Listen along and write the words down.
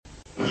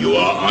You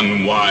are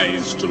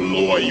unwise to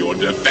lower your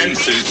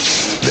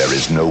defenses. There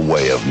is no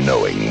way of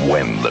knowing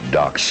when the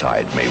dark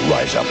side may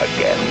rise up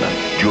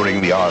again.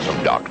 During the hours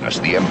of darkness,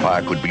 the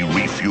Empire could be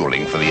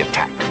refueling for the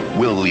attack.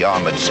 Will the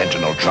armored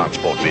Sentinel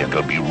transport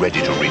vehicle be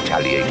ready to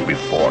retaliate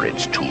before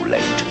it's too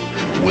late?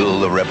 Will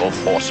the rebel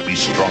force be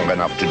strong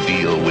enough to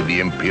deal with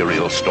the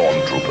Imperial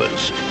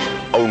stormtroopers?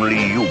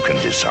 Only you can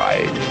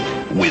decide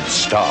with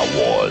Star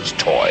Wars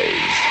toys.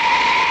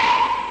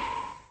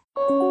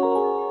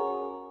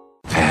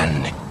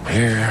 And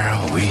here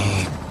we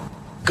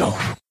go.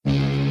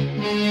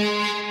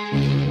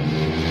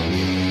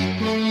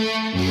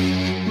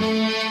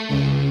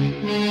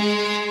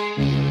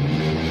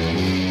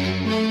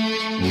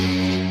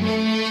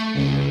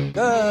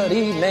 Good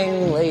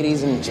evening,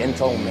 ladies and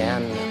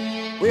gentlemen.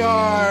 We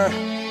are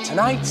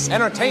tonight's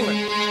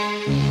entertainment.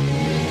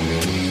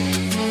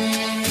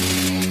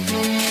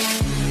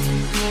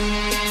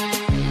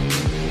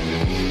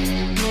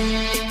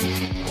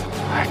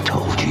 I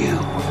told you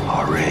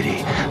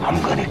already,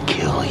 I'm gonna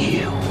kill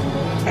you.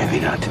 Maybe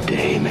not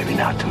today, maybe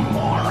not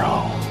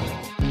tomorrow.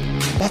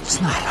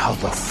 That's not how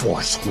the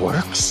Force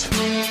works.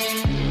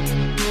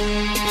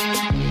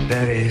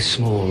 Very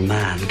small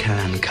man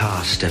can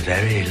cast a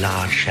very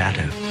large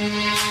shadow.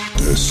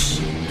 This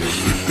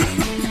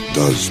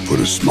does put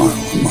a smile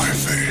on my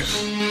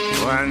face.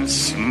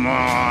 Once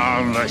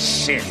more, the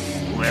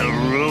Sith will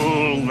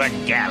rule the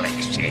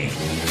galaxy.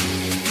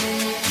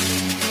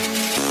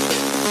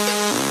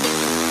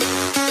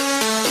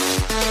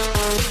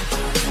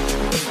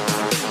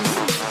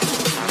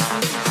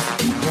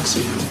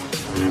 Impressive.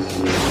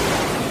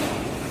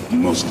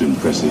 Most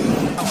impressive.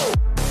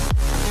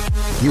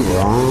 You were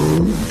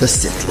on the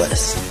Sith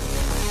list.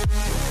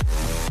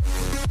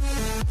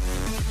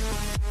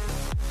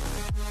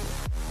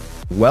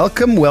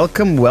 Welcome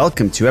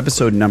to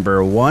episode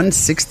number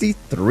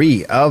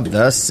 163 of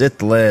the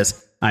Sith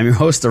List. I'm your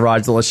host,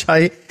 Raj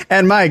Lashai,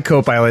 and my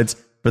co-pilots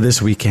for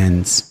this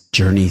weekend's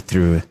journey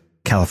through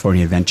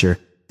California adventure.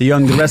 The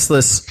young, the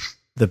restless,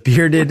 the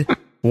bearded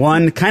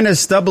one, kind of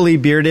stubbly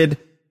bearded.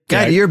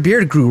 God, your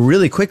beard grew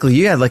really quickly.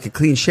 You had like a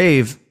clean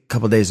shave a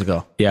couple days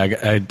ago. Yeah,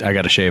 I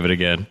got to shave it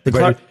again.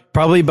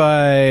 Probably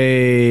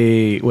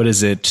by,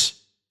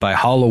 by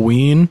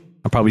Halloween,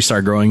 I'll probably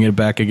start growing it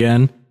back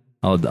again.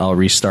 I'll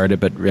restart it,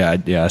 but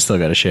yeah, I still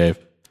got to shave.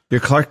 Your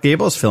Clark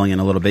Gable's filling in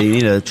a little bit. You need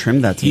to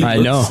trim that. I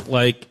know.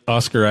 Like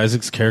Oscar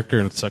Isaac's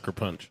character in Sucker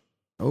Punch.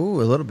 Oh,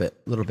 a little bit.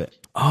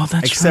 Oh,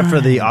 that's Except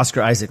for the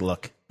Oscar Isaac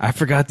look. I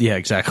forgot. Yeah,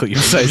 exactly.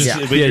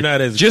 But you're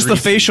not as just greasy.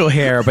 The facial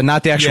hair, but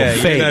not the actual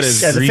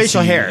face. The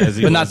facial hair,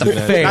 but not the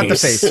face. Not the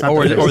face.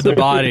 Or the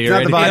body.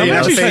 Not the body. I'm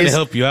actually trying to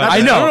help you out. I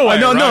know.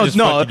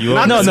 No. Thank you.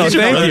 Not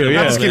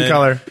the skin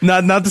color.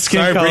 Not the skin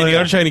Sorry, color. Brady,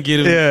 I'm trying to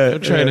get him. Yeah,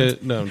 I'm trying to.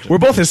 No, we're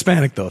both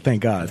Hispanic though.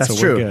 Thank God. That's so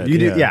true. We're good. You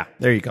do. Yeah.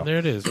 There you go. There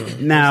it is.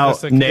 Now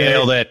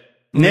nailed it.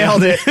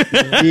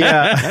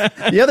 Yeah.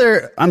 The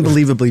other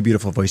unbelievably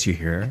beautiful voice you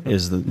hear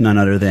is none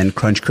other than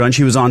Crunch Crunch.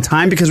 He was on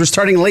time because we're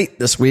starting late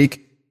this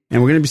week,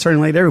 and we're going to be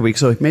starting late every week.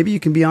 So maybe you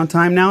can be on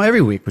time now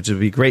every week, which would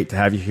be great to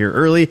have you here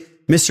early.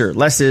 Mr.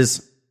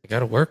 Les's. I got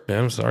to work,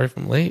 man. I'm sorry if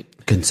I'm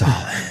late.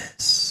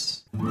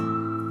 Gonzalez.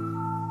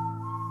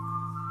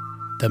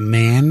 The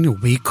man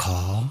we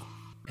call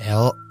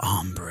El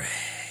Hombre.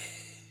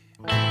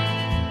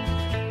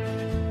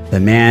 The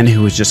man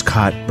who was just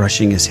caught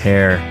brushing his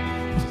hair.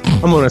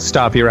 I'm going to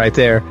stop you right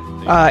there.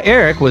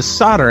 Eric was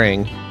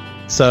soldering.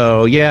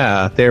 So,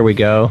 yeah, there we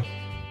go.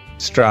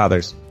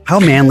 Strothers. How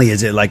manly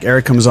is it? Like,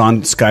 Eric comes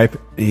on Skype,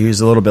 and he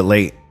was a little bit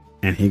late,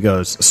 and he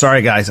goes,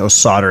 sorry, guys, I was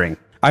soldering.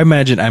 I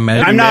imagine. I'm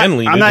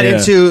not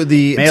into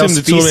the male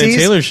species,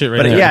 Taylor shit right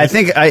but now. Yeah, I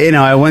think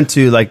I went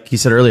to, like he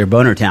said earlier,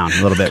 Boner Town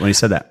a little bit when he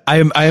said that.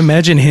 I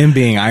imagine him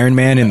being Iron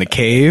Man in the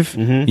cave,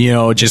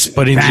 just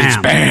putting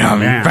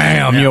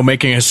bam,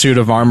 making a suit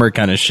of armor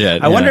kind of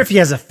shit. I wonder if he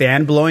has a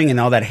fan blowing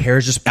and all that hair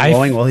is just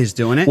blowing while he's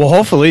doing it. Well,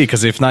 hopefully,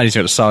 because if not, he's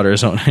going to solder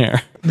his own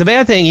hair. The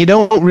bad thing, you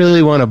don't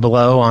really want to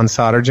blow on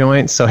solder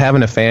joints, so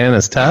having a fan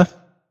is tough.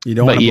 You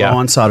don't want to blow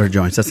on solder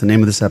joints. That's the name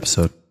of this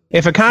episode.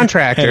 If a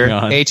contractor,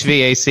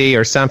 HVAC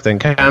or something,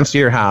 comes to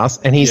your house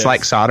and he's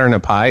like soldering a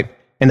pipe,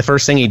 and the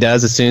first thing he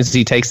does as soon as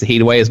he takes the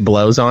heat away is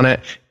blows on it,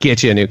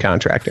 get you a new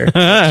contractor.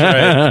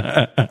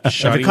 That's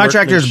right. If a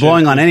contractor is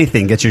blowing on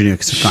anything, get your new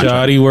contractor.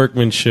 Shoddy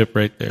workmanship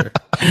right there.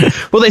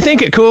 Well, they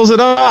think it cools it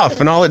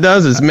off, and all it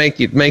does is make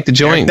the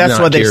joint. That's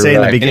what they say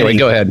in the beginning. Anyway,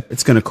 go ahead.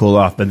 It's going to cool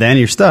off, but then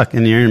you're stuck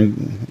and you're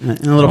in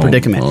a little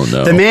predicament. Oh,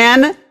 no. The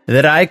man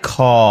that I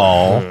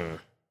call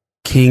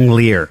King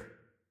Lear.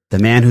 The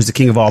man who's the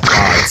king of all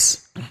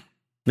pods.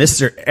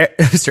 Mr.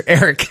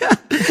 Eric.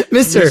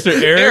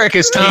 Mr. Eric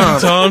is Tom. King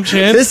Tom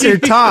Chansky.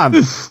 Mr. Tom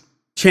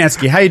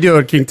Chansky. How you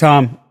doing, King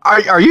Tom?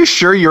 Are you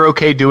sure you're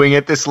okay doing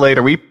it this late?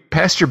 Are we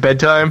past your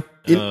bedtime?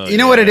 You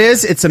know what it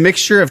is? It's a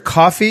mixture of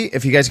coffee,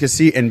 if you guys can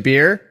see, and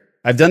beer.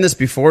 I've done this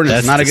before, and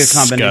it's not a good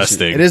combination.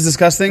 Disgusting. It is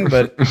disgusting,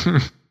 but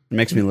It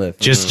makes me live.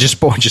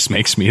 Just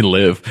makes me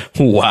live.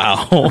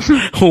 Wow.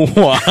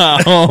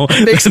 Wow.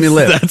 Makes me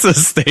live. That's a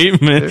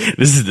statement.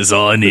 This is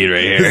all I need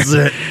right here. This is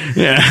it.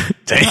 Yeah.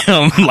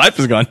 Damn. Life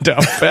has gone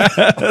down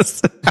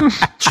fast.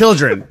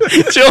 Children,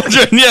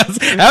 yes.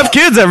 Have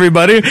kids,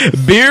 everybody.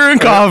 Beer and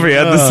coffee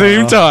at the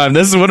same time.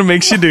 This is what it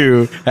makes you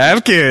do.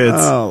 Have kids.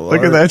 Oh,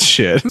 Look at that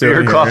shit.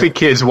 Beer, coffee,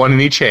 kids, one in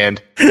each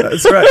hand.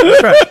 That's right.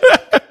 That's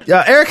right.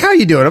 Yeah, Eric, how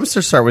you doing? I'm just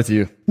going to start with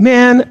you.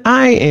 Man,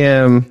 I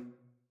am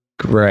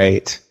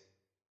great.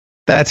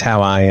 That's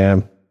how I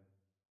am.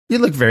 You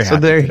look very happy. So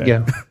there today. you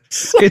go.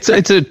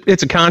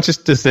 It's a conscious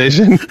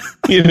decision.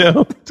 You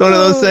know, it's one of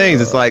those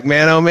things. It's like,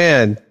 man, oh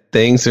man,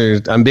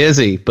 I'm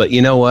busy, but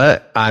you know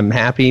what? I'm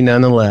happy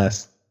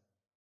nonetheless.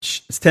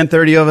 It's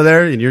 10:30 over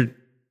there, and you're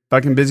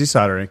fucking busy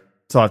soldering.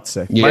 That's all I have to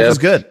say. Yep. Life is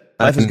good.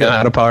 Life is good.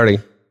 Not a party.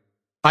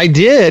 I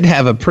did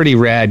have a pretty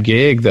rad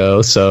gig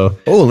though, so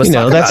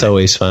that's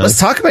always fun. Let's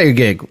talk about your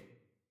gig.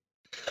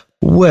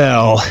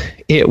 Well,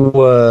 it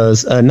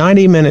was a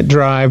 90-minute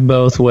drive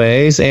both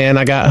ways, and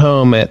I got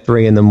home at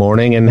 3 a.m.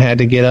 and had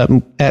to get up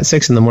at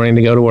 6 a.m.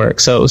 to go to work.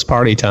 So it was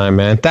party time,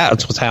 man.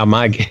 That was how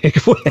my gig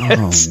went.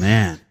 Oh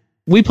man,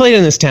 we played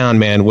in this town,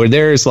 man, where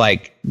there's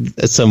like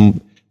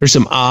some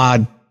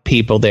odd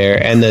people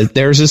there, and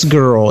there's this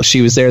girl.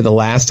 She was there the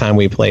last time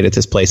we played at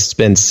this place. It's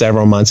been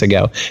several months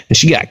ago, and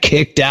she got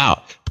kicked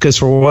out because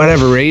for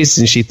whatever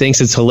reason she thinks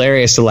it's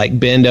hilarious to like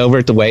bend over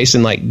at the waist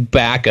and like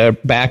back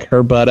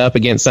her butt up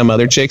against some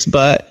other chick's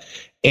butt.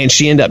 And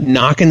she ended up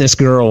knocking this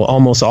girl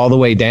almost all the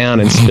way down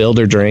and spilled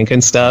her drink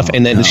and stuff.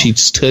 And then she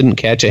just couldn't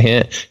catch a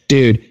hint.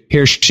 Dude,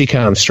 here she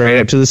comes straight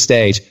up to the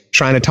stage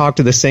trying to talk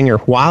to the singer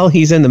while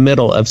he's in the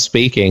middle of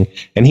speaking.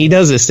 And he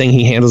does this thing.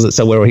 He handles it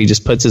so well where he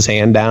just puts his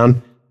hand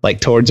down like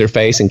towards her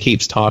face and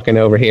keeps talking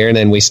over here. And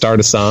then we start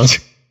a song.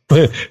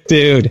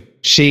 Dude,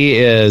 she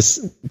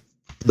is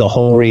the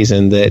whole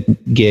reason that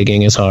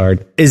gigging is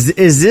hard. Is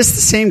this the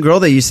same girl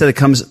that you said that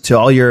comes to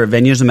all your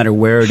venues no matter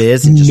where it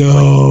is? And just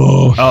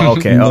no. Oh,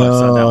 okay.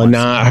 No,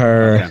 not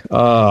her. Okay.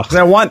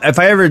 Because if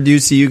I ever do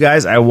see you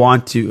guys, I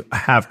want to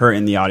have her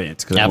in the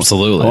audience.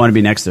 Absolutely. I want to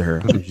be next to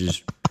her. She's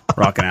just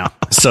rocking out.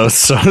 So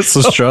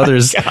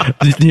Struthers,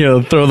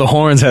 throw the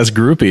horns has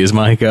groupies.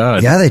 My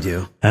God. Yeah, they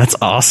do. That's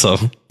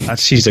awesome.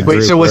 She's a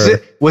Wait, so was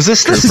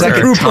this the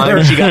second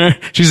time she got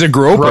she's a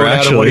groper thrown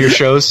actually out of one of your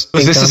shows?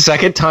 Was this the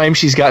second time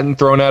she's gotten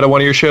thrown out of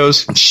one of your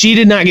shows? She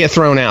did not get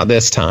thrown out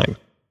this time.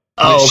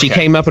 Oh, okay. She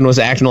came up and was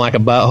acting like a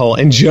butthole,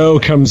 and Joe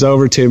comes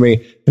over to me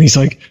and he's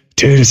like,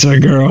 "Dude, it's a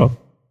girl.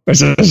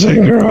 It's a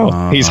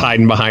girl." He's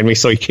hiding behind me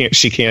so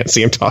she can't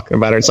see him talking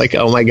about her. It's like,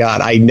 oh my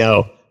God, I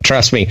know.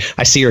 Trust me,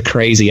 I see her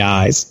crazy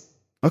eyes.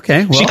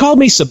 Okay, well. She called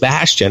me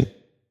Sebastian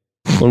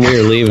when we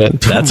were leaving.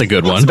 That's a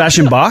good one.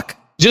 Sebastian Bach?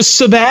 Just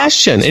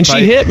Sebastian, and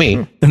she hit me.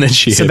 And then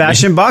she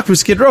Sebastian Bach from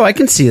Skid Row. I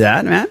can see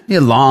that, man. He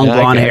had long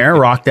blonde hair,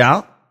 rocked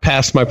out.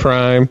 Past my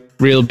prime,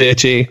 real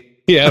bitchy.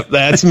 Yep,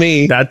 that's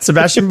me. That's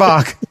Sebastian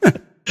Bach.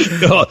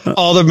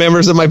 All the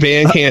members of my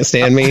band can't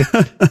stand me.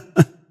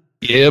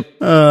 Yep.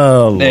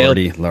 Oh,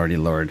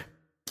 Lord.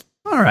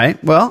 All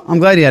right. Well, I'm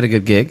glad you had a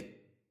good gig.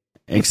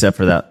 Except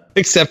for that.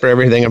 Except for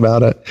everything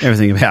about it.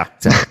 Everything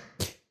about it.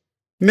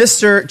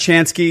 Mr.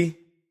 Chansky,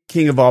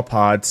 king of all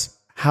pods,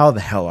 how the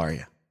hell are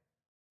you?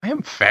 I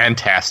am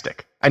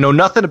fantastic. I know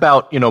nothing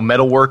about,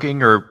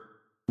 metalworking or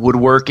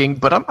woodworking,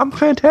 but I'm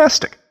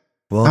fantastic.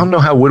 Well, I don't know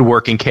how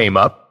woodworking came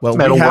up. Well,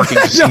 metalworking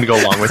just seemed to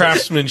go along with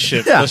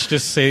craftsmanship. Yeah. Let's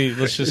just say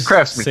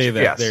that.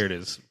 Yes. There it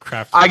is.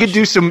 I could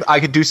do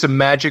some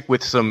magic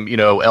with some,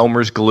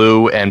 Elmer's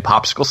glue and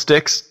popsicle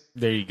sticks.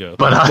 There you go.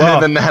 But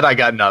other than that, I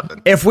got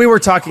nothing. If we were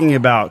talking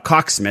about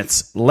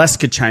cocksmiths, Les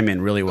could chime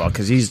in really well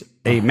because he's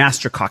a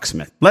master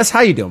cocksmith. Les, how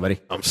you doing, buddy?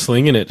 I'm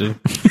slinging it, dude.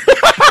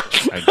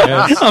 I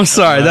guess. I'm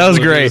sorry, that was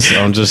great.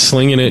 I'm just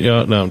slinging it.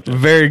 No,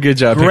 very good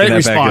job. Great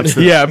response.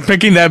 Yeah,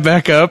 picking that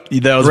back up.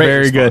 That was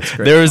very good.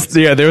 There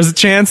was a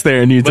chance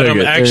there, and you took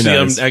it.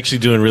 I'm actually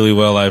doing really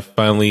well. I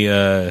finally,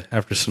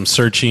 after some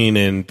searching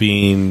and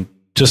being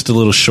just a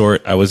little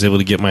short, I was able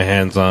to get my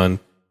hands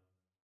on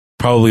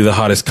probably the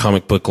hottest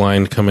comic book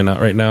line coming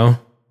out right now.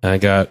 I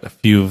got a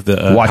few of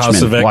the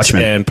House of X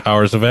and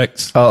Powers of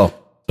X. Oh,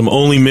 I'm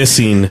only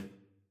missing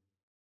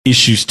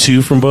issues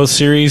 2 from both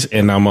series,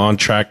 and I'm on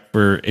track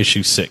for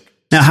issue 6.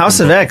 Now, House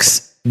of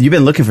X, you've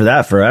been looking for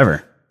that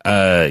forever.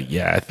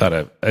 Yeah,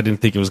 I didn't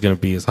think it was going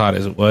to be as hot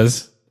as it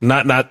was.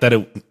 Not that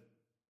it.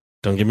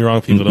 Don't get me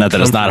wrong, people. Not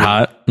that it's not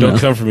hot. Don't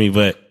come for me,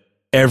 but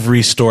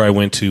every store I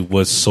went to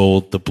was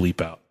sold the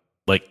bleep out,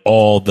 like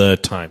all the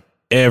time.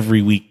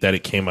 Every week that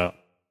it came out,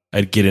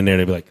 I'd get in there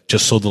and they'd be like,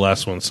 "Just sold the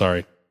last one.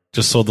 Sorry,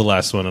 just sold the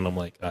last one," and I'm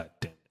like, "God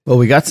damn." Well,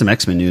 we got some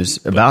Xmen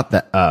news about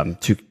that.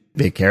 2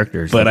 big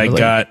characters. But I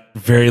got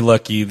very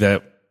lucky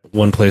that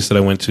one place that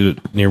I went to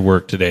near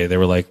work today, they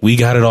were like, "We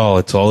got it all.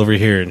 It's all over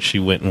here." And she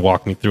went and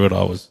walked me through it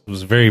all. It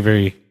was very,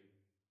 very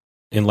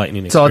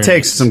enlightening. That's all it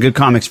takes. Some good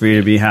comics for you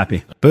to be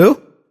happy.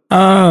 Boo?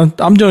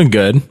 I'm doing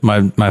good.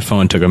 My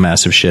phone took a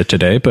massive shit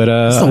today, but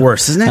it's the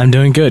worst, isn't it? I'm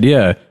doing good.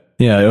 Yeah.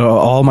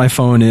 All my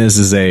phone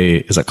is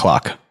a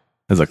clock.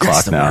 Is a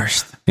clock now.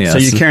 Worst. Yes. So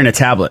you're carrying a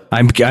tablet.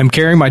 I'm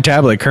carrying my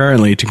tablet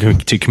currently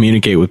to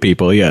communicate with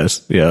people.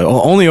 Yes. Yeah.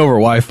 Only over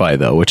Wi-Fi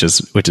though, which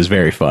is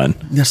very fun.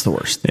 That's the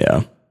worst.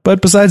 Yeah.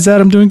 But besides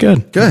that, I'm doing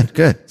good.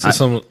 Good.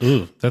 So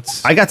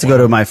I got to go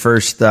to my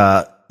first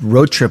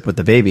road trip with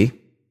the baby.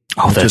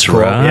 Oh, that's cool.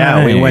 right.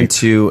 Yeah, we went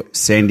to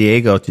San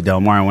Diego, to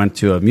Del Mar. I went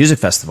to a music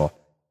festival,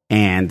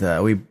 and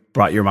we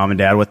brought your mom and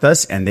dad with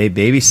us, and they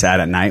babysat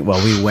at night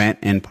while we went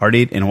and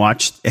partied and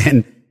watched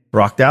and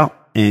rocked out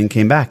and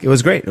came back. It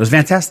was great. It was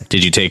fantastic.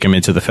 Did you take him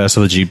into the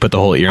festival? Did you put the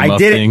whole earmuff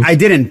thing? I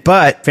didn't,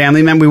 but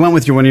family member, we went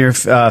with one of your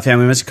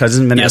family members,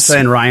 cousins, Vanessa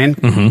and Ryan.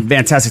 Mm-hmm.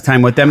 Fantastic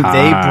time with them. Hi.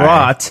 They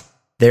brought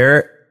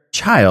their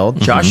child,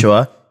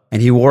 Joshua,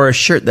 and he wore a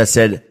shirt that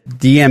said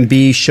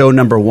DMB show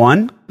number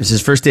 1. It was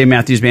his first Dave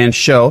Matthews Band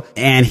show,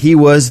 and he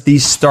was the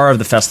star of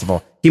the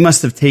festival. He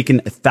must have taken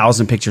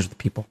 1,000 pictures with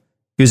people.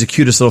 He was the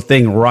cutest little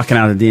thing rocking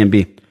out of the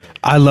DMB.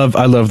 I love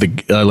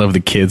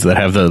the kids that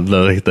have the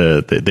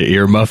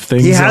earmuff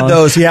things. He had on.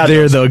 those.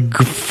 They're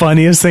the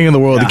funniest thing in the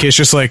world. Yeah. The kid's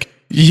just like,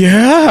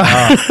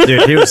 yeah.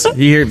 Dude,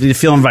 he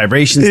feeling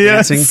vibrations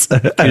dancing.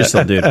 Cutest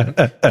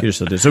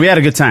little dude. So we had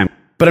a good time.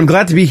 But I'm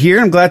glad to be here.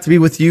 I'm glad to be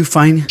with you,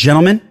 fine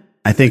gentlemen.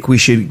 I think we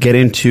should get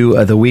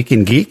into the Week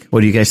in Geek.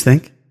 What do you guys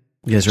think?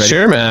 You guys ready?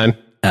 Sure, man.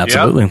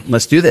 Absolutely. Yep.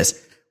 Let's do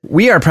this.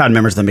 We are proud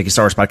members of the Making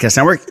Star Wars Podcast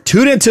Network.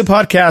 Tune into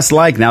podcasts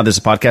like Now There's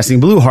a Podcasting,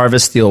 Blue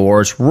Harvest, Steel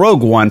Wars,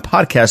 Rogue One,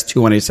 Podcast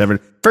 2187,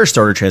 First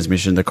Order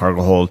Transmission, The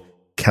Cargo Hold,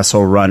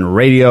 Kessel Run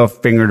Radio,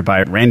 Fingered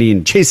by Randy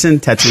and Jason,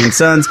 Tatooine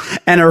Sons,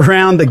 and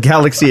Around the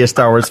Galaxy, a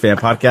Star Wars fan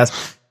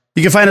podcast.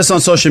 You can find us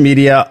on social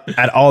media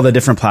at all the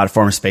different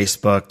platforms,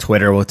 Facebook,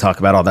 Twitter. We'll talk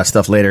about all that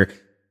stuff later.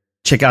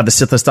 Check out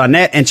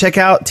thesithlist.net and check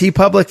out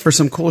TeePublic for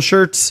some cool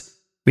shirts.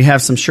 We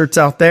have some shirts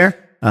out there.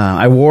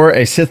 I wore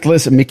a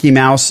Sithless Mickey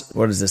Mouse,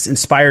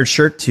 inspired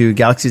shirt to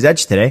Galaxy's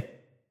Edge today.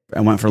 I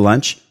went for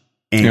lunch.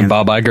 And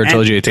Bob Iger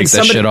told you to take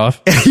that shit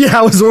off? Yeah,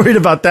 I was worried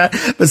about that.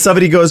 But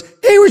somebody goes,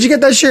 hey, where'd you get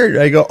that shirt?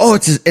 I go, oh,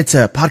 it's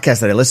a podcast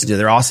that I listen to.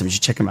 They're awesome. You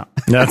should check them out.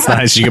 That's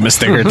nice. You give him a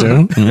sticker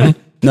too? Mm-hmm.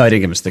 No, I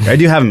didn't give him a sticker. I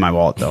do have him in my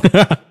wallet though.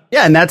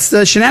 Yeah, and that's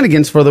the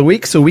shenanigans for the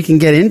week. So we can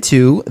get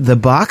into the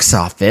box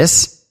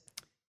office.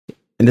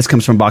 And this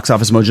comes from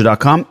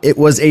boxofficemojo.com. It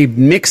was a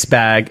mixed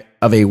bag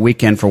of a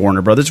weekend for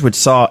Warner Brothers, which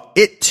saw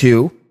It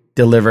 2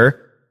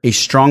 deliver a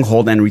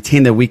stronghold and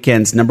retain the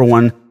weekend's number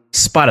 1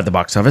 spot at the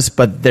box office.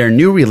 But their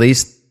new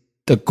release,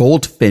 The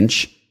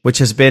Goldfinch, which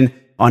has been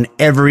on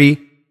every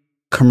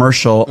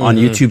commercial on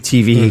YouTube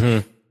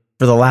TV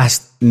for the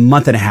last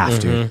month and a half,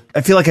 dude.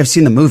 I feel like I've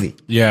seen the movie.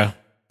 Yeah.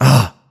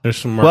 There's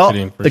some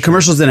marketing. Well, the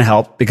commercials didn't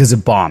help because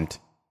it bombed,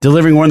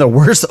 delivering one of the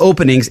worst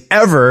openings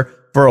ever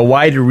for a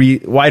wide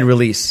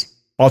release.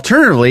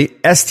 Alternatively,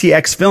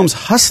 STX Films'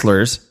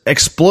 Hustlers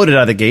exploded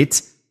out of the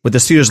gates with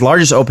the studio's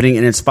largest opening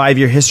in its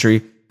 5-year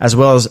history, as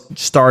well as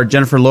starred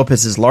Jennifer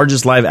Lopez's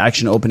largest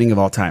live-action opening of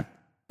all time.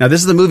 Now,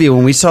 this is the movie,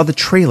 when we saw the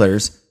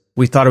trailers,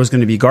 we thought it was going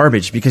to be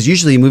garbage, because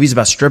usually movies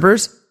about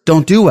strippers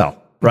don't do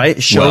well, right?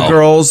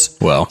 Showgirls,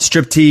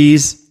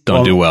 striptease.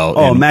 Don't do well.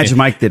 Oh, Magic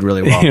Mike did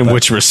really well. In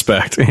which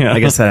respect? Yeah.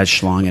 I guess that had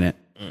schlong in it.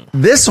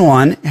 This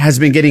one has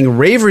been getting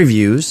rave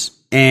reviews,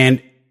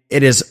 and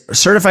it is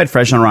certified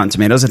fresh on Rotten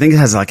Tomatoes. I think it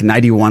has like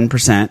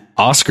 91%.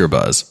 Oscar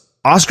buzz.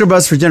 Oscar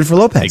buzz for Jennifer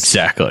Lopez.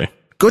 Exactly.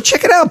 Go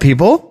check it out,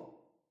 people.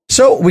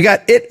 So we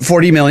got It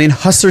 40 million,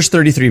 Hustlers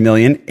 33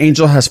 million,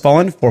 Angel Has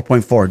Fallen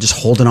 4.4. Just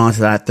holding on to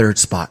that third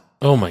spot.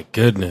 Oh my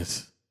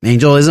goodness.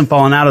 Angel isn't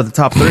falling out of the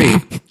top 3.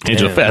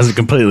 Angel hasn't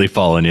completely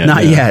fallen yet.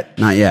 Not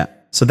yet.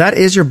 So that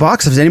is your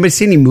box office. Anybody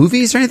see any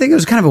movies or anything? It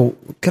was kind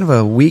of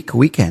a weak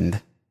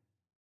weekend.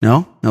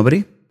 No?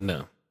 Nobody?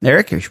 No.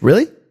 Eric,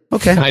 really?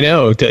 Okay. I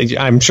know.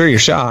 I'm sure you're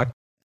shocked.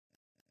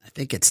 I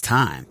think it's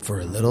time for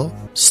a little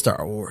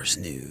Star Wars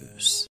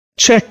news.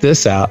 Check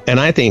this out. And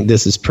I think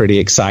this is pretty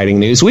exciting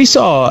news. We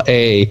saw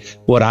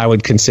what I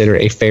would consider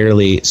a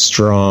fairly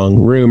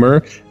strong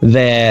rumor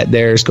that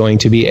there's going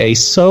to be a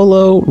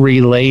Solo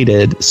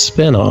related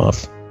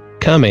spinoff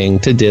coming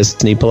to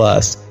Disney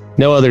Plus.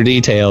 No other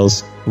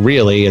details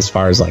really as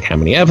far as like how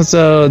many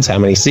episodes, how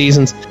many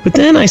seasons. But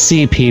then I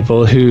see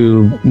people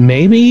who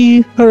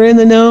maybe are in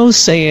the know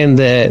saying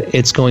that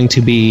it's going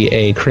to be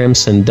a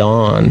Crimson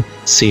Dawn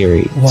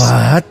series.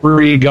 What?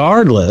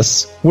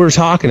 Regardless, we're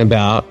talking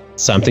about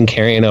something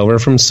carrying over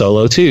from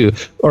Solo 2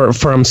 or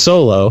from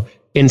Solo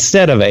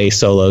instead of a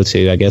Solo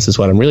 2, I guess is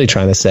what I'm really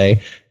trying to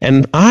say.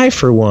 And I,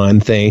 for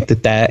one, think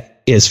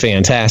that is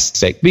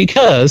fantastic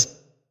because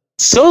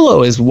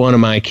Solo is one of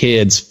my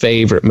kids'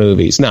 favorite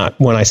movies. Not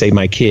when I say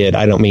my kid,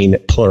 I don't mean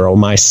plural.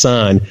 My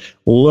son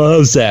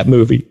loves that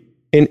movie.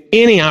 And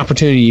any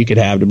opportunity you could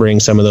have to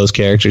bring some of those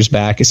characters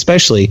back,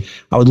 especially,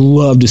 I would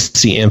love to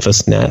see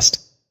Enfys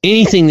Nest.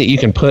 Anything that you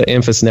can put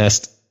Enfys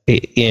Nest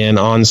in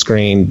on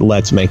screen,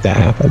 let's make that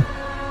happen.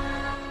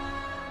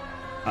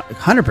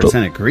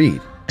 100%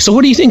 agreed. So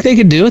what do you think they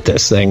could do with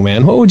this thing,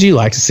 man? What would you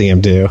like to see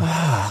them do?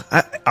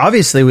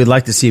 Obviously, we'd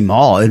like to see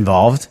Maul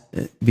involved.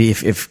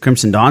 If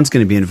Crimson Dawn's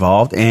going to be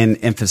involved, and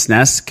Enfys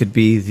Nest could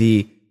be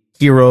the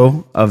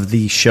hero of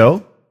the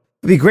show.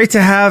 It'd be great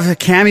to have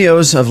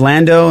cameos of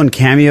Lando and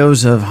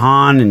cameos of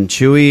Han and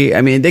Chewie.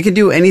 I mean, they could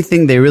do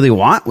anything they really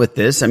want with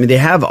this. I mean, they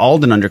have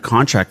Alden under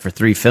contract for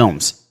 3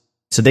 films.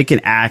 So they can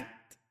act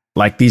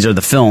like these are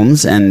the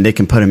films and they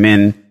can put him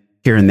in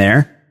here and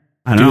there.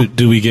 I don't know.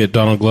 Do we get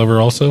Donald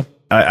Glover also?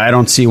 I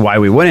don't see why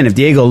we wouldn't. If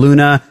Diego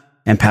Luna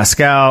and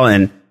Pascal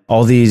and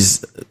all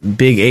these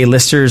big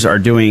A-listers are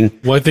doing...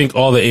 Well, I think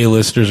all the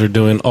A-listers are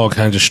doing all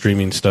kinds of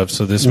streaming stuff,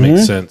 so this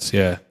makes sense.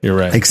 Yeah, you're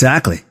right.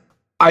 Exactly.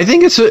 I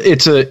think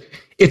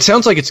it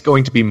sounds like it's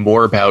going to be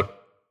more about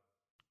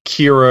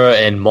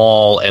Kira and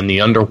Maul and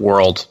the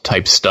underworld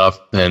type stuff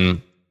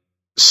than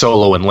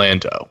Solo and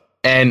Lando.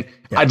 And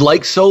I'd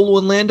like Solo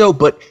and Lando,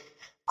 but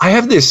I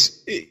have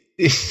this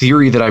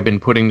theory that I've been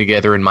putting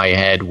together in my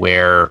head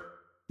where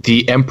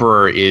the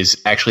Emperor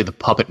is actually the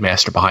puppet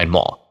master behind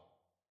Maul.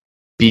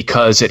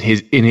 Because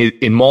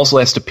in Maul's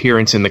last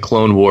appearance in the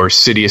Clone Wars,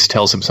 Sidious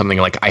tells him something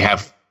like, "I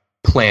have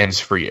plans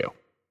for you."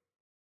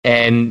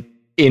 And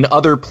in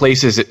other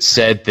places, it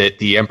said that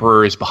the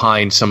Emperor is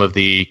behind some of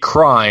the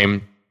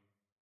crime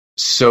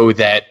so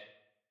that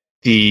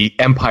the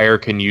Empire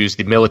can use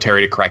the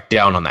military to crack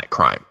down on that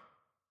crime.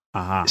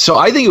 So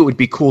I think it would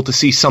be cool to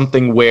see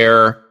something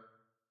where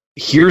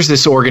here's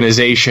this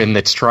organization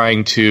that's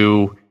trying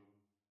to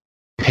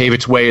pave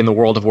its way in the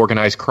world of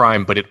organized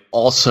crime, but it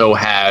also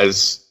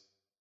has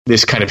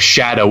this kind of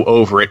shadow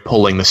over it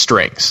pulling the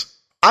strings.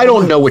 I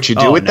don't know what you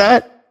do with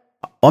that.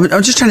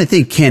 I'm just trying to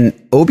think, can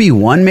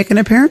Obi-Wan make an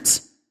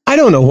appearance? I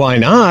don't know why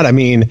not. I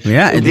mean...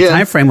 Yeah, the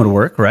time frame would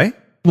work, right?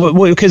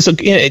 Well, because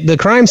the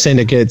crime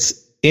syndicates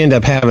end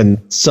up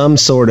having some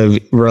sort of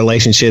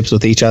relationships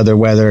with each other,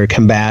 whether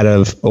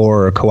combative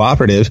or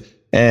cooperative.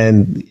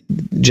 And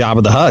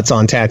Jabba the Hutt's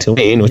on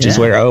Tatooine, which is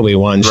where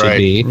Obi-Wan should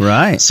be.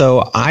 Right.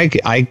 So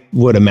I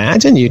would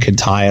imagine you could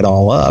tie it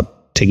all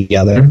up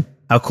together.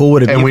 How cool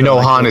would it be? And we know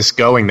Han is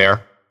going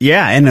there.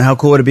 Yeah, and how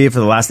cool would it be for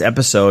the last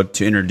episode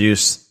to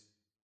introduce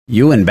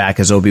Ewan back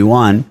as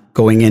Obi-Wan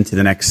going into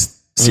the next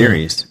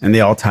series, and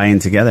they all tie in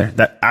together?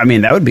 That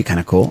would be kind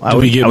of cool. Do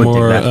we get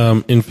more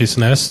Enfys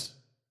Nest?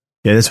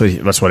 Yeah,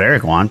 that's what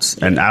Eric wants,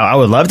 and I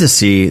would love to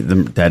see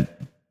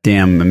that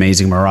damn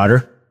amazing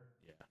Marauder.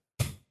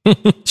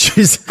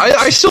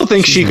 I still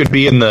think she could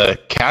be in the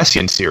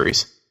Cassian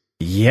series.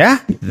 Yeah,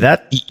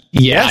 I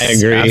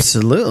agree.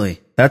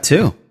 Absolutely, that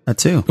too.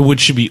 Would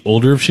she be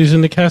older if she's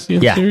in the Cassian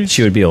series? Yeah,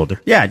 she would be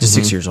older. Yeah, just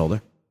 6 years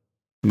older.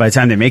 By the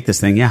time they make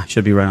this thing,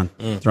 she'll be right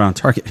on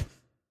target.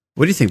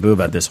 What do you think, Boo,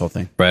 about this whole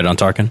thing? Right on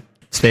Tarkin.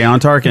 Stay on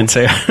Tarkin.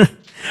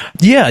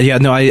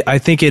 No, I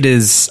think it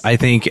is. I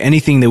think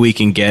anything that we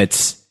can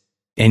get,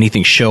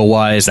 anything show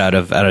wise out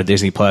of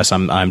Disney Plus,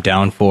 I'm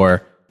down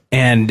for.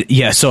 And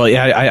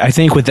I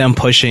think with them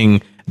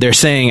pushing, they're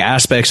saying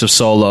aspects of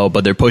Solo,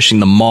 but they're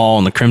pushing the Maul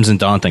and the Crimson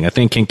Dawn thing. I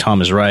think King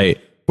Tom is right,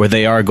 where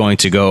they are going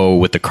to go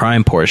with the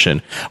crime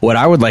portion. What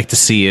I would like to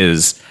see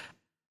is,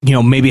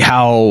 maybe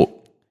how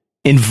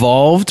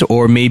involved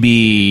or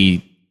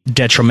maybe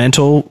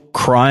detrimental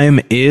crime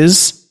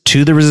is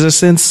to the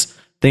Resistance,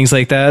 things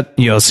like that.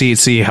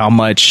 See how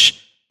much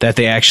that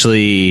they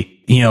actually,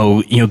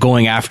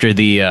 going after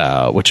the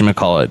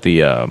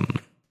the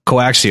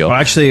coaxial. Well,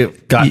 actually,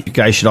 you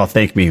guys should all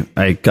thank me.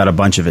 I got a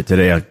bunch of it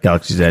today at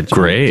Galaxy's Edge.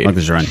 Great.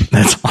 Run.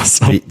 That's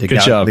awesome.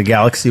 Good job. The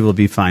Galaxy will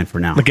be fine for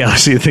now. The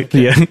Galaxy,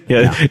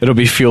 it'll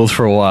be fueled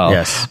for a while.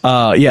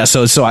 Yes.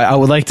 So I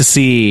would like to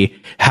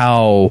see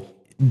how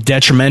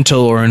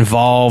detrimental or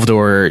involved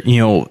or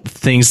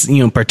things,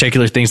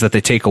 particular things that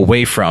they take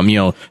away from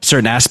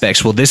certain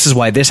aspects. Well, this is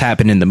why this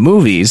happened in the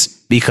movies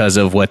because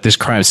of what this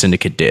crime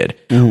syndicate did,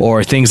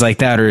 or things like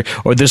that,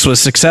 or this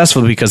was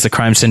successful because the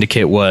crime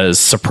syndicate was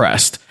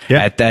suppressed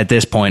at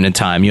this point in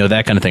time.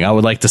 That kind of thing. I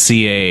would like to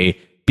see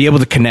be able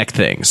to connect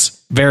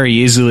things very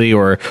easily,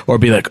 or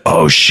be like,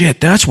 oh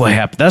shit, that's what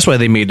happened. That's why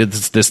they made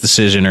this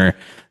decision, or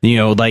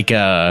like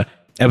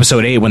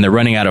episode 8 when they're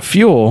running out of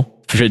fuel.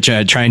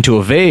 Trying to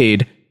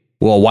evade.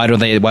 Well, why don't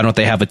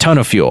they have a ton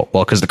of fuel?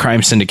 Well, because the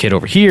crime syndicate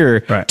over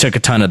here took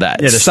a ton of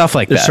that. Stuff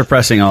like that. They're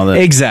suppressing all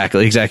that.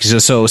 Exactly.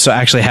 So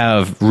actually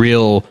have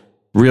real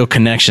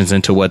connections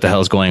into what the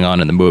hell's going on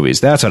in the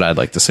movies. That's what I'd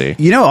like to see.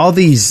 All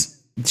these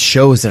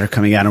shows that are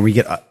coming out, and we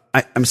get.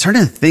 I'm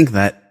starting to think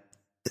that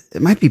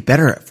it might be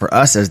better for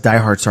us as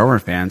diehard Star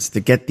Wars fans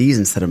to get these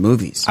instead of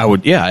movies. I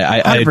would,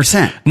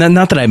 100%.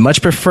 Not that I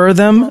much prefer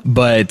them,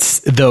 but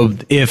though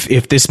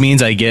if this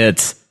means I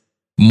get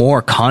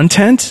more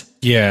content,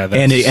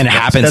 and it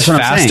happens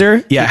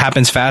faster. It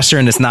happens faster,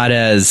 and it's not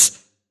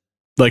as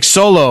like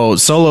Solo.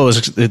 Solo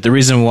is the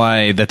reason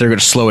why that they're going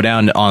to slow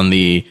down on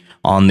the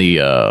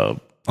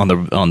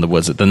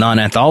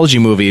non-anthology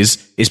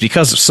movies is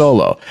because of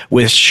Solo.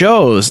 With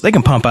shows, they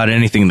can pump out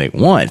anything they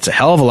want. It's a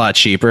hell of a lot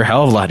cheaper,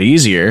 hell of a lot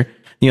easier.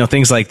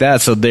 Things like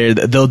that. So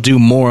they'll do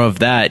more of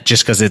that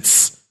just because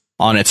it's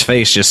on its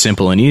face, just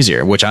simple and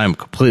easier, which I'm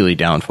completely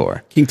down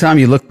for. King Tom,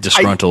 you look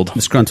disgruntled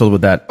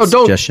with that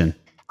suggestion.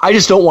 I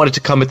just don't want it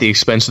to come at the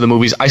expense of the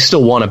movies. I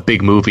still want a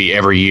big movie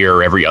every year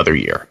or every other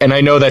year. And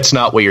I know that's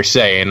not what you're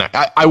saying.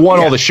 I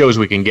want all the shows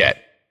we can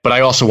get. but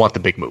I also want the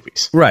big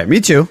movies. Right,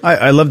 me too.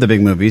 I love the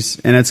big movies,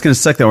 and it's going to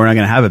suck that we're not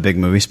going to have a big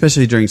movie,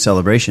 especially during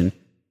Celebration.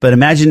 But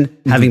imagine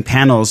having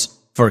panels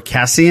for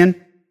Cassian,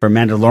 for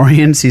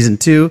Mandalorian Season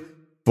 2,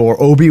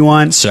 for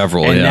Obi-Wan.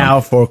 Several, and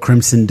now for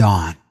Crimson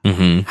Dawn.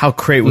 Mm-hmm. How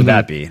great would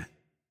that be?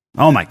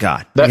 Oh my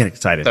God. I get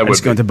excited. I'm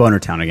just going to Boner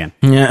Town again.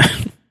 Yeah.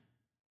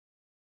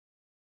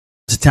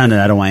 It's a town that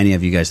I don't want any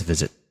of you guys to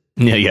visit.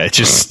 Yeah, it's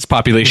just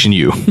population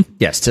you.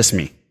 Yes, just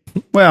me.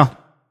 Well.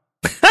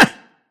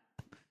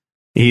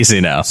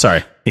 Easy now.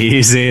 Sorry.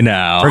 Easy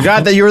now.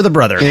 Forgot that you were the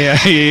brother. Yeah,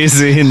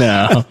 easy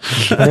now.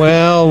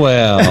 Well.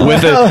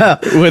 With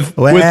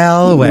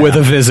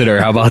a visitor.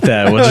 How about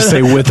that? We'll just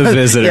say with a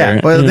visitor. Yeah.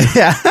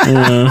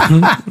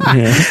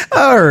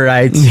 All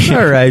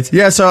right.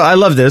 Yeah, so I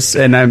love this,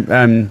 and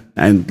and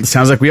it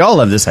sounds like we all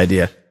love this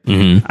idea.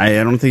 Mm-hmm. I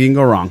don't think you can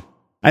go wrong.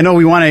 I know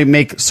we want to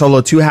make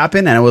Solo 2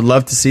 happen, and I would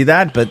love to see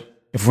that, but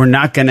if we're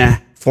not going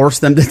to force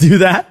them to do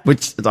that,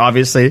 which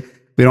obviously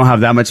we don't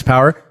have that much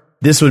power,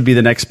 this would be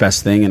the next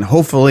best thing, and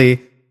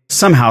hopefully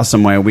somehow,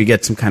 someway, we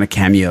get some kind of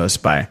cameos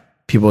by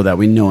people that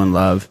we know and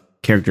love,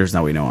 characters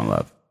that we know and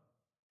love.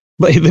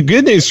 But the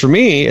good news for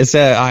me is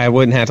that I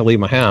wouldn't have to leave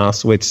my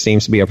house, which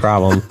seems to be a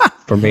problem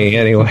for me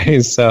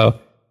anyways. So,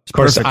 of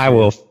course, I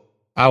will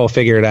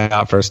figure it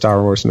out for a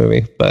Star Wars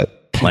movie.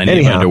 But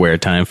plenty of underwear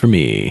time for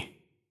me.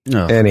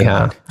 Oh,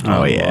 anyhow.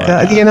 God. Oh,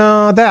 yeah.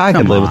 That I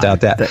could live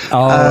without that.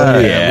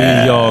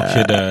 Yeah. We all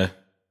could...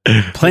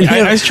 Plenty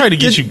I was trying to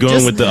get you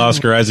going with the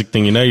Oscar Isaac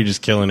thing, and now you're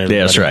just killing everybody.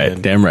 Yeah, that's right.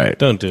 Man. Damn right.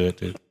 Don't do it,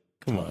 dude.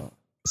 Come on.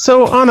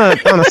 So on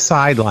a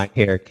sideline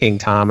here, King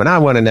Tom, and I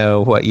want to know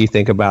what you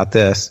think about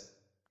this.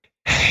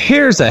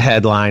 Here's a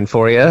headline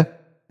for you.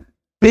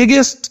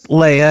 Biggest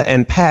Leia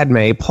and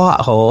Padme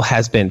plot hole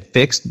has been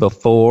fixed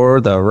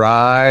before the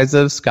rise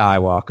of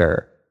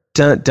Skywalker.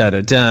 Dun, dun,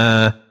 dun,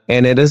 dun.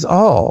 And it is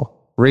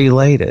all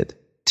related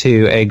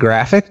to a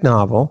graphic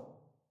novel.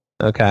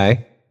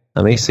 Okay.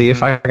 Let me see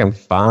if I can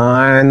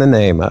find the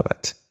name of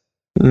it.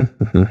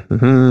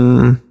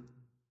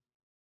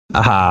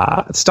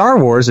 Star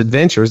Wars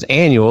Adventures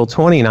Annual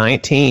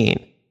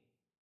 2019.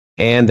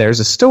 And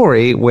there's a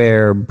story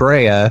where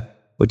Brea,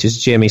 which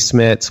is Jimmy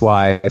Smith's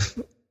wife,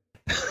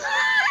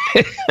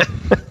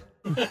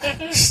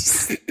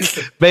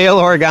 Bail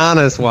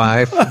Organa's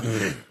wife,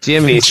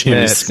 Jimmy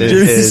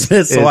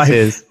Smith's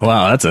wife.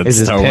 Wow, that's a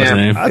Star Wars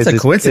name. That's a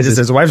coincidence.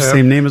 His wife's the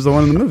same name as the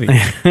one in the movie.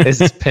 Is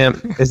his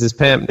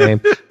pimp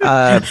name.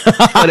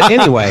 But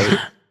anyway,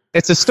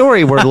 it's a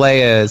story where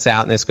Leia is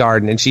out in this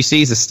garden and she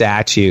sees a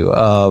statue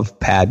of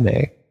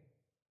Padme.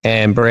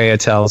 And Brea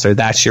tells her,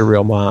 "That's your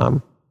real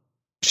mom.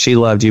 She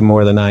loved you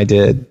more than I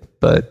did,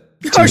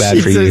 but too bad for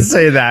you." She didn't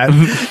say that.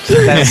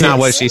 That's not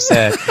what she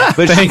said.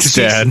 But thanks,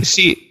 Dad.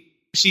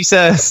 She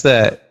says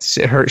that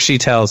she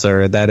tells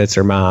her that it's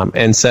her mom.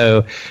 And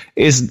so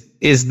is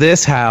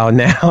this how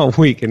now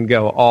we can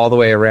go all the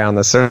way around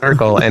the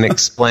circle and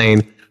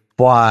explain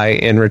why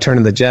in Return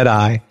of the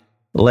Jedi,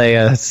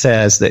 Leia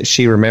says that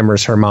she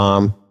remembers her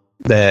mom,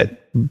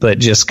 but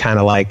just kind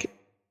of like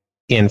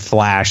in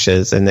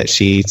flashes, and that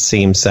she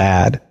seems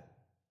sad.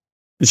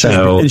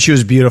 And she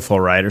was beautiful,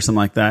 right? Or something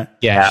like that.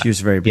 Yeah. She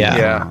was very beautiful.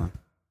 Yeah.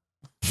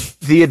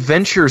 The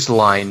Adventures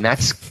line,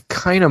 that's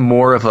kind of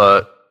more of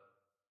a...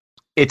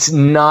 It's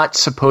not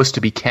supposed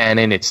to be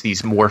canon. It's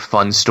these more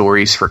fun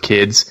stories for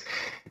kids.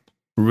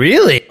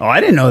 Really? Oh,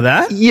 I didn't know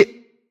that. Yeah,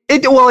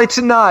 it's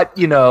not, I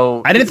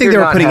didn't think they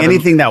were putting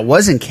anything that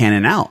wasn't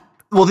canon out.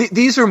 Well,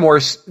 these are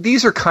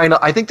kind of,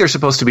 I think they're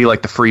supposed to be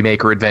like the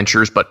Freemaker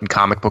Adventures, but in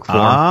comic book form.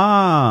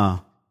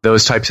 Ah.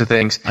 Those types of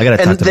things. I got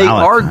to talk to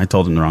Malik. I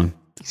told him wrong.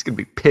 He's going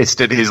to be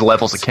pissed at his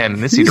levels of canon.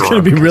 He's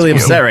going to be really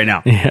upset right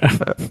now. Yeah.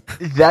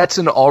 That's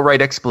an all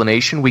right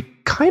explanation. We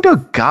kind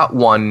of got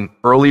one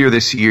earlier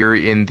this year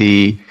in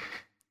the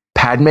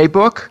Padme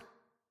book,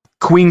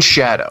 Queen's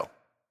Shadow.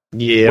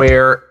 Yeah.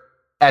 Where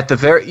at the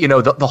very,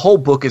 the whole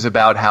book is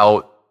about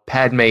how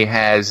Padme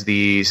has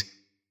the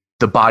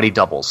body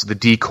doubles, the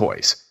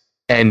decoys,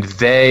 and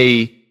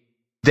they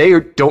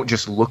don't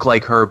just look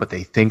like her, but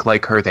they think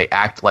like her, they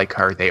act like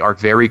her, they are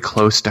very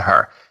close to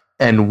her.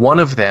 And one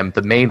of them,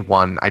 the main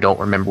one, I don't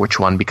remember which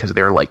one because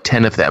there are like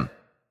 10 of them,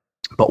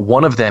 but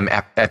one of them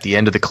at the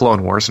end of the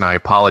Clone Wars, and I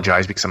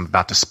apologize because I'm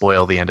about to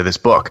spoil the end of this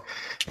book.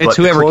 It's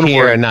whoever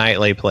Keira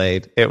Knightley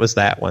played. It was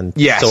that one.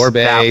 Yes,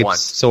 sorbet, that one.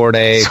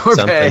 Sorbet,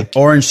 something.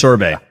 Orange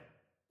sorbet.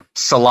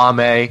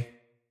 Salame.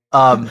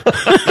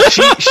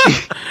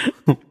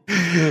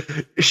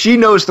 She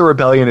knows the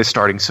rebellion is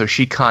starting, so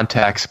she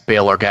contacts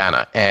Bail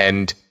Organa,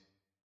 and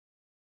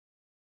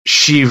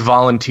she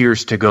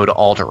volunteers to go to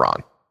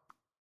Alderaan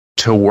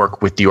to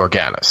work with the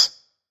Organas.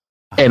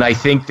 And I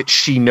think that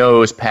she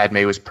knows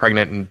Padme was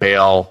pregnant and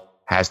Bail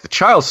has the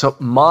child. So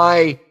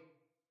my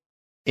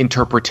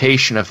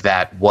interpretation of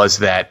that was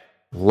that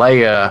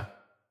Leia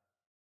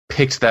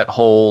picked that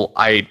whole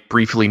 "I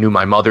briefly knew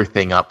my mother"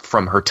 thing up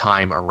from her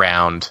time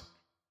around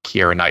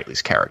Keira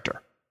Knightley's character.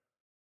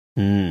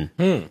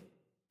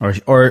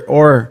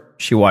 Or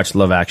she watched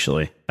Love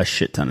Actually a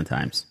shit ton of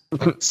times.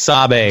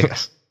 Sabe.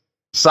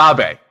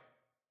 Sabe.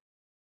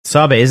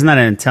 Sabe, isn't that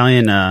an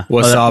Italian?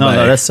 Wasabi.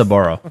 No, that's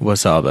Saboro.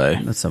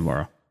 Wasabi. That's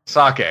Saboro.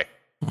 Sake.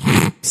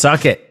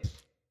 Sake.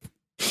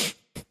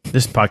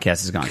 This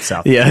podcast has gone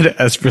south. Yeah,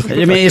 that's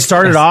really. I mean, it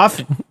started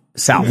off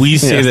south. We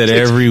say that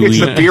every It's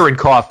week. the beer and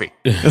coffee.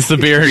 It's the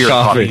beer and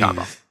coffee.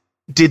 combo.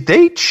 Did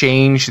they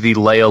change the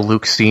Leia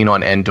Luke scene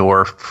on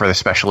Endor for the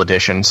special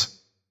editions?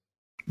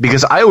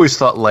 Because I always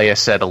thought Leia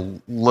said a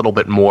little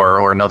bit more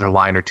or another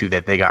line or two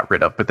that they got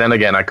rid of. But then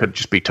again, I could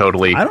just be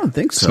totally I don't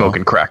think so.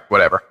 smoking crack,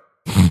 whatever.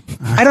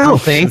 I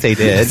don't think they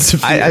did.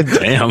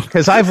 Damn.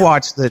 Because I've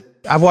watched the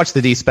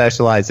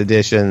despecialized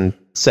edition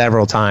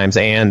several times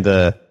and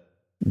the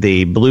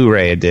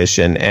Blu-ray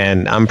edition,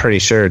 and I'm pretty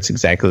sure it's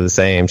exactly the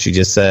same. She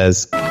just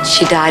says,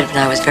 She died when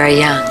I was very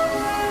young.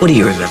 What do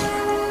you remember?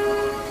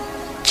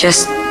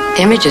 Just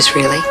images,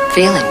 really.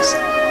 Feelings.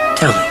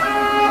 Tell me.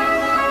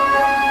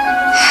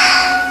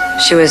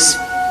 She was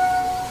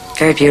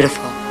very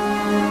beautiful.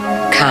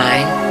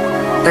 Kind,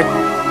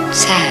 but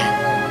sad.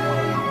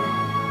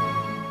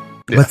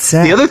 What's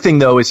that? The other thing,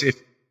 though, is if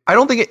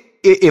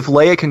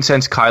Leia can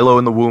sense Kylo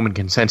in the womb and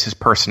can sense his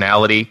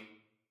personality,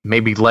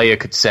 maybe Leia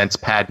could sense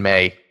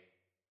Padme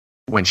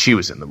when she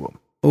was in the womb.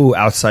 Oh,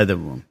 outside the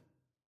womb.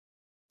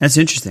 That's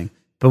interesting.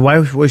 But why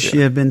would she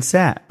have been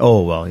sad?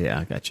 Oh, well, yeah,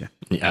 I got you.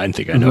 Yeah, I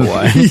think I know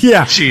why.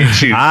 Yeah. She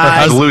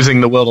was losing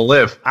the will to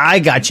live. I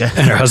got you.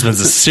 And her husband's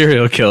a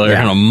serial killer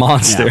and a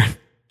monster. Yeah.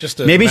 Just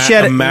Maybe she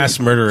had a mass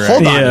murderer.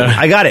 Hold on. Yeah.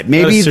 I got it. Not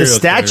a Maybe the serial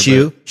killer,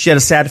 statue, she had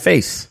a sad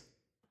face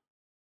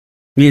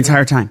the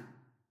entire time.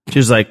 She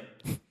was like,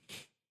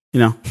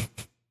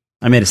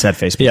 I made a sad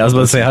face. Yeah, I was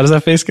about to say, how does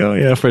that face go?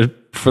 Yeah, for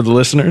the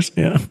listeners.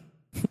 Yeah.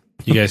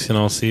 You guys can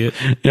all see it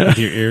with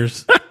your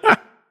ears.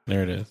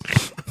 There it is.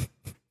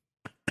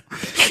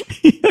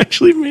 He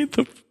actually made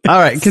the. All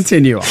right,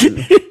 continue on.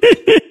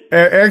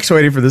 Eric's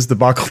waiting for this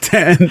debacle to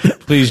end.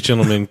 Please,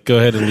 gentlemen, go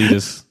ahead and lead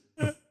us.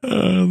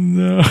 Oh,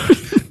 no.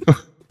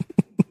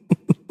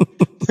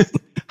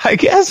 I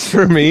guess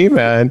for me,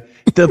 man,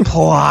 the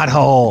plot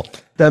hole,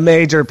 the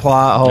major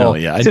plot hole. Oh,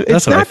 yeah, it's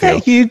that's what I not feel.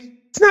 that huge.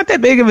 It's not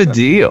that big of a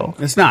deal.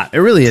 It's not. It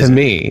really is to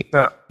me.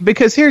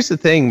 Because here's the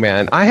thing,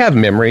 man. I have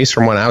memories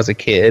from when I was a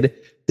kid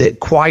that,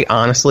 quite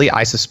honestly,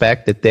 I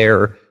suspect that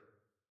they're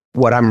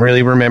what I'm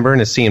really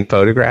remembering is seeing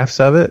photographs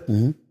of it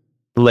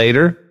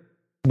later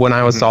when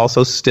I was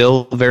also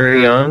still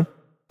very young,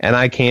 and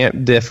I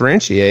can't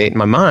differentiate in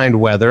my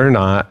mind whether or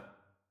not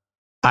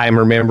I'm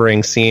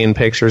remembering seeing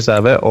pictures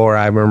of it or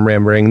I'm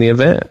remembering the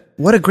event.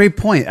 What a great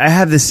point. I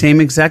have the same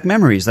exact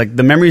memories. Like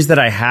the memories that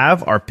I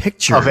have are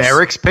pictures. Of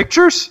Eric's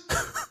pictures?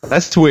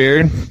 That's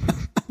weird.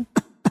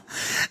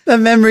 The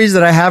memories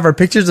that I have are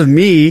pictures of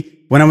me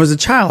when I was a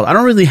child. I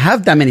don't really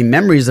have that many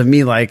memories of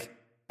me like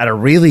at a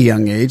really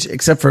young age,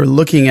 except for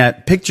looking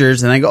at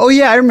pictures and I go, oh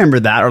yeah, I remember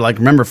that. Or like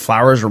remember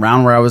flowers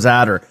around where I was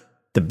at or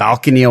the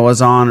balcony I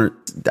was on. Or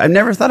I've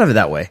never thought of it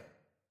that way.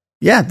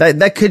 Yeah,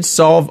 that could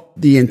solve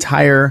the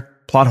entire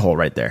plot hole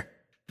right there.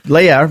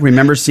 Leia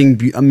remembers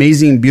seeing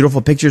amazing,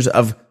 beautiful pictures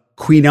of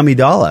Queen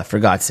Amidala, for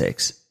God's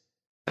sakes.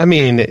 I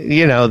mean,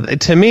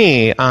 to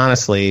me,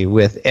 honestly,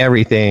 with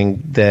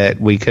everything that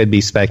we could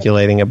be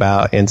speculating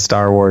about in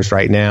Star Wars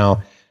right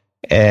now,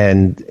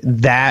 and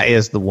that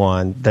is the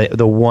one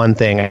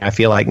thing I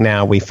feel like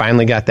now we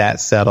finally got that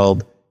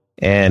settled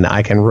and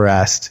I can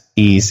rest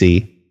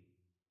easy.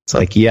 It's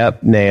like,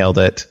 yep, nailed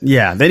it.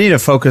 Yeah, they need to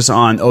focus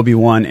on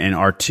Obi-Wan and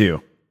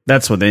R2.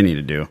 That's what they need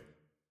to do.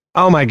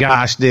 Oh my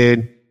gosh,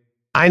 dude.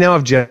 I know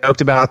I've joked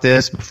about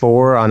this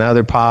before on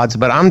other pods,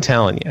 but I'm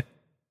telling you,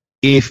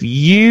 if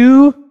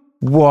you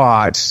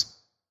watch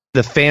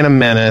The Phantom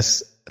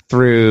Menace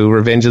through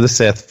Revenge of the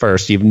Sith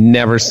first, you've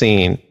never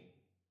seen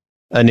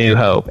A New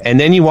Hope, and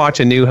then you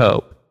watch A New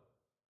Hope,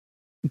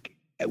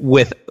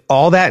 with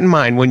all that in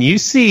mind, when you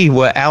see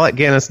what Alec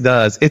Guinness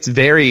does, it's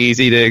very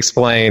easy to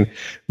explain.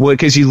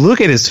 Because you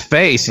look at his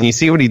face and you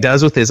see what he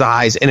does with his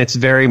eyes, and it's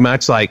very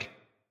much like,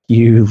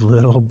 you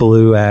little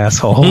blue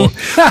asshole.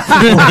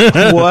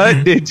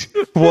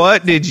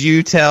 What did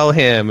you tell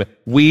him?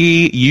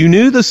 You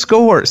knew the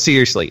score.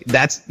 Seriously,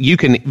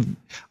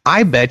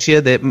 I bet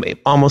you that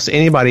almost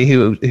anybody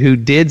who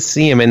did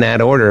see him in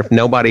that order, if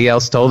nobody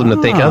else told him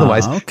to think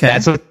otherwise,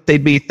 that's what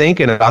they'd be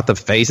thinking about, the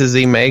faces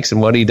he makes and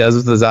what he does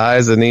with his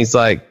eyes. And he's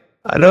like,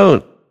 I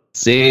don't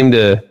seem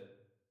to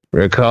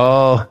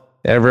recall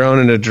ever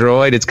owning a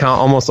droid. It's kind of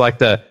almost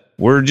like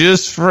we're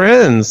just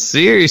friends.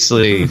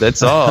 Seriously,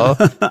 that's all.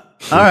 All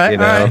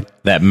right, all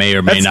right. That may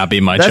or may not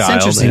be my child. That's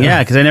interesting,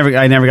 yeah, because I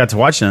never got to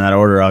watch it in that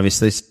order,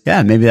 obviously.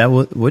 Yeah, maybe that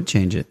would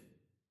change it.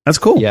 That's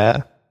cool.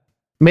 Yeah.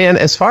 Man,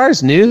 as far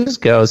as news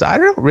goes, I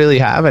don't really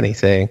have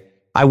anything.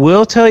 I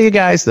will tell you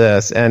guys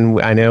this,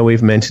 and I know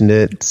we've mentioned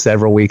it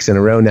several weeks in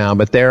a row now,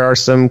 but there are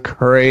some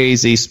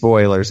crazy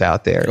spoilers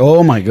out there.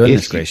 Oh, my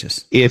goodness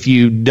gracious. If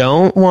you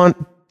don't want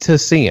to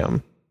see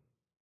them,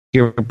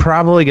 you're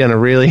probably going to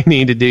really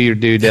need to do your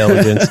due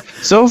diligence.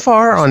 So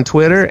far on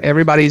Twitter,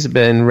 everybody's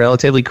been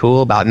relatively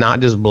cool about not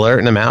just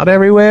blurting them out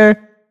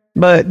everywhere,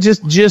 but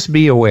just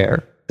be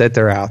aware that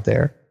they're out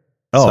there.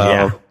 Oh,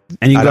 yeah.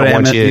 And you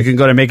can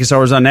go to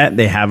Makeasaurus.net.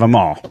 They have them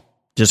all.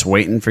 just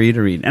waiting for you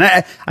to read.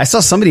 And I saw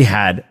somebody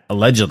had,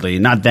 allegedly,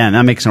 not them,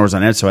 that makes no words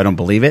on it, so I don't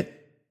believe it.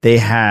 They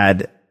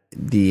had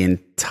the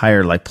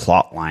entire like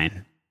plot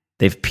line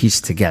they've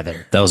pieced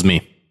together. That was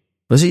me.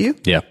 Was it you?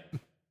 Yeah.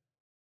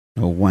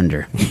 No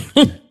wonder.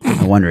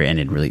 No wonder it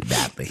ended really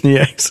badly.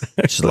 Yeah,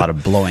 exactly. Just a lot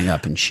of blowing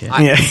up and shit.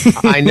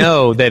 I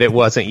know that it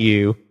wasn't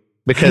you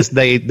because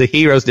the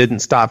heroes didn't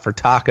stop for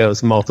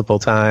tacos multiple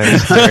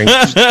times.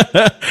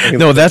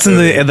 No, that's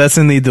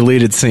in the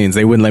deleted scenes.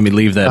 They wouldn't let me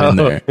leave that in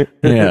there.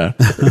 Yeah,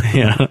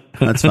 yeah,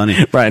 that's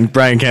funny. Brian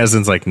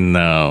Caston's like,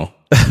 no,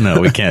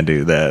 we can't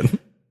do that.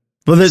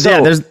 Well, there's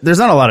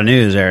not a lot of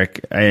news,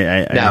 Eric.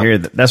 I hear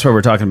that's why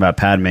we're talking about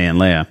Padme and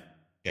Leia.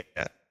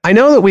 Yeah. I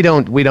know that we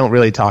don't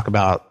really talk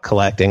about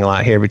collecting a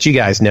lot here, but you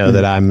guys know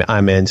that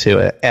I'm into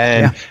it.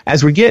 And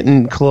as we're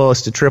getting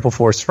close to Triple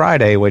Force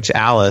Friday, which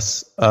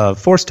Alice of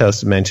Force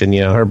Toast mentioned,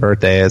 her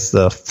birthday is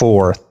the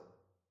 4th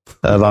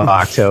of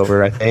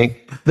October, I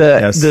think.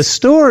 The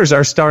stores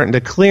are starting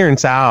to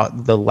clearance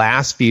out the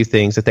last few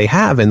things that they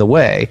have in the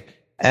way.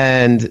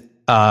 And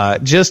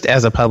just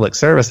as a public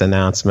service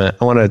announcement,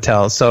 I wanted to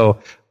tell.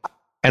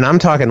 And I'm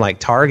talking like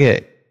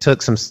Target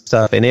took some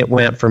stuff and it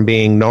went from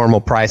being normal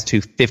price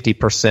to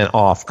 50%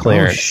 off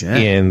clearance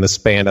in the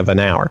span of an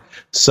hour.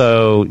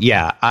 So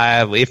yeah,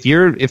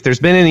 if there's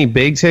been any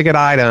big ticket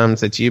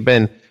items that you've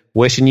been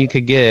wishing you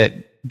could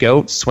get,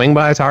 go swing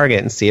by Target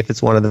and see if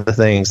it's one of the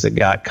things that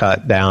got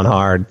cut down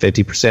hard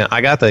 50%.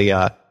 I got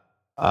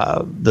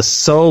the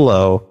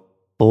Solo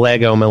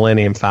Lego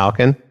Millennium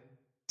Falcon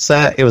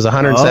set. It was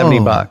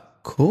 $170.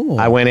 Cool.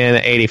 I went in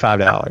at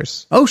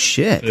 $85. Oh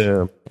shit.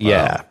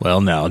 Yeah.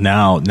 Well,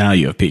 now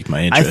you have piqued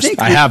my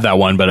interest. I have that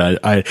one,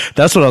 but I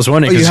that's what I was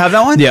wondering. Oh, you have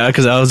that one? Yeah,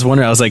 because I was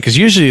wondering. I was like, because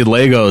usually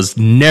Legos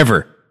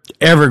never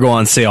ever go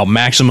on sale,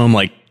 maximum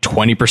like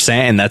 20%,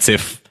 and that's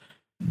if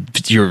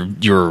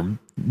you're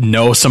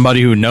know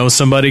somebody who knows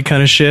somebody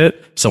kind of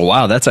shit. So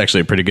wow, that's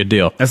actually a pretty good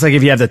deal. That's like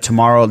if you have the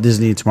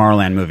Disney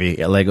Tomorrowland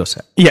movie, a Lego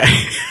set. Yeah.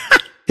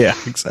 Yeah,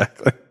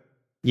 exactly.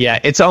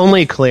 Yeah, it's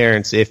only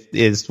clearance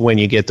is when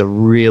you get the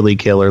really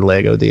killer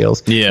Lego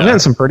deals. Yeah, I've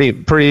got some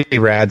pretty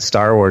rad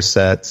Star Wars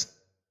sets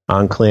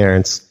on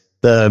clearance.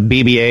 The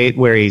BB-8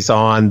 where he's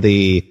on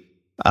the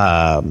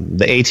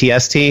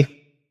AT-ST in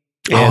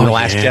The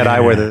Last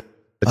Jedi where the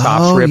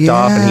top's ripped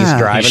off and he's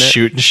driving he's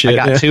shooting shit.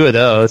 I got 2 of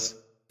those.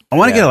 I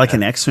want to get like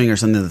an X-Wing or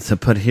something to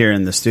put here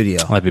in the studio.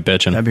 I'd be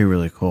bitching. That'd be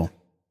really cool.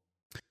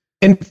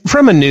 And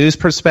from a news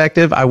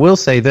perspective, I will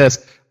say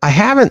this. I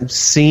haven't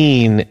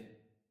seen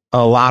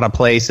a lot of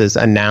places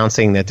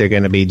announcing that they're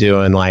going to be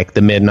doing like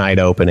the midnight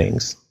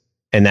openings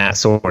and that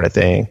sort of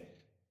thing.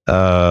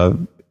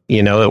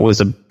 It was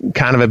a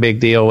kind of a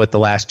big deal with The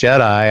Last Jedi.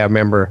 I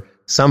remember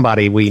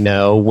somebody we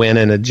know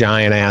winning a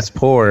giant ass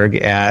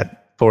Porg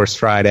at Force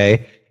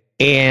Friday.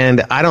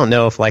 And I don't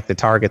know if like the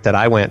Target that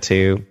I went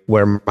to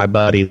where my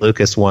buddy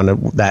Lucas won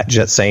that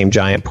same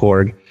giant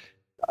Porg,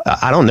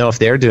 I don't know if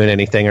they're doing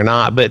anything or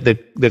not, but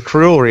the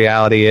cruel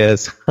reality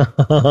is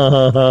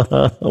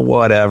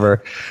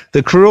whatever.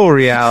 The cruel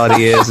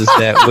reality is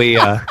that we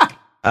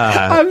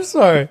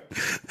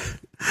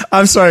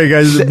I'm sorry,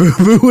 guys.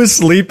 Boo was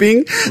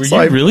sleeping. Were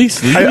you really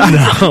sleeping? No.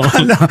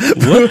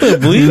 What the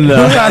bleep? Boo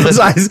had his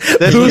eyes.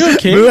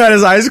 Boo had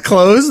his eyes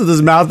closed with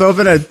his mouth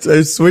open. I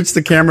switched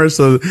the camera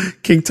so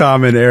King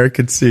Tom and Eric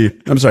could see.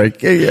 I'm sorry.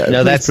 Yeah,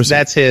 no, that's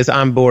his.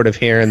 I'm bored of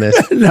hearing this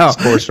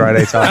Sports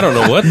Friday talk. I don't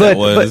know what that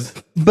was.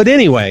 But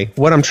anyway,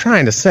 what I'm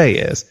trying to say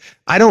is,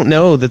 I don't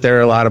know that there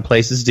are a lot of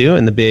places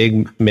doing the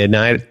big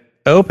midnight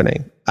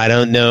opening. I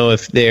don't know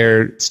if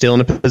they're still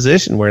in a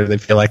position where they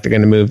feel like they're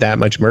going to move that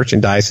much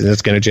merchandise and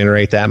it's going to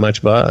generate that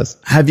much buzz.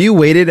 Have you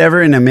waited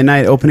ever in a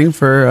midnight opening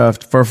for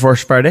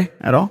Force Friday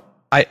at all?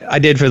 I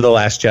did for The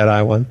Last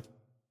Jedi one.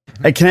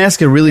 Can I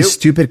ask a really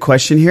stupid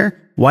question here?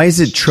 Why is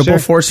it Triple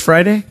Force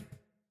Friday?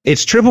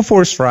 It's Triple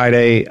Force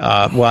Friday.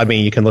 Well, I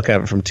mean, you can look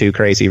at it from 2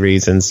 crazy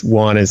reasons.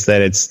 One is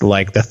that it's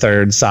like the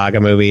 3rd saga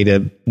movie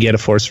to get a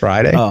Force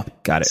Friday. Oh,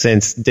 got it.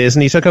 Since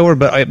Disney took over,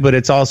 but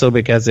it's also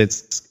because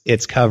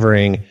it's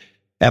covering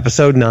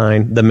Episode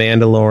 9, The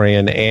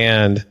Mandalorian,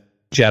 and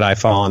Jedi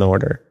Fallen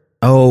Order.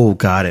 Oh,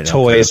 got it.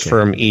 Toys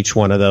from each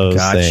one of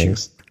those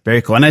things.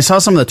 Very cool. And I saw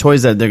some of the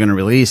toys that they're going to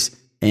release,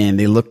 and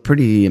they look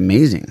pretty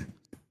amazing.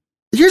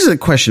 Here's a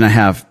question I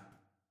have.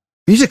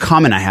 Here's a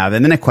comment I have,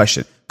 and then a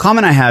question.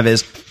 Comment I have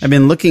is, I've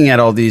been looking at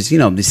all these,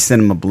 these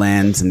cinema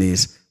blends and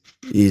these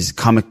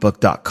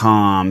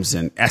comicbook.coms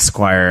and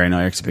Esquire. I know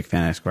Eric's a big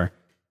fan of Esquire.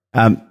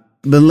 Been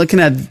looking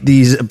at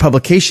these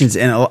publications,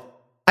 and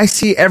I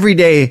see every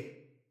day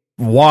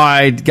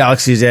why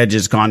Galaxy's Edge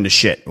has gone to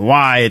shit.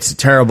 Why it's a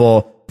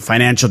terrible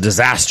financial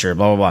disaster,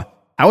 blah, blah, blah.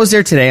 I was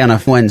there today on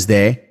a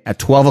Wednesday at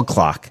 12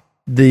 o'clock.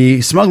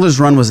 The Smuggler's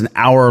Run was an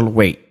hour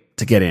wait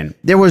to get in.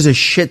 There was a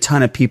shit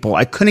ton of people.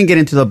 I couldn't get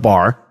into the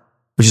bar,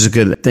 which is a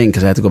good thing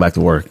because I had to go back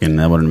to work and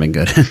that wouldn't have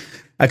been good.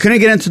 I couldn't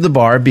get into the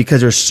bar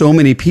because there's so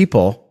many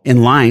people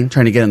in line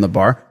trying to get in the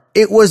bar.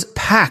 It was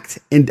packed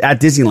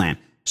at Disneyland.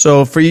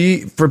 So for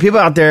people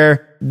out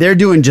there, they're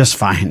doing just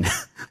fine.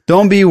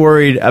 Don't be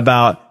worried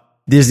about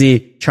Disney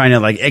trying to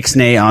like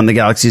ixnay on the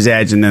Galaxy's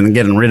Edge and then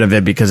getting rid of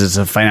it because it's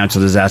a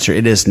financial disaster.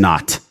 It is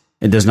not.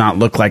 It does not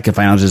look like a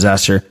financial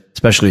disaster,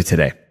 especially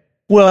today.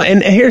 Well,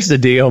 and here's the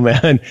deal,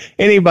 man.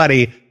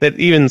 Anybody that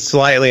even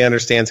slightly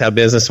understands how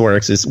business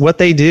works is what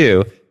they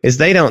do is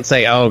they don't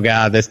say, oh,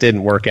 God, this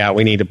didn't work out.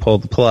 We need to pull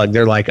the plug.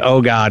 They're like,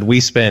 oh, God, we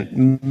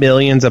spent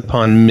millions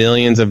upon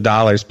millions of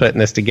dollars putting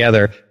this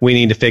together. We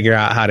need to figure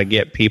out how to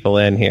get people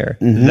in here.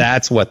 Mm-hmm.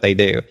 That's what they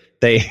do.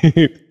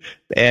 They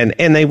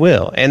and they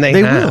will. And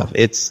they have. Will.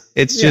 It's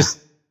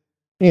just,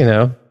 you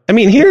know, I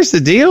mean, here's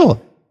the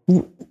deal.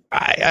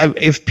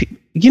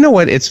 You know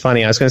what? It's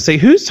funny. I was going to say,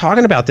 who's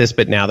talking about this?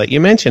 But now that you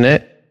mention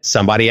it,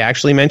 somebody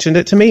actually mentioned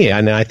it to me.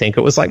 And I think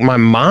it was like my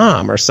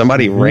mom or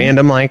somebody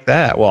random like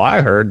that. Well, I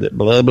heard that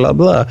blah, blah,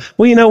 blah.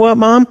 Well, you know what,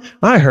 Mom?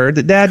 I heard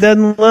that Dad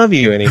doesn't love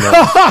you anymore.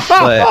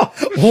 But,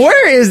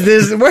 where is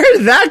this? Where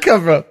did that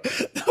come from?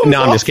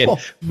 No, I'm just kidding.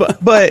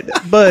 But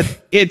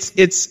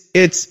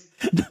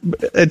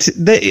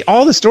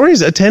all the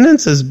stories,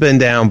 attendance has been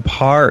down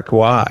park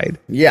wide.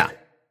 Yeah.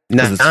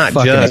 Not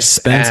fucking just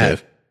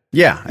expensive.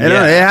 It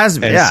has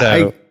been. Yeah.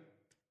 So,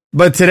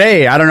 but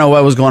today, I don't know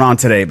what was going on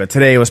today, but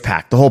today it was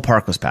packed. The whole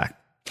park was packed.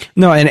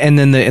 No, and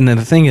then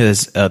the thing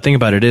is, thing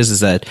about it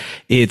is that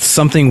it's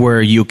something where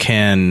you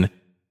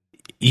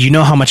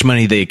know how much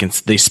money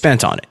they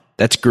spent on it.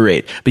 That's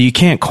great, but you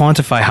can't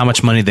quantify how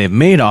much money they've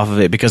made off of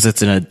it because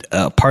it's in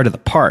a part of the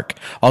park.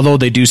 Although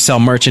they do sell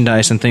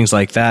merchandise and things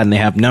like that, and they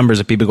have numbers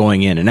of people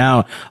going in and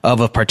out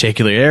of a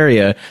particular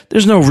area,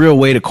 there's no real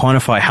way to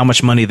quantify how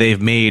much money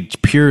they've made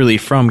purely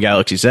from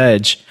Galaxy's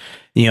Edge,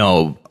 you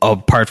know,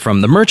 apart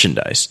from the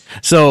merchandise.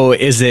 So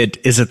is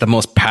it the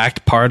most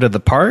packed part of the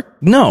park?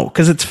 No,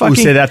 because it's fucking...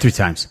 Say that 3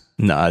 times.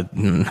 No,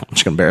 I'm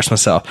just gonna embarrass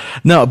myself.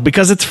 No,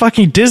 because it's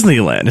fucking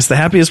Disneyland. It's the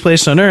happiest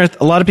place on earth.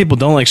 A lot of people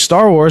don't like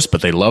Star Wars,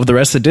 but they love the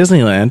rest of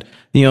Disneyland.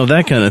 You know,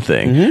 that kind of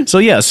thing. Mm-hmm. So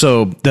yeah,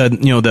 so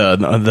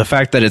the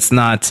fact that it's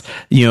not,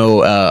 you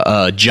know,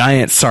 a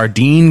giant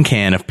sardine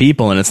can of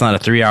people and it's not a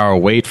 3-hour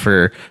wait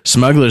for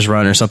Smuggler's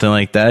Run or something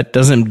like that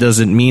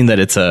doesn't mean that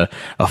it's a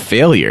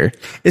failure.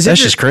 That's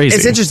just crazy.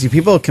 It's interesting.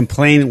 People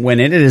complain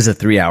when it is a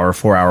 3-hour,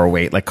 4-hour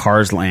wait, like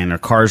Cars Land or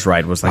Cars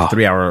Ride was like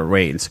 3-hour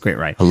wait. It's a great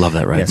ride. I love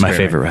that ride. Yeah, my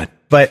favorite ride.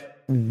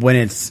 But when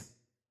it's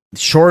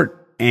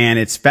short and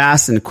it's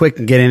fast and quick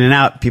and get in and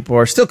out, people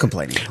are still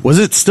complaining. Was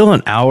it still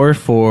an hour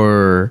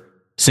for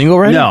single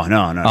ride? No.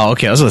 Oh,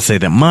 okay. I was going to say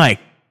that. My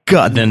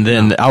God,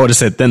 then I would have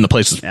said then the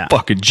place was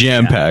fucking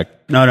jam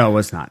packed. No, it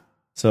was not.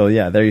 So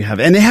yeah, there you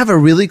have it. And they have a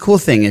really cool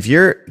thing. If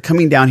you're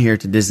coming down here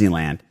to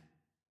Disneyland,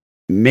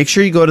 make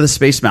sure you go to the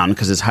Space Mountain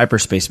because it's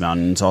Hyperspace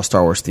Mountain. It's all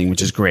Star Wars themed,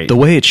 which is great. The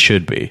way it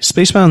should be.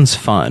 Space Mountain's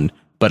fun.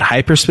 But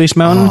Hyperspace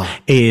Mountain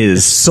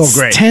is so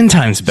great. 10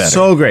 times better.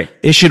 So great.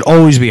 It should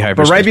always be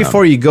Hyperspace But right Mountain.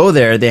 before you go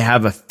there, they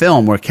have a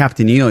film where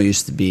Captain EO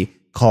used to be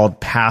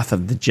called Path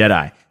of the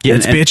Jedi. Yeah,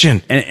 it's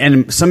bitchin'.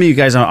 And some of you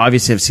guys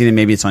obviously have seen it.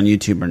 Maybe it's on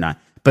YouTube or not.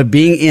 But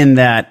being in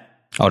that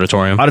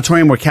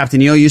auditorium where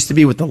Captain EO used to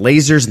be with the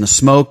lasers and the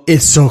smoke,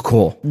 it's so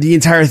cool. The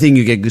entire thing,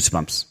 you get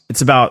goosebumps.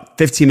 It's about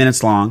 15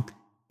 minutes long,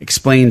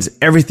 explains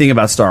everything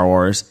about Star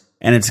Wars,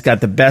 and it's got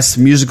the best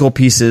musical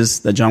pieces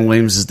that John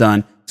Williams has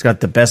done. It's got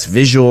the best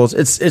visuals.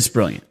 It's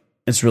brilliant.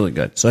 It's really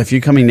good. So if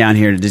you're coming down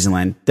here to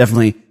Disneyland,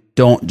 definitely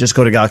don't just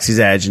go to Galaxy's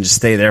Edge and just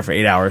stay there for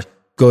 8 hours.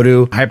 Go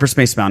to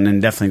Hyperspace Mountain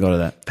and definitely go to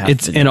that path.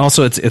 It's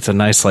a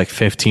nice like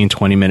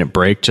 15-20 minute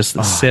break just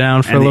to sit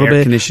down for a little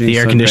bit. The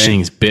air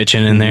conditioning's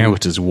bitching in there,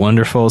 which is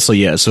wonderful. So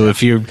yeah, so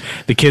if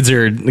the kids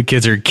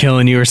are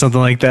killing you or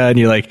something like that, and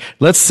you're like,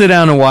 let's sit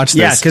down and watch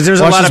this. Yeah, because there's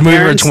a lot of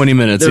parents. For 20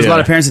 minutes. There's a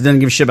lot of parents that didn't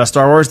give a shit about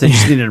Star Wars. They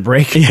just needed a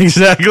break.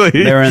 Exactly.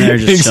 They were in there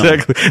just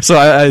exactly. Chilling. So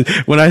I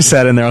when I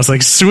sat in there, I was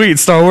like, sweet,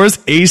 Star Wars,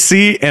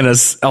 AC, and an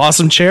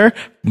awesome chair.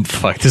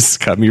 Fuck, this has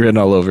got me written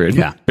all over it.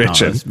 Yeah,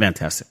 bitching. It's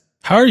fantastic.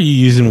 How are you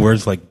using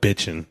words like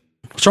bitching?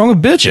 What's wrong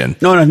with bitching?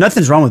 No,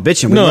 nothing's wrong with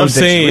bitching. I'm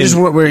saying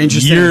we're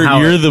interested in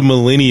how you're the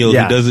millennial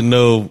who doesn't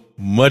know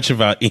much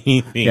about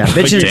anything. Yeah,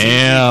 bitching.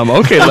 Damn.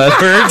 Okay,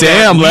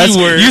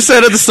 Les. You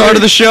said at the start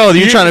of the show that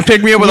you're trying to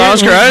pick me up with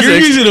Oscar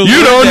Isaac. You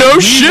don't know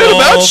shit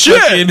about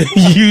shit.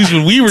 Used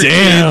when we were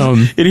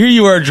kids. And here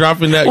you are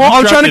dropping that. Well,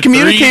 I'm trying to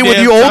communicate with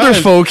you older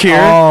folk here.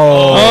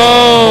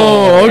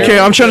 Oh, okay.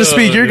 I'm trying to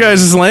speak your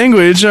guys'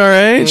 language. All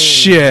right.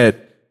 Shit.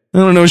 I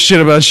don't know shit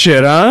about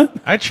shit, huh?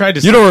 I tried to.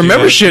 You don't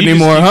remember shit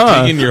anymore,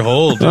 huh? Taking your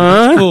hold.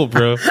 That's cool,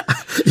 bro.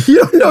 You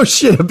don't know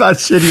shit about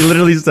shit. He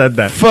literally said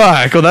that.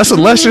 Fuck. Well, that's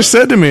what Lester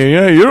said to me.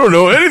 Yeah, you don't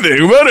know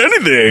anything about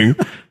anything.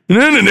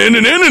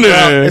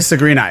 Well, it's the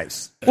green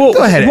eyes. Well,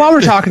 go ahead. While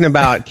we're talking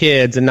about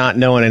kids and not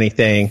knowing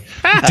anything,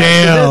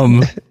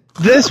 damn.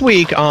 This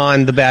week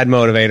on The Bad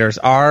Motivators,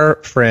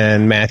 our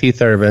friend Matthew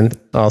Thurbin,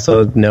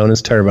 also known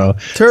as Turbo,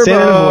 sent in a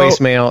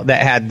voicemail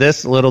that had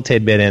this little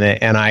tidbit in it,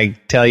 and I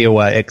tell you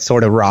what, it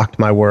sort of rocked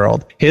my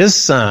world. His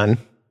son,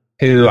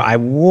 who I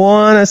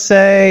want to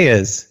say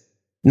is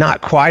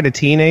not quite a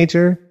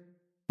teenager,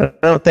 I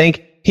don't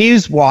think,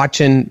 he's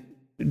watching...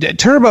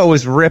 Turbo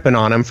was ripping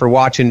on him for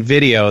watching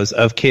videos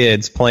of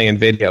kids playing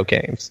video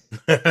games.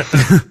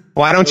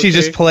 Why don't you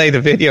just play the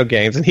video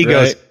games? And he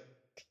goes...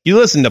 You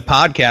listen to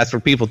podcasts where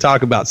people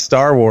talk about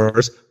Star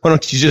Wars. Why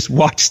don't you just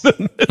watch them?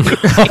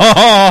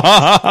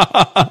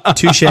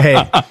 Touche.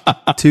 The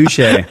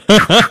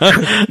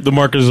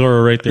Marcus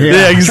Zorro right there.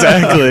 Yeah,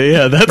 exactly.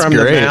 Yeah, that's From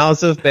great. the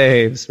mouths of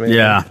babes, man.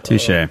 Yeah,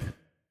 touche.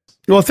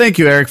 Well, thank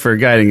you, Eric, for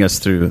guiding us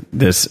through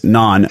this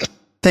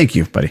Thank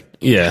you, buddy.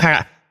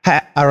 Yeah.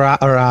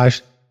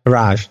 Raj.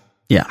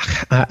 Yeah.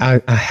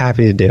 I'm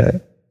happy to do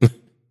it.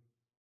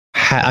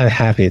 I'm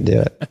happy to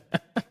do it.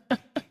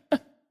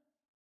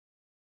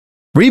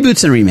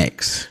 Reboots and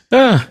remakes.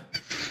 It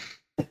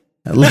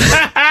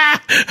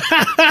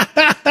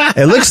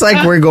looks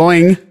like we're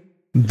going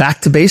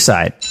back to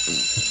Bayside.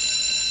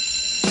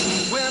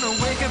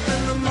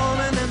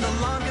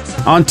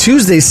 On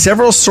Tuesday,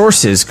 several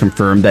sources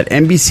confirmed that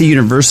NBC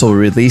Universal will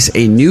release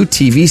a new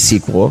TV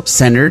sequel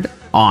centered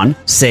on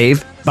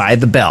Saved by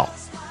the Bell.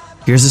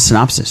 Here's the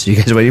synopsis. Are you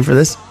guys waiting for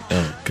this?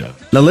 Oh, God.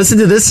 Now listen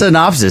to this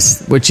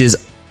synopsis, which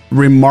is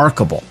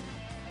remarkable.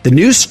 The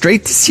new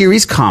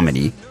straight-to-series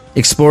comedy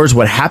explores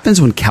what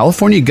happens when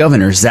California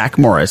Governor Zach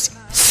Morris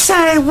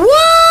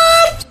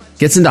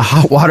gets into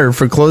hot water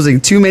for closing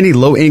too many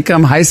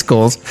low-income high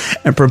schools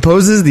and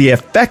proposes the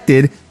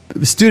affected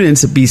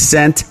students be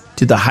sent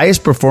to the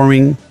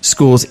highest-performing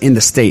schools in the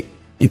state,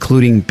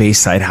 including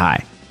Bayside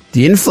High.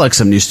 The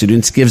influx of new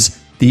students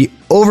gives the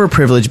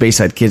overprivileged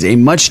Bayside kids a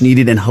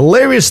much-needed and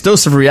hilarious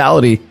dose of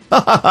reality.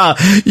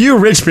 You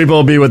rich people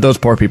will be with those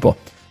poor people.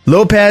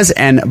 Lopez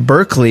and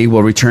Berkeley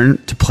will return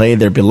to play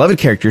their beloved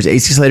characters,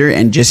 AC Slater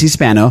and Jesse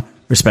Spano,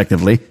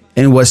 respectively,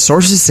 in what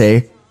sources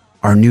say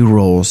are new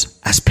roles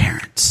as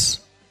parents.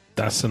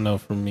 That's a no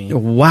from me.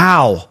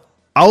 Wow.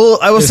 I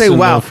will say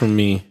wow. No from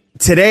me.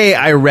 Today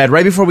I read,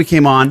 right before we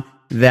came on,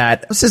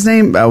 that, what's his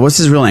name? What's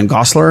his real name?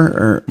 Gosler?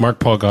 Or Mark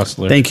Paul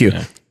Gosler. Thank you.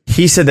 Yeah.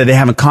 He said that they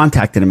haven't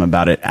contacted him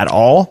about it at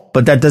all,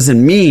 but that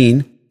doesn't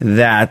mean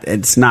that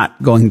it's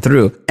not going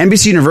through.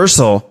 NBC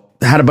Universal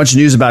had a bunch of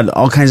news about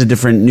all kinds of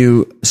different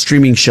new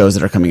streaming shows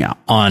that are coming out.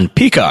 On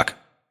Peacock.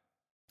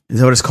 Is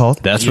that what it's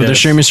called? That's what the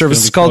streaming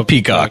service is called,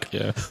 Peacock.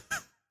 Yeah.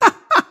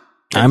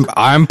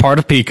 I'm part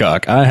of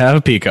Peacock. I have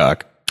a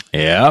Peacock.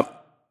 Yep.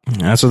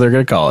 That's what they're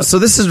going to call it. So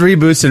this is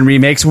reboots and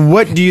remakes.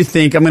 What do you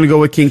think? I'm going to go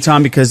with King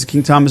Tom because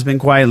King Tom has been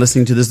quiet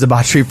listening to this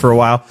debauchery for a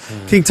while.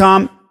 King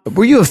Tom,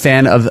 were you a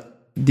fan of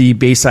the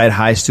Bayside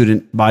High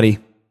student body?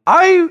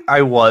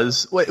 I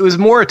was. It was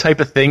more a type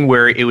of thing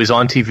where it was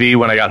on TV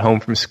when I got home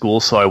from school,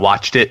 so I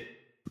watched it.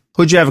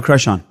 Who'd you have a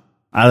crush on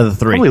out of the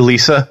three? Probably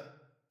Lisa.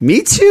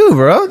 Me too,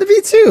 bro.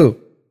 Me too.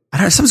 I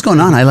don't know, something's going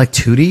on. I like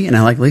Tootie and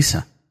I like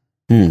Lisa.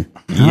 I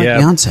like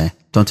Beyonce.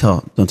 Don't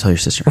tell your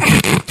sister.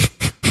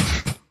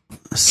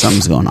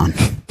 Something's going on.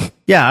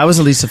 Yeah, I was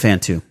a Lisa fan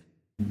too.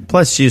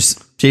 Plus, she's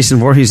Jason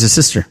Voorhees'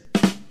 sister.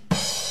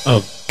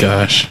 Oh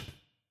gosh.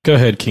 Go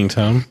ahead, King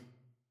Tom.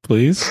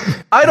 Please.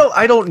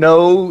 I don't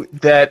know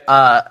that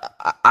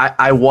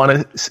I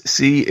want to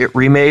see it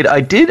remade. I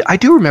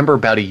do remember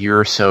about a year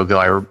or so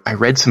ago I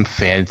read some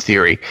fan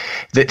theory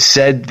that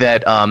said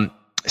that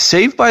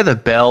Saved by the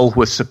Bell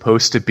was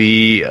supposed to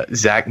be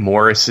Zach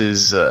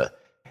Morris's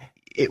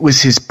it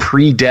was his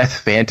pre-death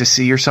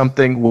fantasy or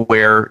something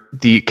where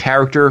the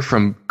character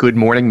from Good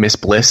Morning Miss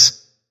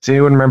Bliss. Does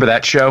anyone remember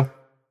that show?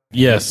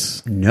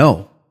 Yes.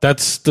 No.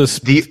 That's the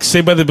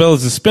Saved by the Bell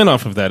is a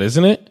spinoff of that,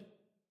 isn't it?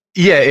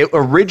 Yeah,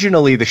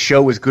 originally the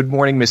show was Good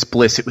Morning Miss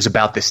Bliss. It was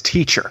about this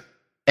teacher.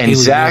 And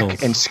Haley Zach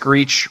Mills. and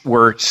Screech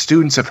were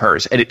students of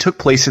hers. And it took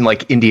place in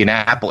like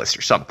Indianapolis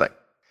or something.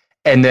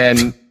 And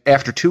then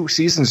after 2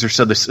 seasons or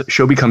so, the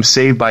show becomes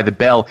Saved by the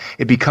Bell.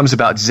 It becomes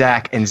about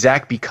Zach. And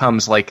Zach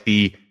becomes like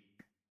the,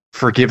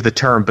 forgive the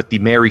term, but the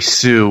Mary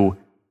Sue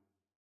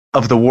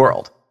of the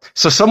world.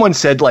 So someone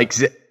said like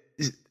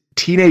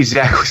teenage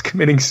Zach was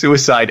committing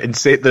suicide and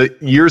say the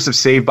years of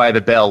Saved by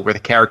the Bell were the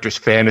character's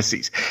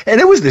fantasies.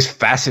 And it was this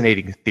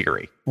fascinating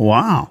theory.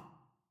 Wow.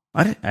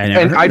 I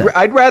never heard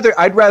that.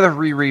 I'd rather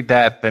reread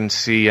that than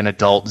see an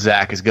adult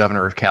Zach as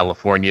governor of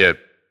California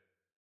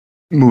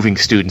moving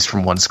students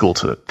from one school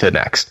to the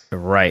next.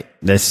 Right.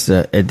 This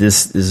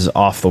is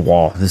off the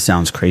wall. This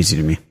sounds crazy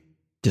to me.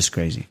 Just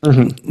crazy.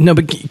 Mm-hmm. No,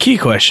 but key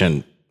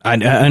question. I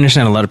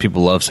understand a lot of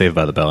people love Saved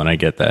by the Bell, and I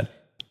get that.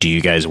 Do you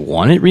guys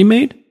want it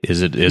remade?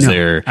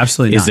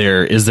 Absolutely not.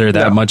 Is there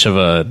that much of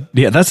a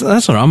that's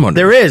what I'm wondering.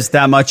 There is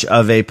that much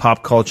of a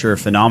pop culture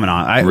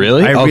phenomenon.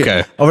 Really?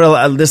 Okay.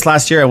 Over this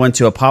last year, I went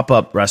to a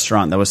pop-up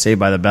restaurant that was Saved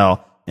by the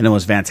Bell, and it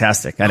was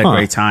fantastic. I had a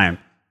great time,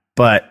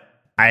 but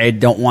I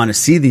don't want to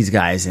see these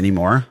guys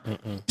anymore.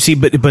 See,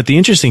 but the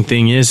interesting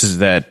thing is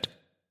that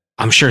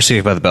I'm sure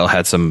Saved by the Bell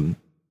had some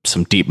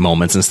deep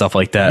moments and stuff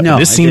like that. No, but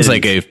this seems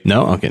like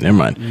no. Okay, never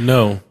mind.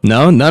 No,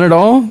 not at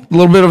all. A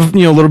little bit of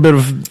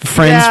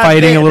friends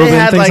fighting, a little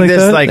bit, things like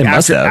this, that. Like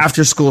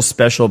after school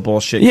special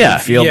bullshit. Yeah,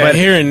 feel, yeah, but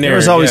here and there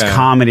was always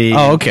comedy.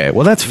 Oh, okay.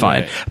 Well, that's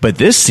fine. Right. But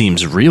this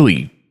seems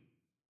really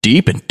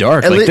deep and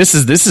dark. Like this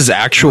is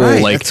actual.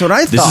 Right, like that's what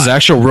I thought. This is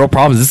actual real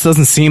problems. This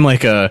doesn't seem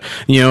like a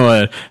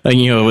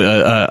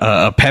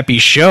peppy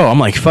show. I'm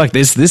like, fuck.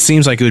 This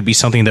seems like it would be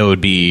something that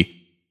would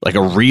be like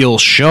a real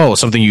show,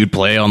 something you'd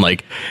play on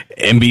like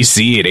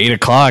NBC at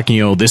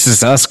 8:00. This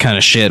Is Us kind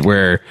of shit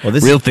where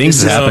real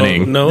things is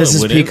happening. No, this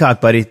is Peacock,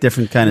 buddy.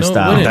 Different kind of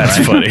style.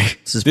 That's funny.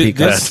 This is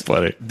Peacock. That's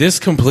funny. This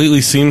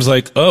completely seems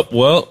like,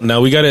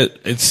 now we got it.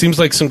 It seems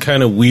like some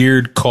kind of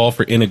weird call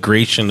for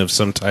integration of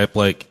some type.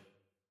 Like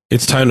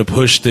it's time to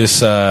push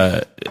this.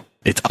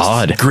 It's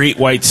odd. Great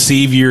white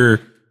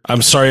savior.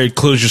 I'm sorry I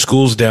closed your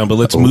schools down, but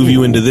let's move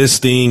you into this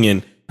thing.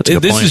 And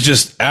this is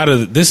just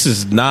this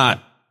is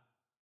not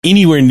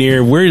anywhere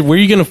near where are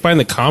you going to find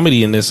the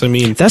comedy in this? I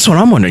mean, that's what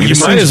I'm wondering. You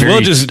might as well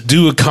just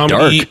do a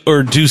comedy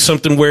or do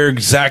something where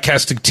Zach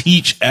has to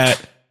teach at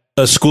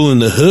a school in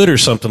the hood or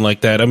something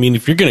like that. I mean,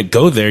 if you're going to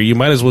go there, you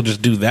might as well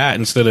just do that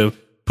instead of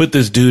put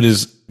this dude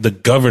as the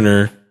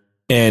governor.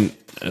 And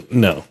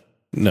no,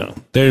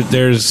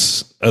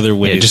 there's other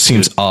ways. It just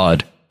seems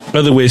odd.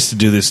 Other ways to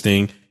do this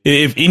thing.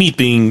 If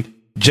anything,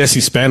 Jesse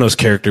Spano's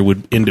character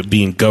would end up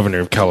being governor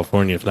of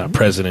California, if not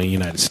president of the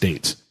United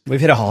States. We've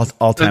hit a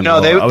all-time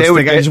low. They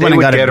would get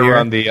her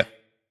on the...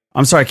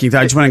 I'm sorry, Keith.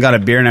 I just went and got a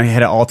beer, and I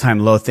hit an all-time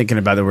low thinking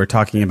about it. We're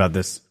talking about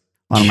this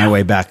on my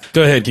way back.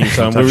 Go ahead, Keith.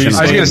 Tom. I was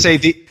going to say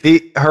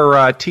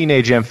her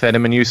teenage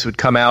amphetamine use would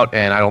come out,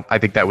 and I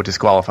think that would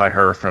disqualify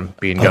her from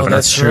being governor.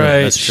 That's true.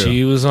 Right. That's true.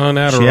 She was on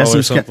Adderall. She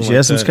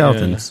has some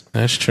skeletons.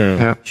 Yeah, that's true.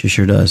 Yeah. She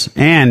sure does.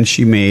 And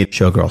she made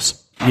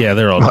Showgirls. Yeah,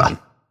 they're all done.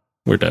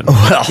 We're done.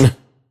 Well,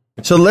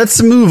 so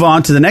let's move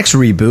on to the next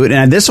reboot.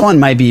 And this one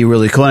might be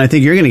really cool. And I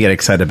think you're going to get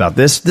excited about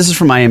this. This is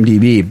from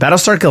IMDb.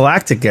 Battlestar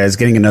Galactica is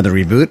getting another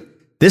reboot,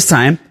 this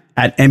time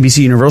at NBC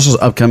Universal's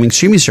upcoming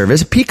streaming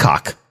service,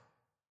 Peacock.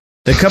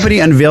 The company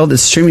unveiled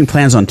its streaming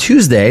plans on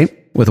Tuesday,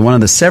 with one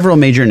of the several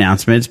major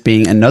announcements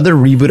being another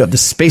reboot of the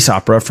space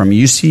opera from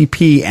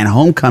UCP and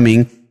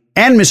Homecoming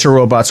and Mr.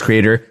 Robot's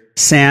creator,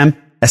 Sam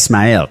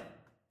Esmail.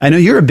 I know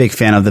you're a big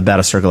fan of the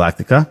Battlestar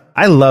Galactica.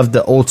 I loved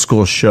the old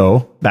school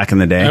show back in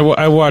the day.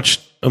 I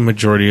watched a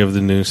majority of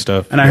the new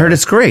stuff. And I heard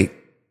it's great.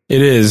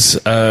 It is.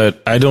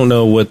 I don't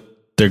know what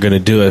they're going to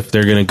do, if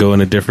they're going to go in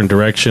a different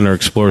direction or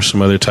explore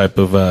some other type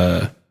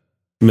of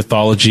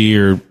mythology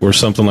or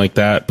something like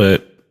that,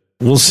 but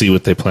we'll see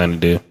what they plan to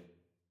do.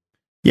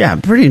 Yeah,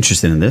 I'm pretty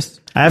interested in this.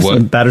 I have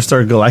some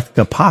Battlestar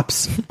Galactica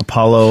pops.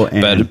 Apollo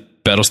and...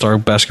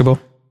 Battlestar Basketball?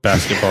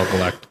 Basketball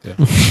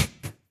Galactica.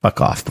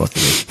 Fuck off, both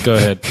of you. Go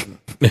ahead.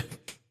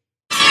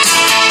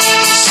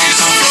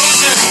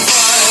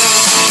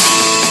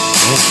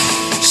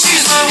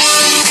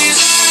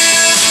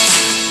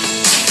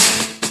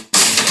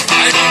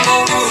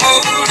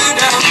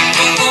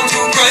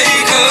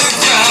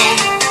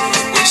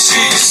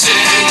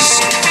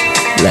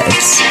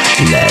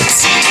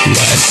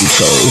 Let's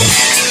go.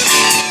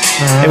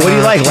 Hey, what do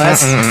you like,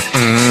 Les?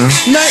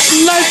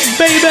 Nightlife,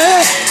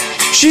 baby.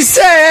 She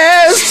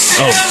says.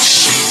 Oh,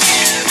 shit.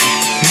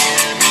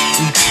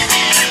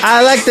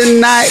 I like the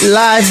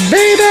nightlife,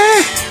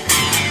 baby.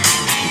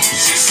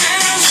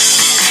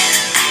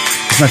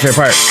 That's my favorite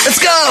part. Let's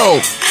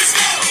go.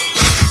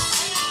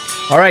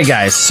 All right,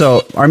 guys.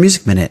 So our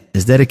Music Minute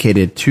is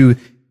dedicated to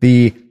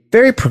the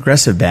very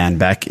progressive band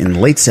back in the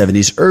late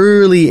 70s,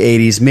 early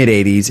 80s, mid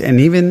 80s, and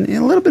even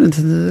a little bit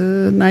into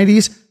the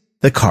 90s,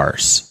 The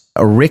Cars.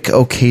 Rick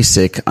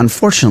Ocasek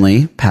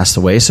unfortunately passed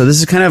away. So this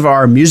is kind of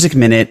our Music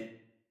Minute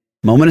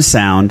moment of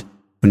sound.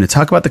 We're going to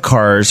talk about The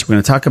Cars. We're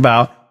going to talk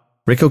about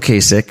Rick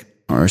Ocasek,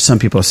 or some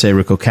people say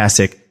Rick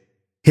Ocasek,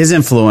 his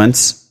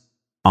influence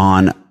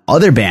on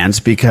other bands,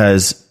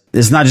 because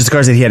it's not just The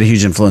Cars that he had a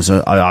huge influence,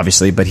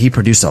 obviously, but he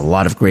produced a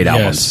lot of great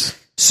albums. Yes.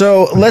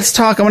 So let's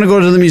talk. I'm going to go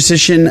to the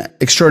musician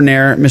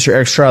extraordinaire, Mr.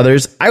 Eric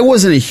Struthers. I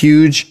wasn't a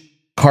huge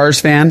Cars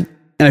fan,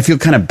 and I feel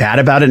kind of bad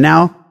about it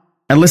now.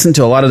 I listened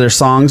to a lot of their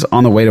songs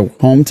on the way to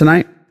home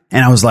tonight,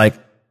 and I was like,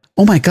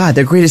 oh my God,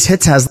 their greatest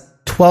hits has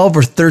 12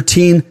 or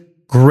 13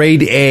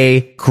 grade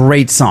A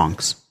great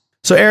songs.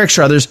 So Eric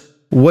Struthers,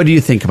 what do you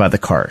think about the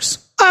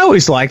Cars? I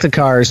always liked the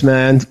Cars,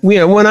 man.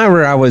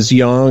 Whenever I was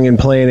young and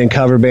playing in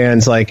cover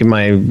bands, like in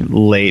my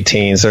late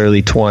teens,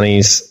 early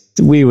 20s,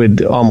 we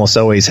would almost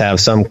always have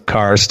some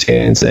Cars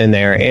tunes in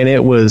there.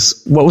 And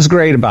what was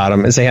great about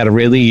them is they had a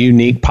really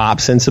unique pop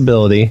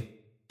sensibility.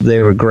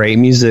 They were great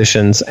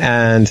musicians,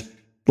 and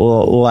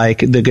like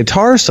the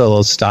guitar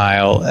solo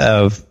style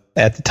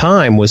at the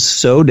time was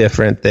so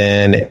different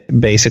than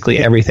basically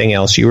everything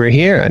else you were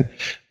hearing,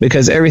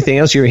 because everything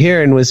else you were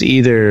hearing was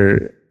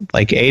either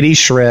like 80s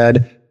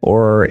shred,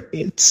 or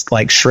it's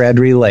like shred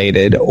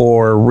related,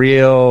 or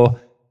real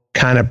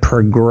kind of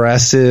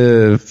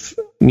progressive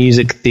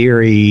music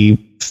theory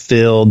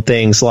filled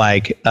things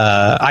like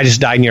I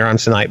Just Died in Your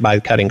Arms Tonight by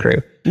Cutting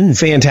Crew.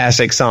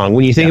 Fantastic song.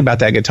 When you think about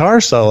that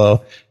guitar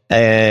solo,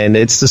 and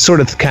it's the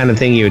sort of kind of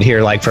thing you would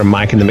hear like from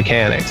Mike and the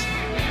Mechanics.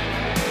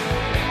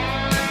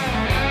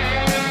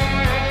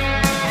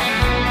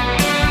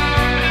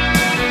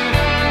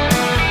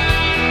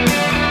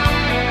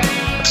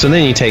 So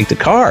then you take the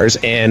Cars,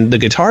 and the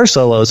guitar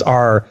solos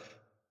are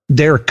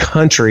their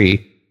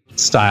country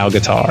style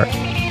guitar.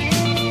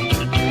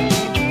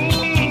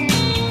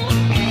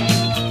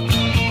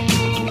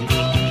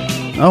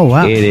 Oh,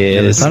 wow. It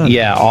is.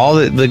 Yeah, all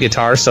the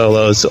guitar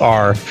solos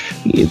are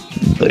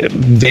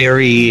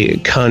very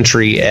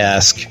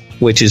country-esque,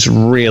 which is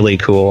really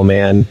cool,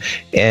 man.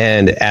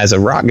 And as a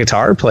rock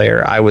guitar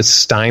player, I was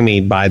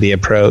stymied by the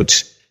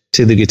approach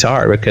to the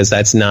guitar because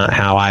that's not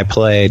how I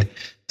played.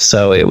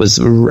 So it was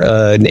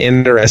an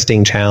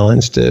interesting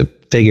challenge to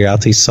figure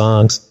out these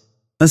songs.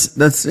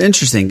 That's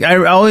interesting.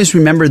 I always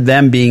remembered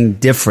them being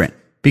different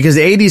because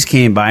the 80s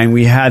came by and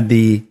we had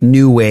the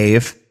new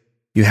wave.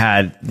 You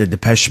had the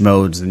Depeche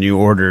Modes, the New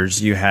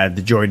Orders. You had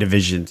the Joy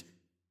Divisions,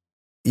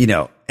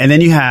 and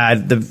then you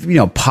had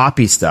the,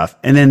 poppy stuff.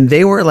 And then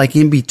they were like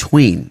in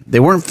between. They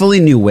weren't fully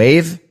new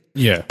wave.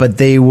 Yeah. But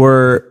they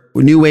were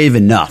new wave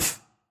enough.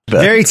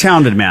 Very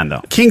talented man,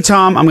 though. King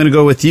Tom, I'm going to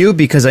go with you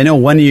because I know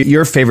one of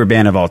your favorite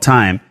band of all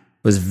time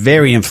was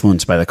very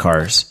influenced by the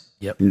Cars.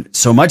 Yep.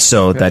 So much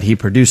so that he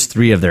produced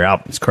 3 of their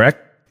albums,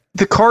 correct?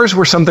 The Cars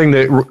were something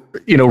that,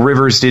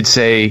 Rivers did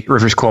say,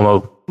 Rivers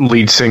Cuomo,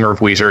 lead singer of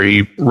Weezer,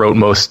 he wrote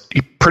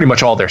pretty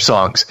much all their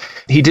songs.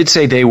 He did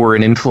say they were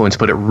an influence,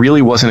 but it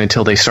really wasn't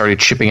until they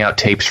started shipping out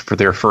tapes for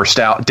their first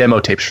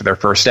demo tapes for their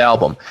first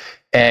album.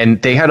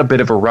 And they had a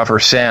bit of a rougher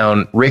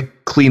sound.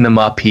 Rick cleaned them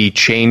up. He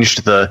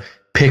changed the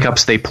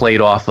pickups they played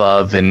off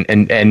of,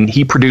 and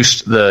he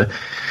produced the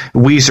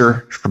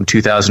Weezer from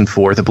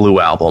 2004, the Blue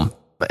Album.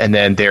 And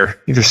then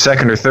their either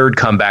second or third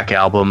comeback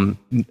album,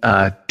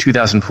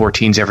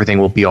 2014's Everything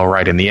Will Be All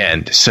Right in the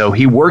End. So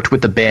he worked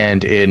with the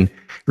band in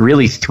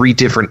really 3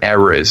 different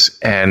eras.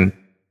 And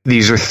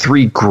these are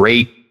 3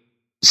 great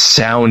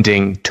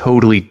sounding,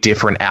 totally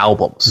different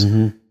albums.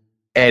 Mm-hmm.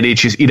 And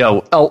it's just,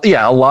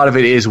 a lot of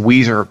it is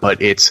Weezer,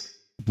 but it's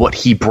what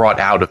he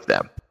brought out of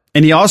them.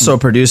 And he also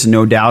produced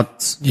No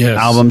Doubt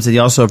albums. And he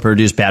also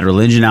produced Bad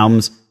Religion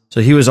albums. So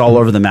he was all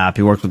over the map.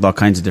 He worked with all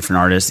kinds of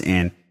different artists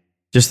and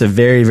just a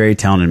very, very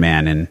talented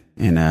man.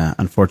 And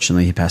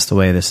unfortunately, he passed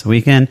away this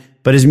weekend.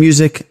 But his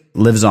music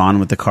lives on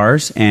with the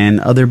Cars and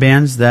other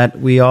bands that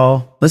we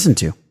all listen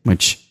to,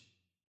 which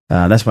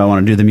that's why I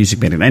want to do the Music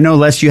Minute. I know,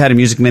 Les, you had a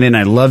Music Minute, and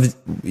I loved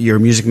your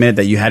Music Minute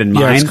that you had in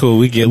mind. Yeah, it's cool.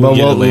 We'll get it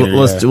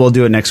later. We'll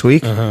do it next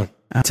week. So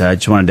I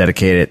just want to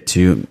dedicate it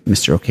to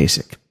Mr.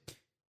 Okasik.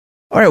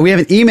 All right, we have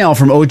an email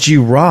from OG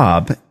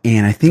Rob,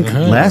 and I think,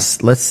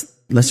 Les,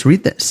 let's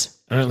read this.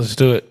 All right, let's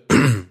do it.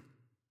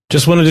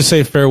 Just wanted to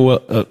say farewell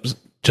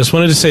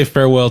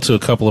to a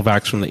couple of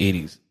acts from the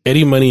 80s.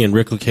 Eddie Money and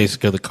Rick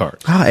Ocasek of the Cars.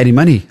 Ah, Eddie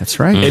Money.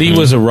 That's right. Eddie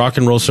was a rock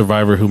and roll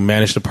survivor who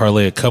managed to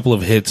parlay a couple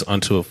of hits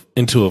into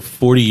a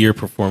 40-year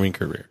performing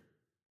career.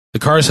 The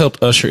Cars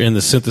helped usher in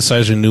the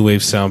synthesizer new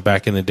wave sound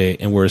back in the day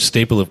and were a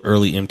staple of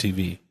early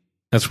MTV.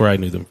 That's where I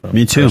knew them from.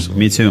 Me too. Personally.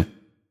 Me too.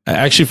 I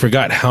actually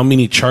forgot how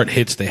many chart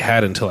hits they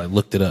had until I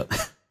looked it up.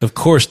 Of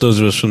course, those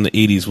of us from the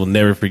 80s will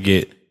never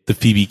forget the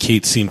Phoebe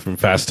Cates scene from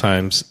Fast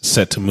Times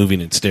set to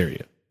Moving in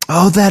Stereo.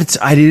 Oh,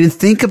 I didn't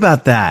think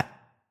about that.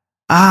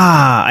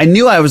 I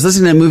knew I was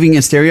listening to Moving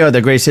in Stereo,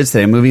 their greatest hits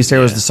today. Moving in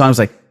Stereo was the song. I was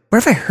like,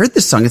 where have I heard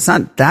this song? It's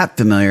not that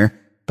familiar,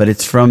 but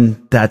it's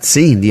from that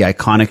scene, the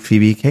iconic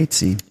Phoebe Cates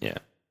scene. Yeah.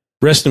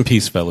 Rest in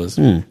peace, fellas.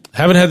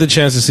 Haven't had the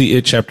chance to see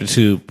It Chapter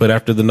 2, but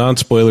after the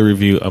non-spoiler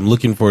review, I'm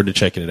looking forward to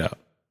checking it out.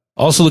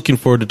 Also looking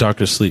forward to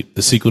Dr. Sleep,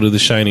 the sequel to The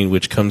Shining,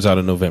 which comes out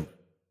in November.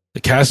 The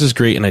cast is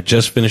great, and I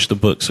just finished the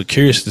book, so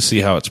curious to see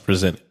how it's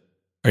presented.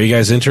 Are you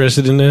guys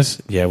interested in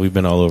this? Yeah, we've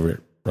been all over it,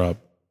 Rob.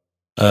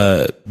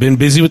 Been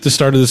busy with the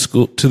start of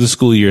the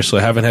school year, so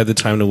I haven't had the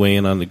time to weigh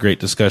in on the great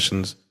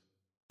discussions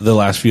the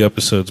last few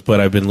episodes, but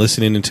I've been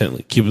listening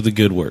intently. Keep up the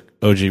good work.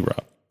 OG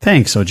Rob.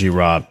 Thanks, OG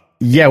Rob.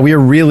 Yeah, we are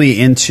really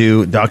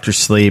into Dr.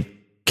 Sleep.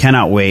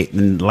 Cannot wait.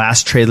 The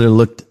last trailer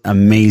looked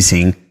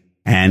amazing,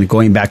 and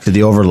going back to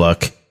the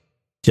Overlook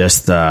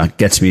just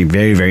gets me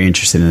very, very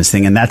interested in this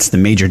thing, and that's the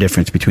major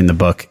difference between the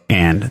book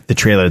and the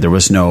trailer. There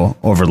was no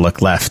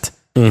Overlook left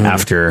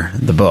after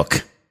the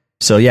book.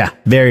 So yeah,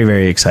 very,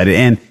 very excited.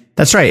 And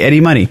that's right, Eddie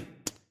Money.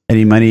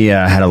 Eddie Money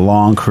had a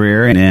long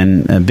career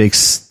and a big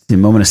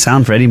moment of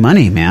sound for Eddie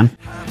Money, man.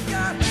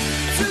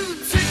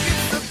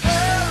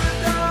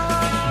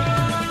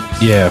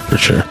 Yeah, for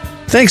sure.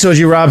 Thanks, OG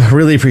Rob.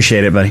 Really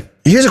appreciate it, buddy.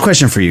 Here's a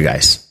question for you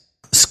guys.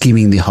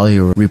 Scheming the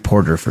Hollywood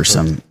Reporter for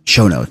some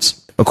show notes.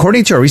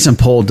 According to a recent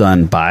poll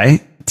done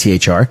by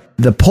THR,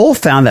 the poll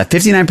found that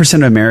 59%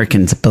 of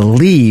Americans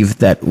believe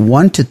that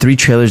 1 to 3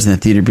 trailers in the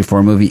theater before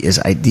a movie is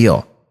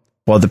ideal.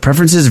 While the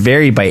preferences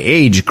vary by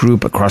age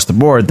group across the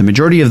board, the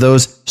majority of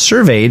those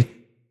surveyed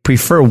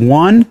prefer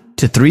 1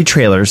 to 3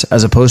 trailers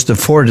as opposed to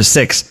 4 to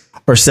 6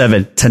 or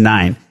 7 to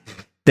 9.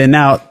 Then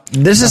now,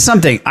 this is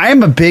something. I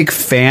am a big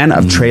fan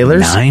of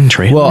trailers. 9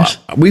 trailers? Well,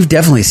 we've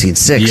definitely seen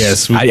 6.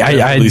 Yes,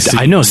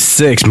 I know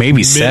 6,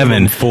 maybe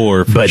 7.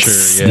 4, but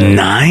sure, yeah.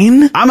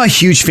 9? I'm a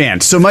huge fan.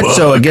 So much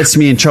so it gets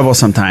me in trouble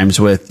sometimes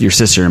with your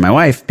sister and my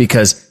wife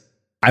because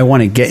I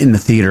want to get in the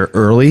theater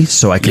early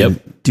so I can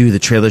do the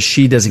trailers.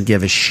 She doesn't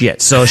give a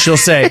shit. So she'll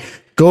say,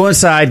 go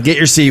inside, get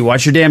your seat,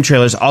 watch your damn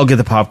trailers. I'll get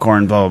the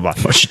popcorn, blah, blah,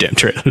 blah. Watch your damn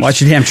trailers. Watch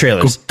your damn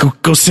trailers.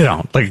 Go sit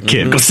down like a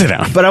kid. Go sit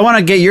down. But I want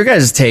to get your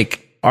guys'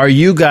 take. Are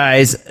you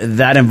guys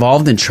that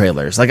involved in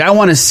trailers? Like, I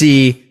want to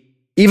see,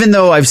 even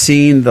though I've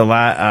seen the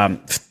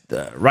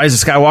Rise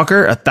of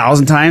Skywalker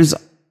 1,000 times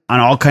on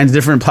all kinds of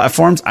different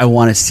platforms. I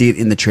want to see it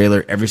in the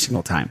trailer every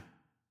single time.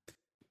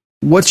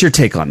 What's your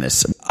take on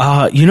this?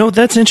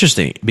 That's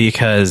interesting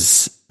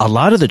because a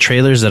lot of the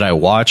trailers that I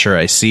watch or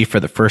I see for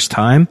the first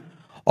time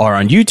are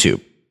on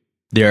YouTube.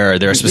 There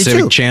are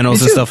specific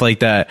channels and stuff like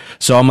that.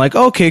 So I'm like,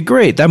 okay,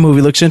 great. That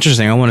movie looks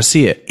interesting. I want to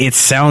see it. It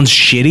sounds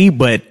shitty,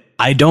 but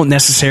I don't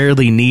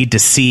necessarily need to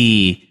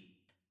see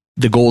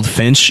the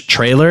Goldfinch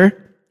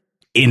trailer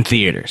in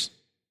theaters.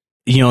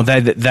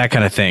 That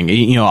kind of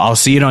thing. I'll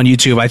see it on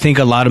YouTube. I think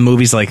a lot of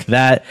movies like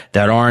that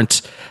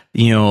aren't,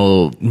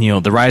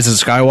 the Rise of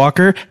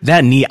Skywalker,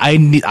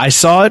 I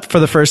saw it for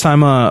the first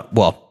time,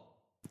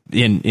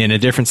 in a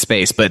different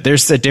space, but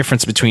there's a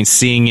difference between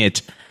seeing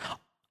it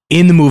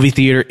in the movie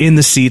theater, in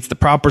the seats, the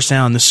proper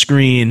sound, the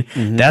screen.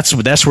 Mm-hmm.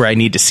 That's where I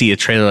need to see a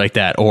trailer like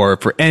that. Or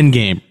for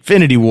Endgame,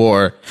 Infinity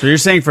War. So you're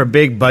saying for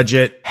big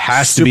budget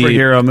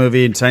superhero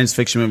movie and science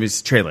fiction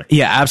movies, trailer?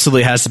 Yeah,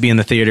 absolutely has to be in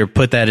the theater.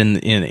 Put that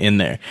in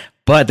there.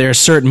 But there are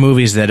certain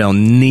movies that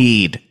don't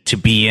need to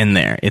be in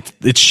there. It's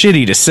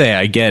shitty to say.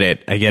 I get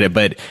it.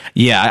 But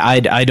yeah,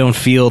 I don't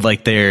feel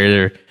like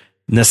they're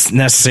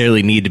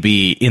necessarily need to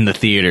be in the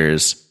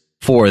theaters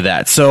for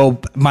that. So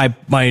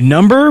my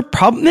number,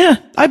 probably,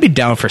 I'd be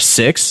down for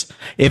 6.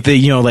 If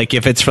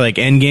if it's for like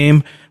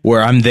Endgame,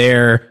 where I'm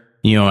there,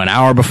 an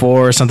hour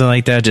before or something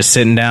like that, just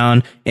sitting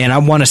down, and I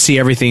want to see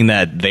everything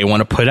that they want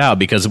to put out,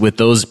 because with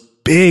those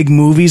big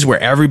movies where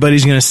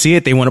everybody's going to see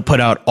it, they want to put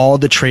out all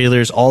the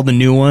trailers, all the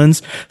new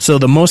ones. So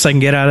the most I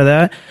can get out of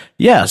that,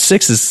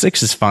 6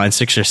 is fine,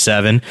 6 or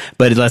 7.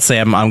 But let's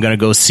say I'm going to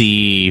go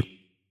see,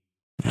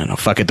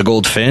 the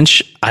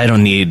Goldfinch. I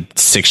don't need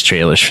 6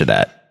 trailers for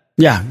that.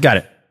 Yeah, got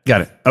it.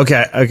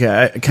 Okay.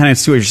 I kind of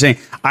see what you're saying.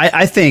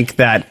 I think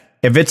that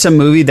if it's a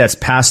movie that's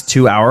past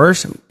 2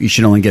 hours, you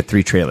should only get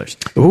 3 trailers.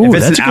 Ooh,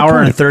 if it's an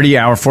hour and 30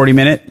 hour, 40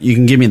 minute, you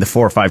can give me the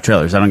 4 or 5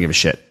 trailers. I don't give a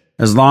shit.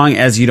 As long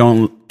as you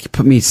don't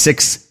put me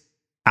 6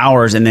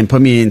 hours and then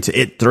put me into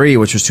It 3,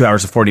 which was 2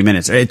 hours and 40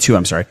 minutes. It 2,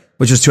 I'm sorry,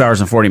 which was 2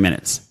 hours and 40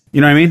 minutes. You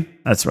know what I mean?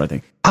 That's what I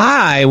think.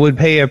 I would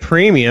pay a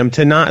premium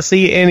to not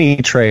see any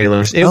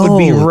trailers. It would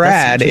be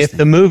rad if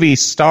the movie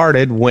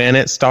started when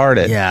it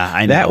started. Yeah,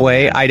 I know. That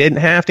way, I didn't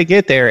have to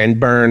get there and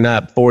burn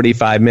up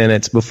 45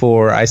 minutes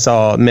before I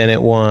saw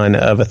minute 1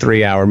 of a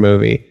 3-hour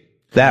movie.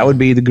 That would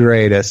be the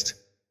greatest.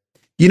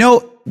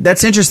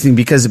 That's interesting,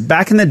 because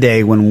back in the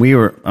day when we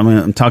were,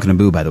 I'm talking to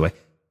Boo, by the way,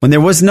 when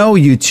there was no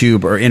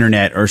YouTube or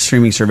internet or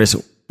streaming service,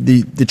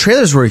 the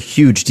trailers were a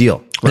huge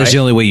deal. Right? That's the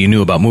only way you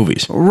knew about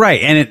movies.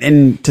 Right.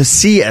 And to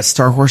see a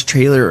Star Wars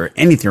trailer or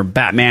anything, or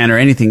Batman or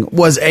anything,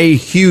 was a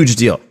huge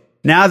deal.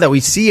 Now that we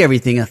see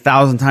everything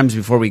 1,000 times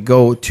before we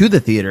go to the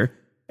theater,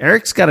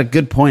 Eric's got a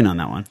good point on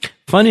that one.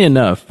 Funny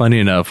enough,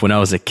 when I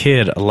was a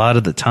kid, a lot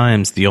of the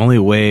times, the only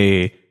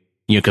way,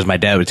 because my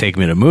dad would take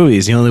me to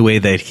movies, the only way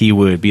that he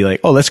would be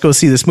like, oh, let's go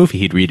see this movie,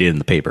 he'd read it in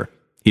the paper.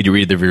 He'd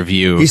read the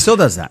review. He still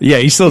does that. Yeah,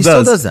 he still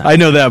does that. I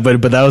know that,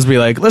 but that was be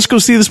like, let's go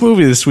see this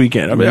movie this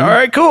weekend. I'd be like, all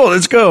right, cool,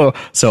 let's go.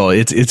 So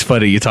it's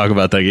funny you talk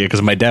about that,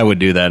 because my dad would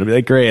do that. I'd be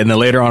like, great. And then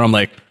later on, I'm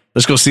like,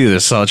 let's go see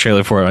this. Saw a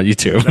trailer for it on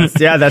YouTube.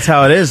 That's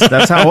how it is.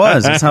 That's how it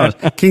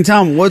was. King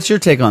Tom, what's your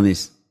take on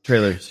these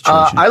trailers?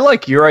 I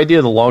like your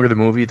idea. The longer the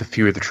movie, the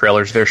fewer the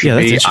trailers there should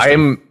be.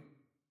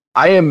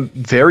 I am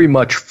very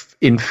much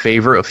in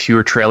favor of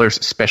fewer trailers,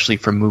 especially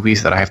for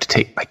movies that I have to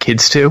take my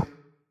kids to.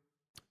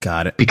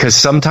 Got it. Because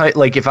sometimes,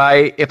 like if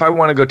I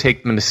want to go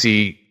take them to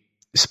see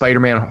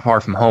Spider-Man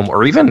Far From Home,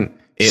 or even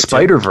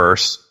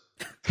Spider-Verse,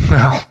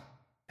 no,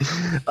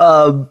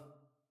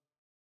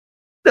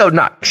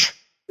 not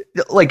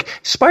like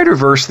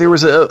Spider-Verse. There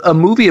was a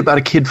movie about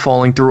a kid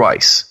falling through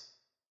ice,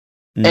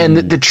 and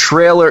the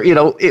trailer,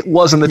 it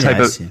wasn't the type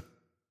of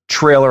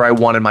trailer I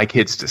wanted my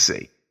kids to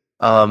see.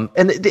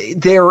 And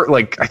they're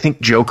like, I think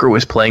Joker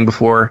was playing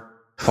before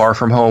Far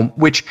From Home,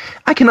 which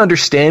I can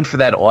understand for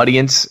that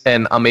audience,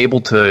 and I'm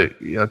able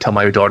to tell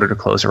my daughter to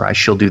close her eyes.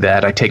 She'll do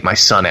that. I take my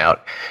son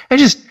out.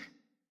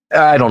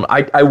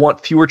 I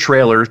want fewer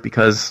trailers,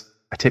 because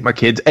I take my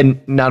kids,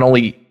 and not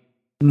only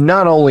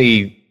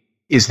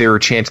is there a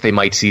chance they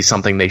might see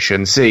something they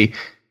shouldn't see,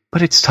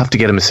 but it's tough to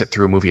get them to sit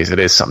through a movie as it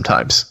is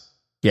sometimes.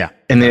 Yeah.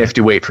 And they have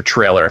to wait for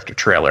trailer after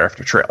trailer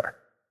after trailer.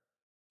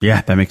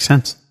 Yeah, that makes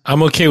sense.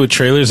 I'm okay with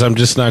trailers. I'm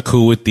just not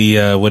cool with the,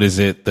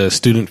 the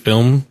student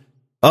film.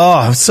 Oh,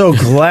 I'm so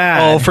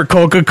glad. For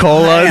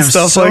Coca-Cola and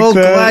stuff like that. I'm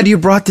so glad you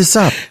brought this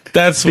up.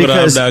 That's what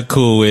I'm not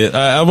cool with.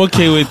 I'm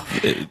okay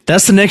with.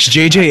 That's the next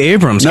J.J.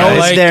 Abrams,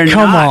 guys.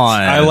 Come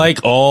on. I like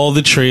all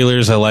the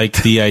trailers. I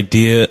like the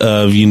idea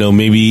of,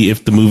 maybe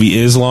if the movie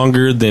is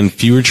longer, then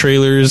fewer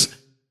trailers.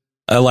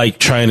 I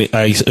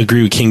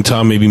agree with King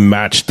Tom, maybe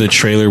match the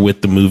trailer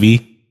with the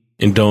movie.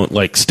 And don't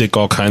stick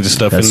all kinds of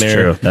stuff in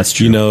there. That's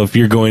true. If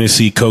you're going to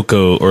see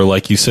Coco, or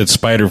like you said,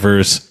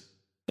 Spider-Verse,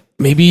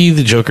 maybe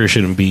the Joker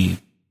shouldn't be.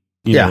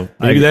 Maybe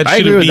that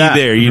shouldn't be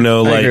there.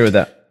 I agree with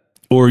that.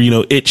 Or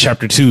It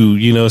Chapter 2.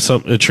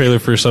 A trailer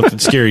for something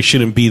scary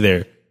shouldn't be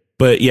there.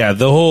 But yeah,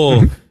 the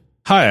whole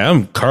hi,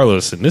 I'm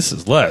Carlos and this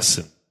is Les.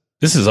 And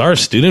This is our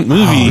student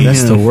movie. Oh,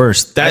 that's the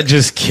worst. That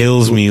just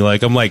kills me.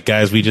 Like, I'm like,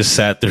 guys, we just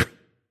sat through.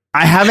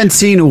 I haven't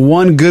seen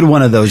one good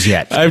one of those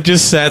yet. I've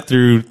just sat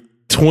through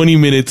 20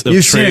 minutes of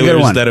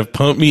trailers that have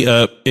pumped me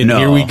up, and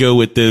here we go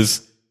with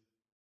this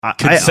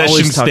concession I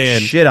always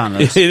stand. Talk shit on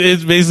this.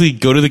 It's basically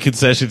go to the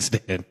concession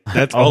stand.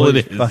 That's all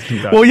it is.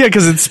 Well, yeah,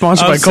 because it's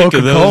sponsored by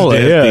Coca-Cola.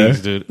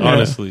 Things, dude.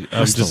 Honestly,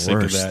 I'm just sick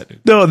of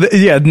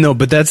that. No,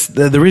 but that's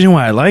the reason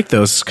why I like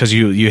those, because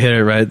you hit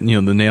it right, the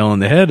nail on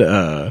the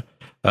head.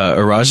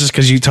 Raj, just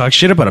because you talk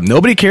shit about him.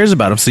 Nobody cares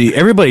about him. See,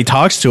 everybody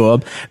talks to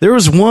him.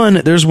 There's one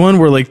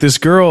where like this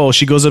girl,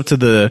 she goes up to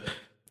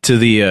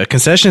the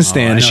concession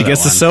stand and she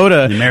gets the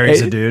soda. He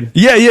marries a dude.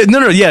 Yeah,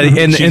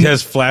 and she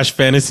has flash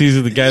fantasies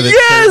of the guy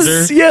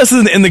that yes,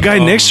 and the guy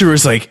next to her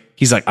is like,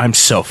 he's like, I'm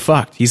so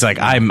fucked. He's like,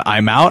 I'm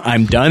out,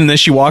 I'm done. And then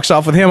she walks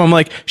off with him. I'm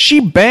like, she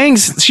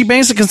bangs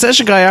the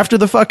concession guy after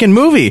the fucking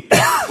movie.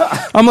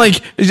 I'm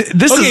like, this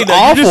is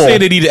awful. You just say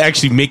they need to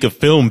actually make a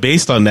film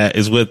based on that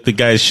is what the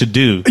guys should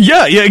do.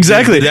 Yeah,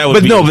 exactly.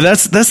 But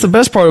that's the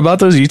best part about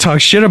those. You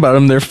talk shit about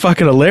them, they're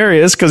fucking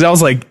hilarious. Because I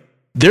was like,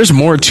 there's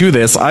more to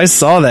this. I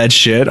saw that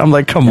shit. I'm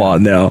like, come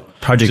on now.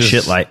 Project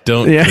Shitlight.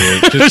 Don't do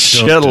it. Just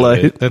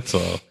Shitlight. That's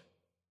all.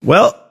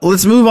 Well,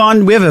 let's move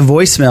on. We have a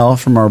voicemail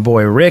from our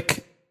boy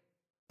Rick.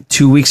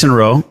 2 weeks in a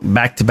row,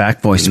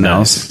 back-to-back voicemails.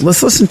 Nice.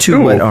 Let's listen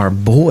to what our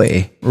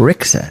boy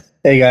Rick said.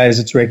 Hey guys,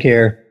 it's Rick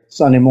here.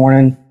 Sunday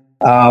morning.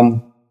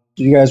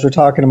 You guys were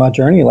talking about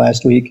Journey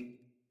last week.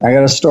 I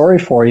got a story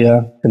for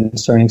you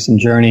concerning some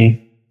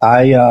Journey.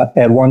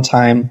 At one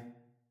time,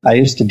 I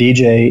used to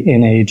DJ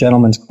in a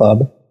gentleman's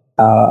club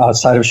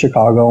outside of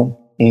Chicago,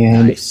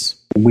 and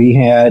we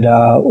had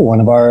one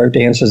of our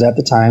dancers at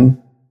the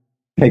time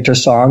picked her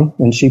song,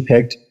 and she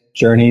picked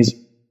Journey's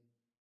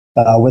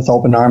With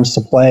Open Arms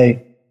to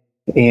Play.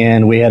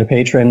 And we had a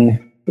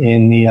patron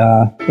in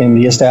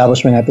the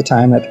establishment at the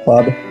time at the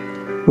club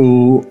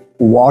who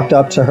walked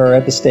up to her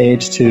at the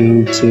stage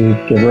to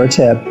give her a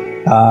tip,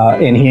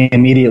 and he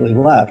immediately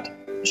left.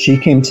 She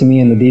came to me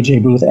in the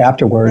DJ booth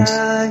afterwards,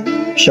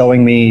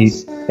 showing me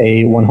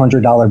a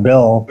 $100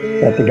 bill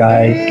that the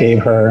guy gave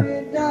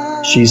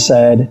her. She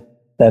said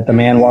that the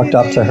man walked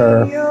up to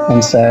her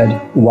and said,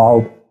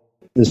 while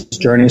this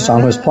Journey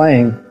song was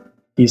playing,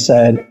 he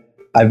said,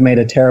 "I've made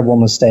a terrible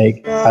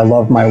mistake. I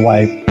love my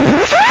wife."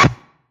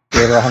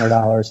 Gave her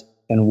 $100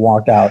 and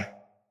walked out.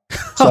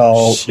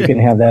 So you can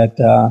have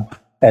that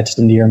etched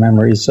into your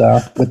memories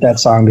with that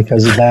song,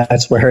 because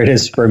that's where it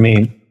is for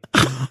me.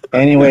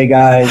 Anyway,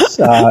 guys,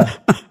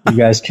 you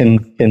guys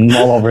can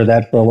mull over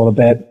that for a little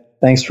bit.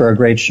 Thanks for a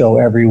great show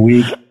every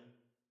week.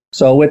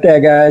 So with that,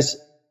 guys,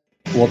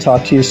 we'll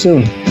talk to you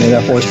soon. May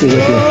that force be with you.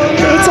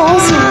 That's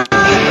awesome.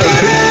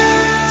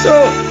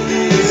 So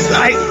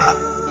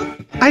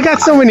I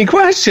got so many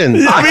questions.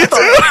 Me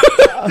too.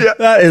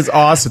 That is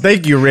awesome.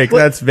 Thank you, Rick.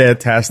 That's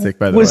fantastic,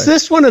 by the way. Was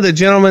this one of the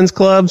gentlemen's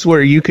clubs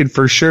where you could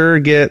for sure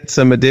get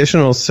some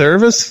additional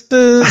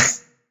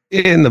services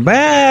in the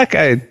back?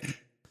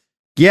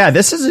 Yeah,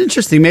 this is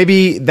interesting.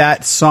 Maybe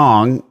that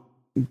song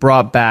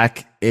brought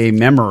back a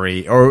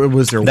memory, or it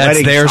was their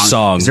wedding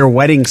song. It's their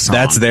wedding song.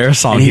 That's their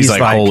song. And he's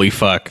like, holy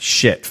fuck.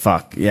 Shit,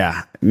 fuck.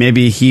 Yeah.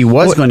 Maybe he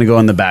was going to go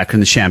in the back in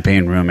the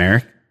champagne room,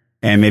 Eric.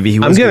 And maybe he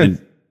was going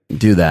to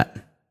do that.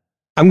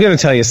 I'm going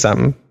to tell you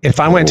something. If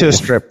I went to a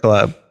strip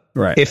club,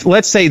 right? If,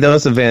 let's say,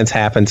 those events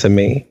happened to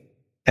me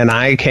and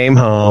I came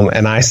home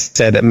and I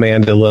said,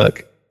 Amanda,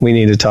 look, we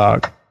need to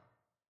talk.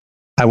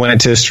 I went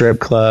to a strip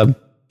club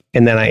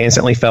and then I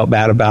instantly felt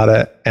bad about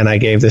it. And I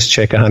gave this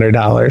chick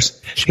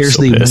 $100. Here's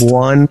so the pissed.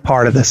 One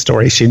part of the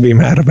story she'd be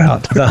mad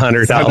about: the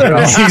 $100.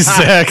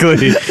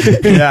 Exactly.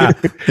 Yeah,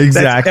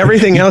 exactly.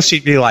 Everything else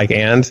she'd be like,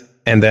 and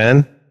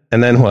then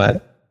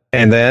what?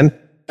 And then,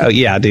 oh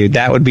yeah, dude,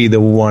 that would be the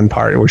one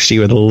part where she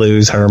would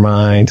lose her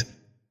mind.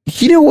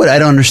 You know what I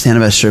don't understand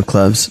about strip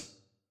clubs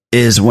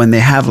is when they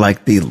have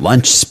like the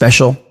lunch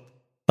special.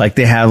 Like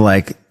they have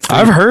like...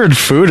 I've heard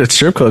food at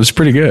strip clubs is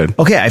pretty good.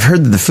 Okay, I've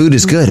heard that the food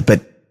is good,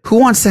 but who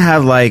wants to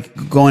have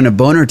like going to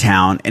Boner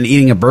Town and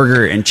eating a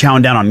burger and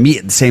chowing down on meat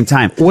at the same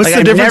time? What's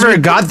the difference? I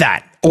never got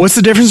that. What's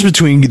the difference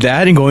between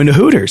that and going to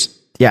Hooters?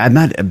 Yeah, I'm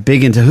not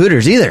big into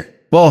Hooters either.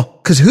 Well,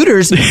 because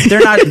Hooters,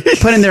 they're not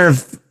putting their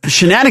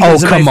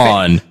shenanigans. Oh, come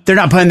on! They're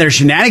not putting their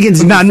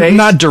shenanigans in not your face.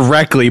 Not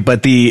directly,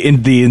 but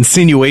the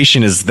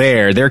insinuation is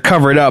there. They're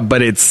covered up,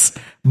 but it's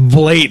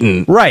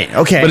blatant. Right?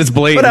 Okay, but it's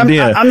blatant.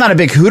 But I'm not a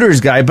big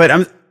Hooters guy, but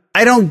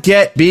I don't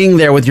get being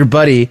there with your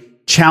buddy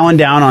chowing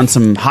down on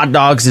some hot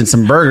dogs and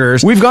some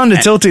burgers. We've gone to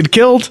Tilted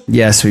Kilt.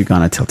 Yes, we've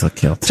gone to Tilted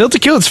Kilt.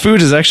 Tilted Kilt's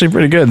food is actually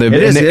pretty good.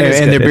 And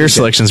their beer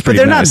selection is pretty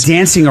good. But they're not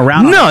dancing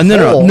around.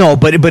 No.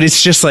 But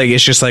it's just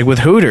like with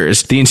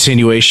Hooters, the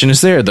insinuation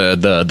is there.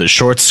 The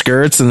short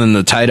skirts and then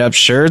the tied up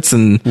shirts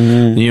and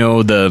I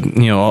don't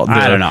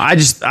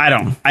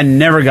know. I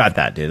never got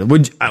that, dude.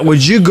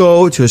 Would you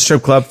go to a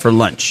strip club for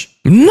lunch?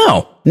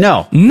 No.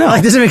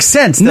 Like, doesn't make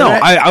sense. No,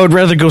 I would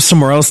rather go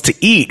somewhere else to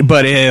eat.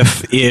 But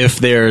if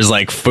there's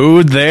like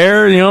food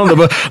there,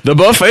 the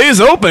buffet's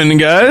open,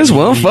 guys.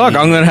 Well, fuck,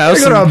 I'm gonna have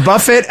go to a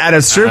buffet at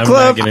a strip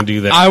club. I'm not gonna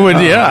do that. I would,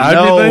 yeah.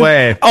 No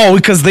way. Oh,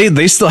 because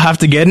they still have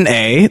to get an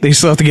A. They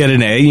still have to get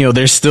an A.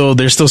 They're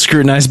still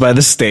scrutinized by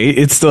the state.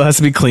 It still has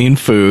to be clean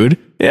food.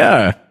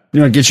 Yeah.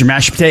 Get your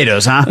mashed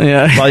potatoes, huh?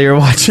 Yeah. While you're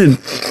watching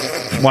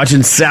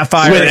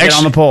Sapphire get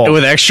on the pole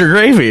with extra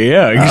gravy.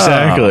 Yeah,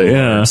 exactly.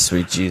 Yeah.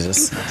 Sweet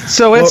Jesus.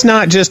 So it's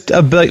not just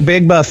a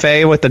big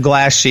buffet with the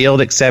glass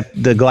shield,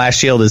 except the glass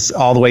shield is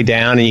all the way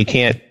down and you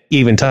can't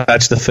even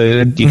touch the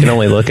food. You can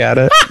only look at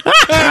it.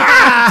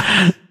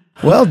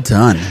 Well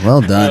done.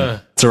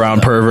 It's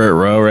around Pervert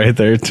Row right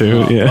there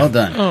too. Yeah. Well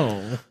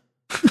done.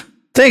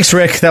 Thanks,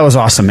 Rick. That was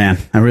awesome, man.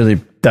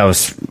 That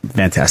was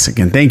fantastic.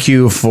 And thank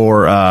you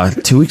for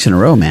 2 weeks in a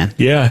row, man.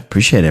 Yeah.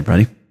 Appreciate it,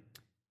 buddy.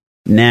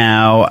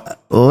 Now,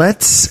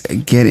 let's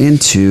get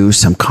into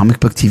some comic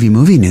book TV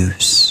movie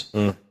news.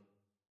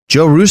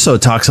 Joe Russo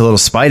talks a little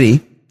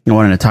Spidey. I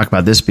wanted to talk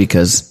about this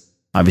because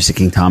obviously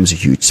King Tom's a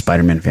huge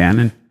Spider-Man fan,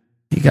 and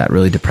he got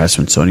really depressed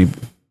when Sony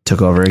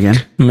took over again.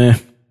 Meh.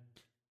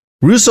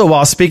 Russo,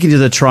 while speaking to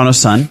the Toronto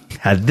Sun,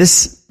 had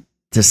this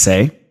to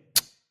say: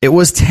 "It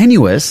was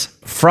tenuous,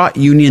 fraught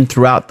union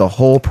throughout the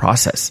whole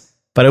process.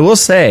 But I will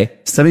say,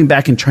 stepping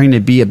back and trying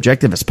to be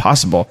objective as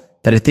possible,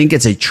 that I think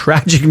it's a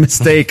tragic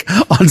mistake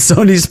on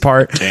Sony's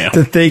part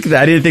to think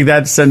that, I didn't think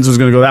that sentence was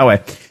going to go that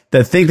way,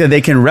 to think that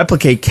they can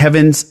replicate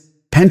Kevin's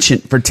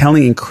penchant for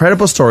telling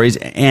incredible stories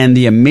and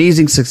the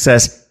amazing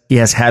success he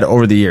has had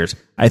over the years.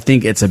 I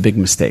think it's a big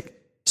mistake."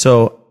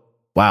 So,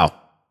 wow.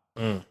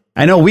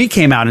 I know we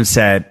came out and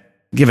said,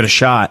 give it a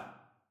shot.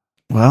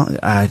 Well,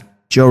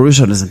 Joe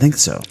Russo doesn't think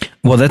so.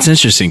 Well, that's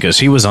interesting because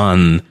he was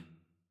on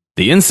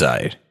the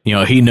inside.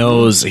 He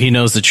knows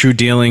the true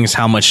dealings,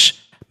 how much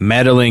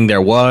meddling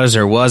there was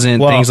or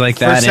wasn't, things like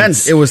that.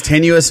 It was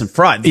tenuous and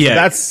fraught.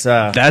 Yeah,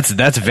 so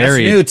that's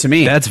very new to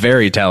me. That's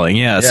very telling.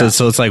 Yeah.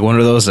 So it's like one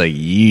of those like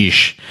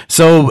yeesh.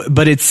 So,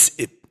 but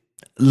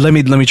let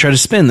me try to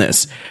spin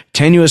this.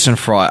 Tenuous and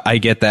fraught. I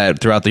get that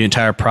throughout the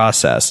entire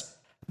process.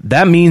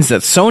 That means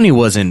that Sony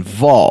was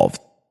involved.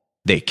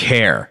 They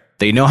care.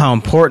 They know how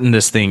important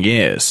this thing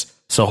is.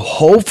 So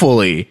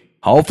hopefully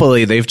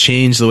they've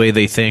changed the way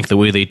they think, the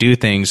way they do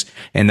things,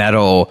 and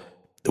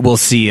we'll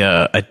see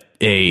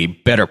a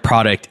better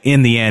product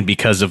in the end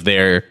because of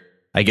their,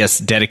 I guess,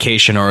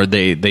 dedication, or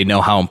they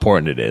know how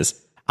important it is.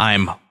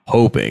 I'm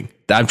hoping.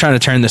 I'm trying to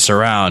turn this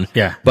around.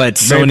 Yeah. But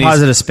very Sony's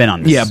positive spin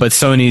on this. Yeah, but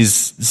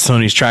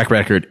Sony's track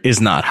record is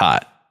not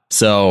hot.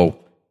 So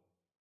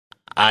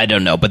I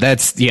don't know, but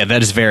that's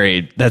not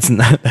very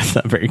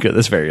good.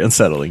 That's very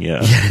unsettling. Yeah.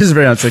 It is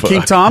very unsettling.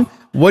 King Tom,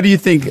 what do you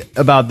think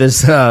about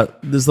this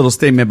little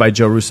statement by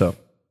Joe Russo?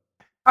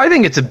 I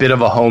think it's a bit of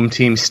a home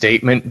team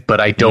statement,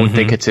 but I don't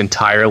think it's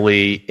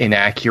entirely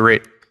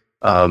inaccurate.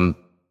 I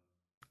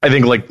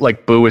think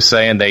like Boo was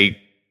saying,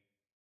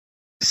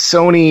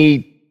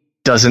 Sony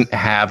doesn't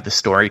have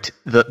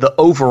the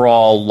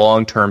overall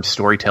long-term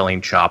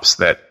storytelling chops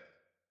that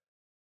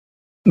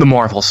the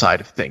Marvel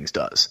side of things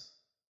does.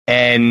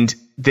 And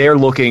they're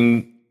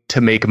looking to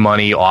make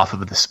money off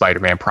of the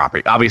Spider-Man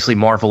property. Obviously,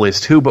 Marvel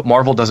is too, but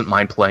Marvel doesn't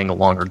mind playing a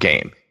longer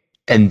game.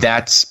 And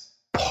that's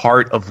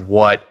part of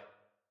what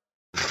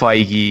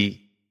Feige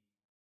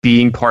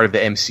being part of the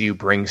MCU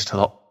brings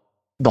to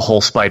the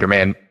whole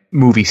Spider-Man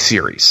movie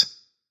series.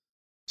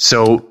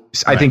 So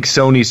I think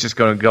Sony's just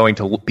going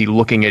to be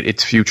looking at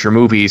its future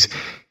movies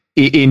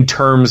in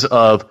terms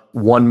of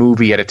one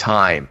movie at a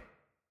time.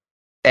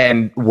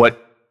 And what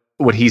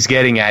he's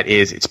getting at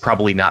is it's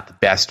probably not the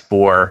best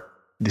for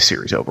the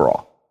series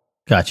overall.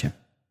 Gotcha.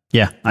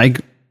 Yeah, I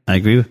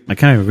agree. I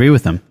kind of agree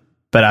with him,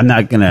 but I'm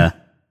not going to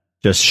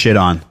just shit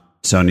on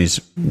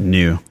Sony's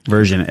new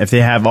version. If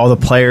they have all the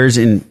players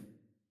in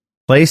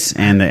place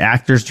and the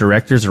actors,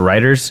 directors, or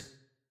writers,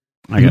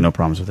 I got no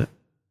problems with it.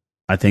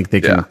 I think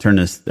they can turn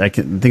this. I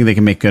think they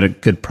can make a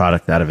good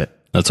product out of it.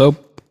 Let's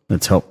hope.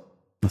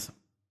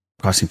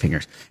 Crossing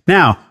fingers.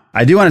 Now,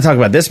 I do want to talk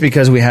about this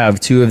because we have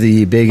two of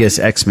the biggest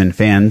Xmen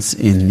fans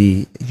in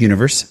the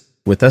universe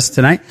with us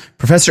tonight.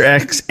 Professor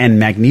X and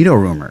Magneto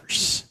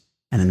rumors.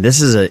 And then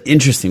this is an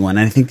interesting one.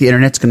 I think the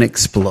internet's going to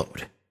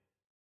explode.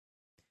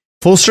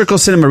 Full Circle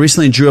Cinema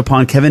recently drew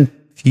upon Kevin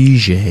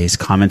Feige's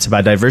comments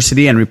about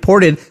diversity and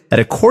reported that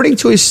according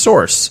to a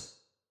source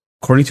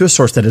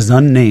that is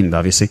unnamed,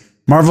 obviously,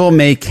 Marvel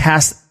may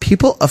cast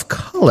people of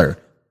color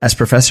as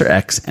Professor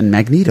X and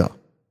Magneto.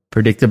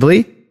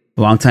 Predictably,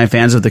 longtime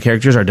fans of the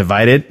characters are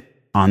divided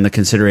on the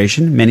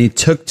consideration. Many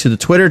took to the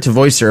Twitter to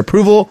voice their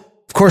approval.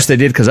 Of course they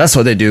did, because that's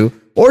what they do,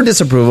 or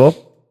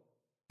disapproval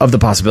of the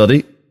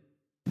possibility.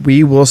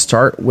 We will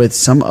start with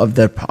some of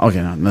the...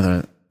 Okay,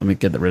 let me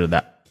get rid of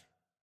that.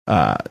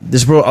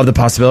 Disapproval of the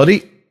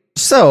possibility.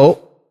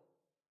 So,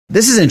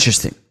 this is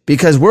interesting,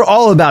 because we're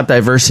all about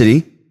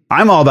diversity.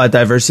 I'm all about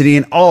diversity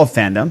in all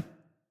fandom.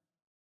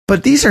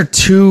 But these are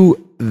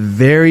two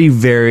very,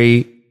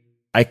 very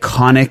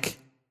iconic,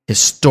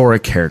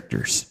 historic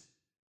characters.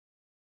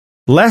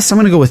 Les, I'm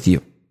going to go with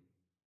you.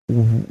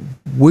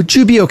 would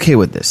you be okay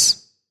with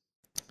this?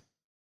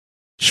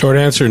 Short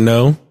answer,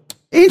 no.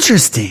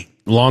 Interesting.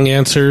 Long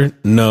answer,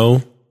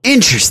 no.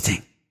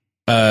 Interesting.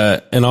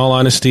 In all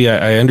honesty,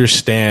 I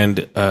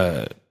understand.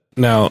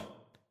 Now,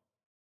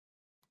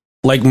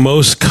 like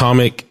most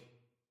comic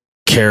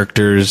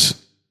characters,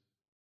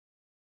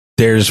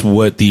 there's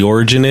what the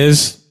origin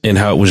is and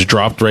how it was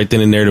dropped right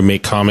then and there to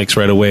make comics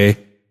right away.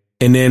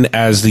 And then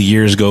as the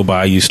years go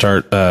by, you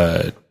start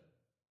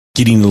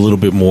getting a little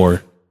bit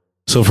more.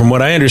 So from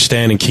what I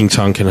understand, and King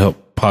Tom can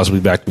help possibly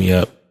back me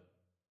up,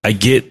 I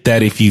get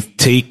that if you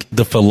take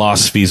the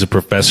philosophies of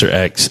Professor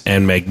X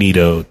and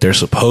Magneto, they're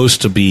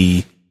supposed to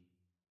be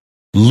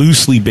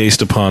loosely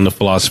based upon the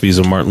philosophies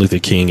of Martin Luther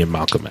King and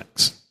Malcolm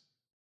X.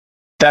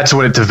 That's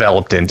what it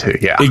developed into,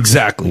 yeah.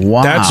 Exactly.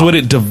 Wow. That's what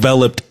it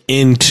developed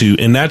into.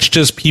 And that's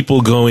just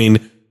people going,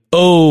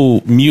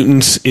 oh,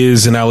 mutants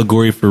is an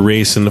allegory for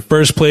race in the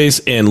first place.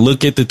 And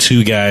look at the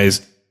two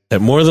guys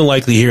that more than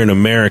likely here in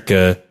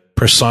America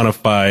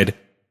personified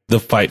the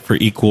fight for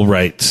equal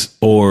rights,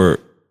 or,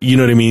 you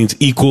know what I mean? It's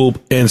equal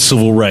and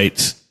civil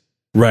rights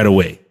right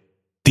away.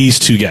 These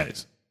two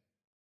guys.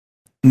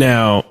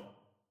 Now,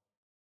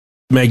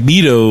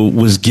 Magneto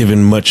was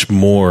given much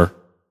more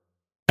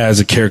as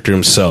a character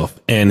himself,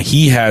 and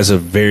he has a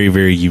very,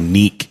 very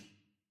unique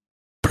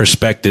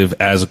perspective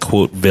as a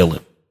quote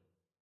villain.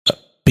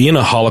 Being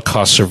a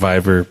Holocaust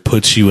survivor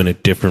puts you in a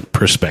different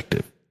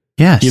perspective.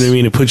 Yes. You know what I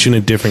mean? It puts you in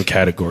a different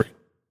category.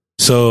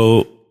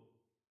 So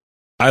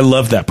I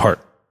love that part.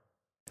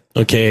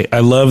 Okay. I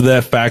love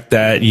that fact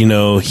that, you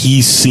know,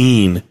 he's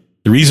seen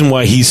the reason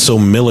why he's so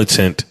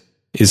militant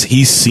is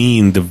he's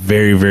seen the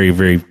very, very,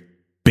 very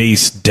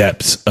base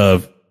depths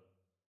of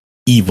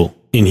evil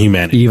in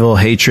humanity. Evil,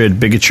 hatred,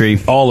 bigotry,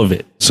 all of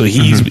it. So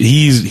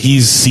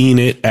he's seen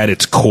it at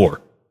its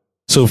core.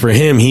 So for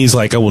him, he's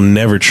like, I will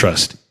never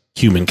trust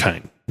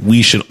humankind.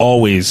 We should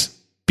always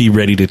be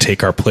ready to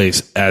take our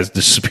place as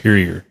the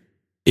superior.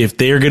 If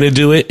they're going to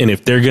do it, and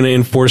if they're going to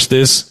enforce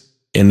this,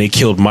 and they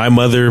killed my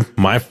mother,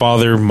 my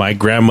father, my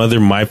grandmother,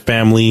 my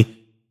family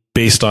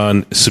based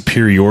on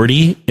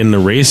superiority in the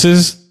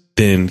races,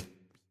 then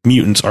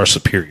mutants are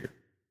superior.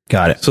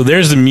 Got it. So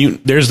there's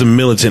the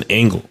militant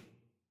angle.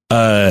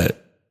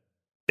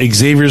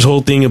 Xavier's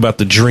whole thing about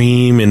the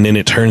dream, and then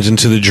it turns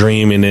into the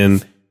dream, and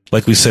then,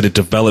 like we said, it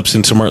develops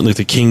into Martin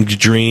Luther King's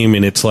dream,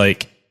 and it's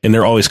like, and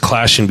they're always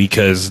clashing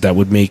because that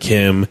would make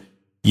him,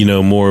 you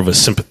know, more of a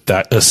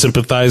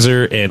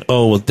sympathizer, and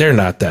oh, well, they're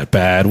not that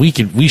bad. We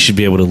should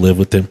be able to live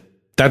with them.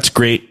 That's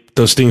great.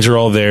 Those things are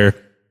all there,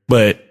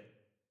 but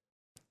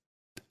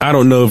I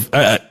don't know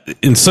if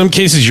in some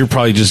cases you're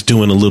probably just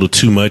doing a little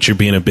too much. You're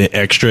being a bit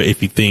extra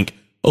if you think,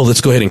 oh,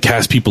 let's go ahead and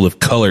cast people of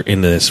color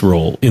in these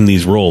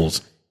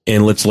roles.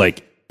 And let's we're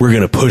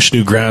going to push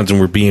new grounds and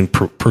we're being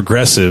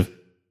progressive,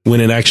 when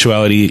in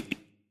actuality,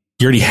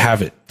 you already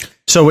have it.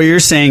 So what you're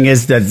saying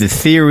is that the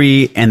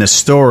theory and the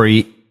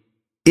story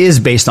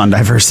is based on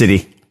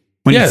diversity.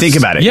 When you think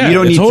about it, you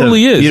don't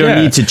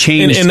need to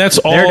change and that's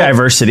all their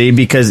diversity,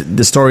 because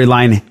the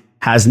storyline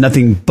has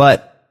nothing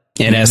but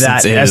in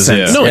essence.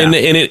 No, and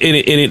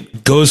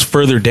it goes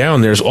further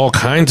down. There's all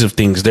kinds of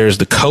things. There's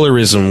the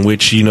colorism,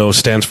 which, you know,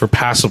 stands for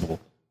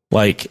passable.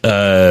 Like,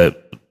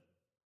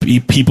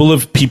 people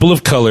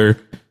of color,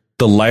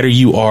 the lighter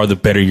you are, the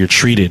better you're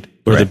treated,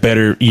 or the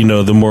better, you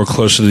know, the more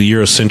close to the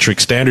Eurocentric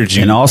standards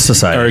you in all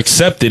societies are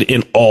accepted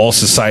in all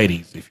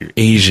societies. If you're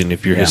Asian,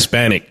 if you're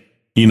Hispanic,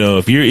 you know,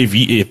 if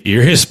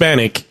you're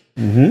Hispanic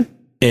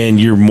and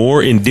you're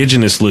more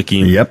indigenous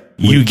looking,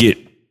 you get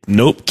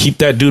keep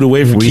that dude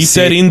away from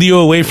that Indio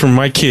away from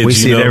my kids. We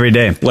see it every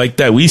day. Like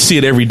that. We see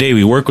it every day.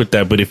 We work with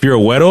that. But if you're a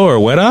güero or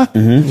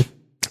güera,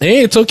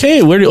 hey, it's okay.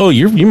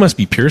 You must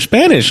be pure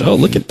Spanish. Oh,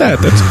 look at that.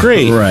 That's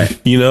great. Right.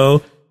 You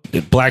know,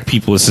 black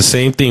people, it's the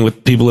same thing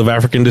with people of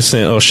African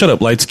descent. Oh, shut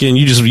up, light skin.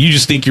 You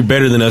just think you're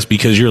better than us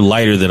because you're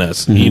lighter than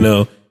us, you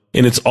know?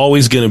 And it's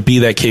always going to be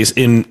that case.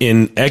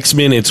 In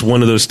X-Men, it's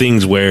one of those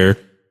things where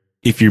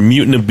if your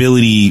mutant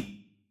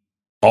ability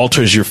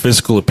alters your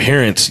physical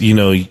appearance, you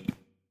know,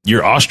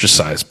 you're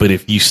ostracized. But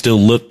if you still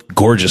look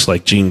gorgeous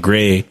like Jean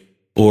Grey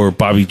or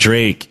Bobby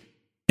Drake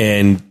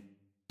and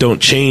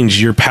don't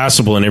change, you're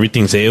passable and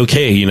everything's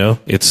A-okay, you know?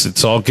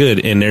 It's all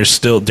good. And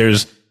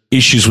there's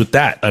issues with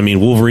that. I mean,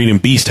 Wolverine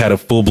and Beast had a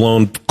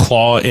full-blown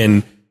claw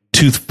and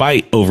tooth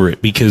fight over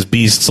it because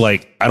Beast's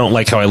like, I don't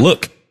like how I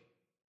look.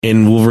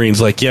 And Wolverine's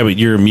like, yeah, but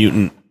you're a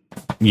mutant.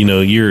 You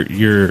know,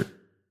 you're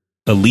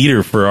a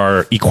leader for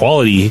our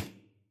equality.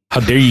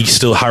 How dare you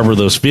still harbor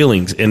those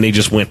feelings? And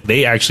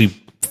they actually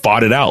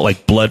fought it out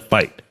like blood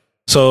fight.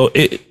 So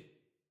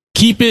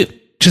keep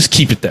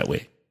it that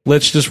way.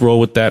 Let's just roll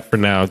with that for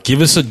now.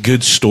 Give us a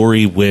good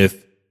story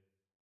with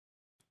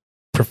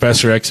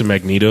Professor X and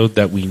Magneto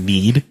that we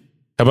need.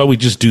 How about we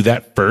just do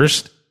that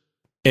first,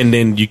 and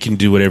then you can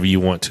do whatever you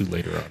want to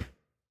later on.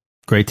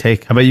 Great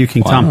take. How about you,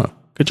 King Tom?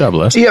 Good job,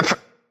 Les.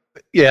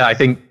 Yeah, I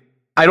think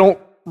I don't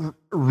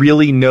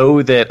really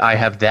know that I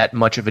have that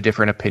much of a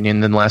different opinion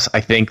than Les.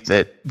 I think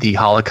that the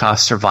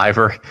Holocaust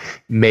survivor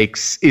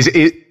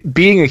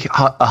being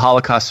a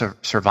Holocaust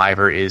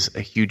survivor is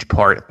a huge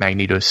part of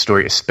Magneto's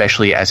story,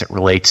 especially as it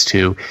relates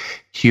to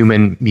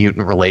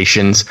human-mutant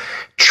relations.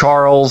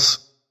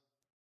 Charles,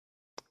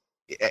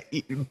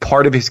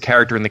 part of his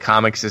character in the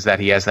comics is that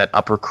he has that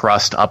upper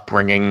crust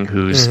upbringing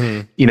who's,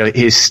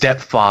 his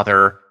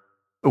stepfather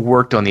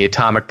worked on the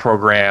atomic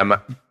program,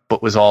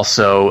 but was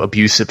also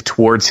abusive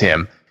towards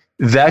him.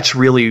 That's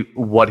really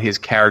what his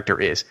character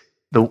is.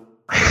 I'm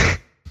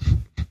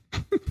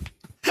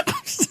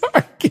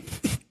sorry.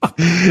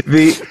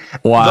 The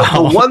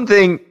one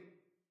thing,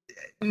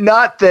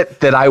 not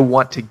that I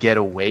want to get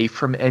away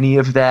from any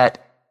of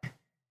that,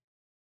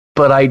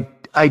 but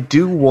I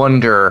do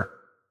wonder,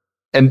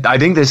 and I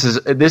think this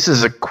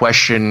is a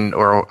question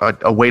or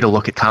a way to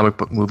look at comic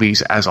book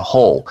movies as a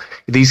whole.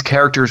 These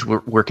characters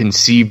were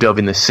conceived of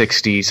in the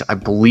 60s. I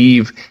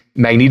believe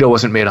Magneto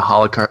wasn't made a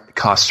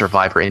Holocaust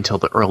survivor until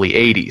the early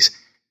 80s.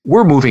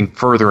 We're moving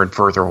further and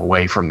further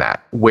away from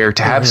that, where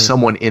to have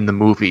someone in the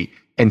movie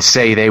and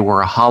say they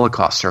were a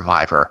Holocaust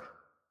survivor,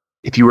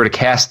 if you were to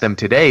cast them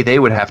today, they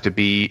would have to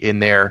be in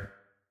their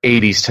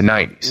 80s to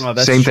 90s. Well,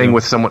 Same thing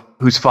with someone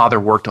whose father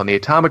worked on the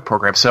atomic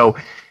program. So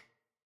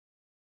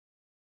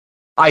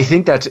I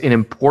think that's an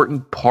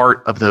important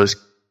part of those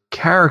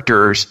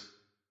characters,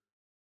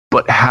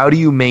 but how do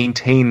you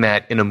maintain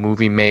that in a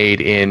movie made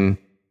in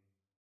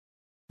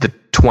the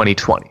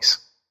 2020s?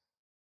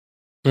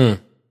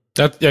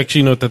 That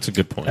actually, that's a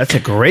good point. That's a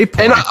great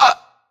point.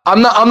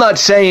 And I'm not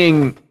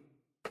saying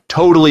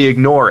totally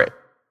ignore it.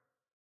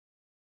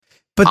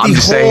 But I'm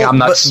just saying I'm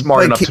not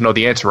smart enough to know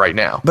the answer right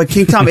now. But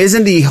King Tom,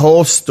 isn't the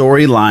whole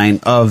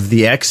storyline of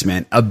the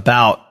X-Men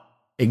about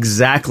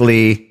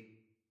exactly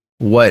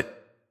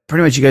what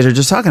pretty much you guys are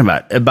just talking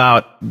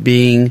about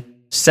being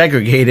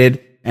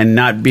segregated and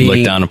not being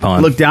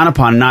looked down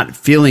upon, not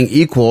feeling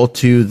equal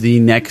to the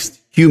next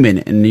human,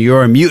 and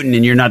you're a mutant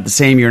and you're not the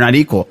same, you're not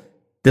equal.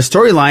 The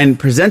storyline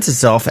presents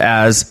itself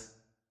as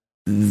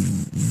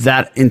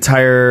that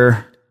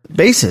entire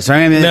basis.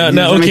 I mean,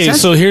 okay,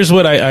 so here's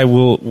what I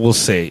will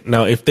say.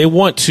 Now, if they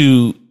want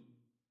to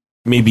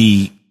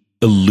maybe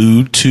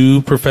allude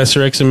to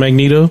Professor X and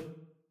Magneto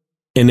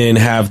and then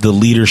have the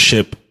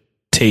leadership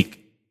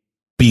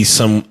be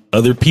some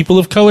other people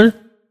of color,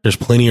 there's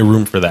plenty of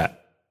room for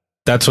that.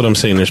 That's what I'm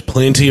saying. There's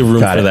plenty of room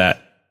for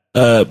that.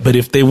 But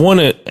if they want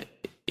to,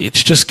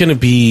 it's just going to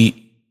be,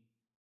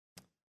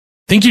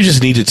 I think you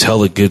just need to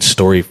tell a good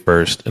story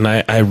first. And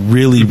I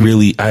really,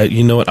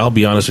 you know what? I'll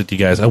be honest with you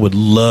guys. I would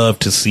love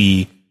to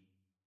see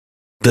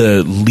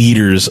the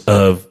leaders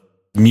of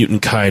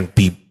mutant kind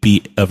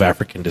be of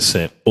African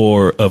descent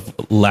or of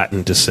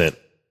Latin descent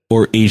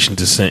or Asian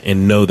descent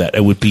and know that.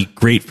 It would be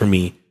great for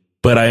me.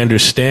 But I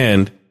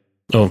understand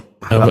of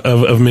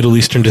Middle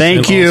Eastern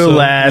descent. Thank you, also,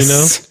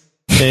 Les.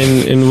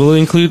 And we'll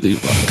include.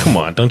 Come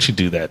on, don't you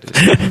do that?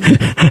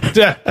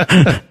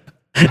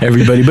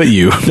 Everybody but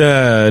you.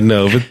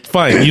 No, but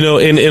fine.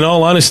 In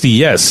all honesty,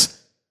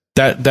 yes,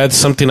 that's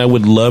something I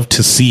would love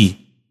to see.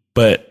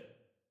 But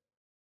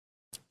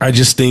I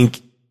just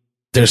think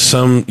there's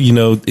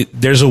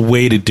there's a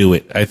way to do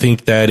it. I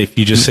think that if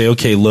you just say,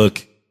 okay,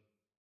 look,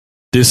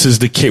 this is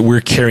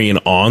we're carrying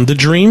on the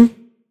dream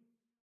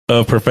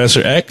of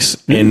Professor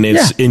X, and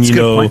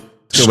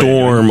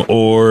Storm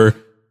or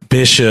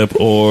Bishop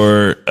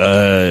or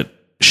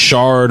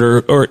Shard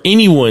or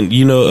anyone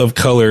of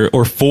color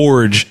or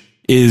Forge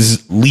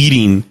is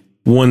leading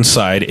one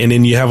side, and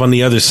then you have on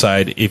the other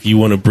side, if you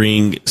want to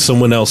bring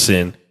someone else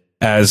in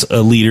as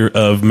a leader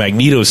of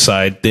Magneto's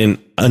side,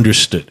 then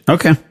understood.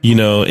 Okay.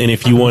 And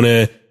if you want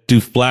to do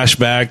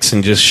flashbacks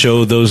and just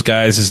show those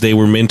guys as they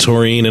were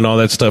mentoring and all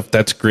that stuff,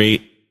 that's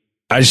great.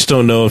 I just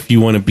don't know if you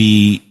want to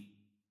be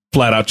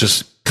flat out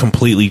just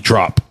completely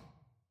drop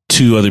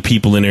two other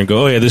people in there and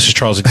go, oh yeah, this is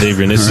Charles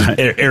Xavier and this is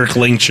Eric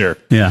Langshire.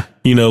 Yeah.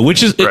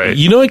 Which is,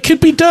 it could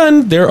be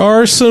done. There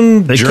are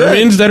some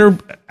Germans that are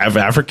of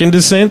African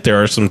descent.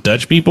 There are some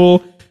Dutch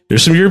people.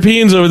 There's some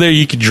Europeans over there.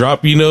 You could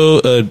drop, a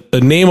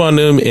name on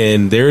them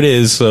and there it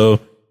is. So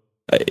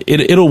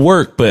it'll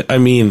work. But I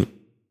mean,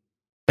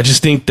 I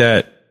just think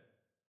that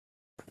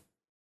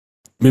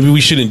maybe we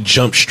shouldn't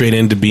jump straight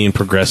into being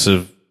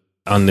progressive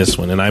on this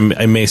one. And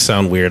I may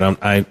sound weird.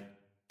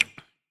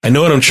 I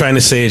know what I'm trying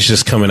to say. It's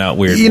just coming out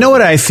weird. You know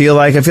what I feel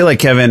like? I feel like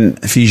Kevin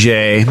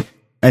Feige.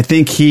 I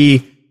think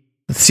he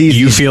sees.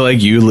 You feel like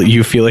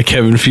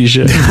Kevin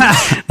Feige.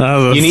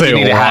 You need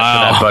a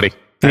hat for that, buddy.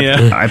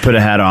 Yeah, I put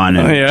a hat on.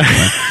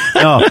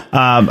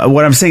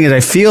 What I'm saying is, I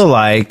feel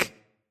like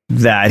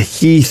that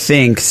he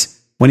thinks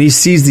when he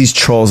sees these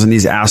trolls and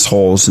these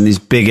assholes and these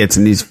bigots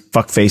and these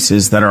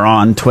fuckfaces that are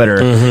on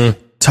Twitter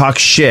talk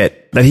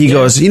shit, that he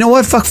goes, you know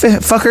what,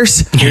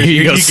 fuckers? Here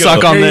you go,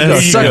 suck on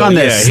this. Suck on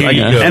this.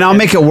 And I'll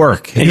make it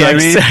work. You know what I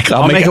mean?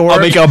 I'll make it work. I'll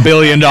make $1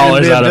 billion out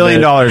of it. $1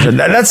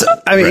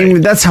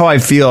 billion. That's how I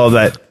feel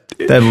that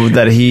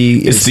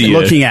he is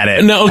looking at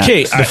it. No,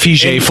 okay. The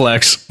Feige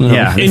flex.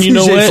 Yeah. And you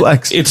know what?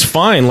 Flex. It's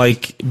fine.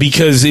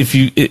 Because if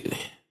you,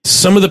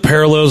 some of the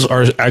parallels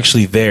are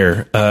actually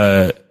there.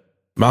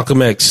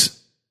 Malcolm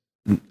X,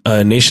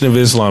 Nation of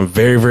Islam,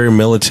 very, very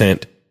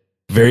militant,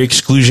 very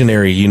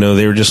exclusionary. You know,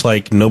 they were just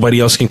like, nobody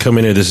else can come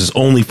in here. This is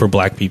only for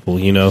black people,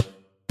 you know.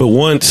 But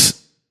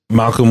once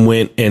Malcolm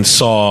went and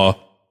saw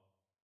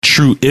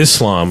true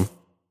Islam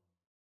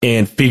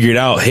and figured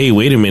out, hey,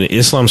 wait a minute,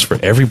 Islam's for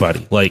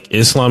everybody. Like,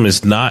 Islam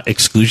is not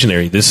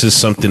exclusionary. This is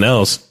something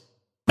else.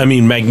 I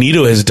mean,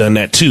 Magneto has done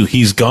that too.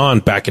 He's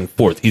gone back and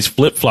forth. He's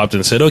flip-flopped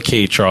and said,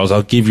 okay, Charles,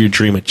 I'll give your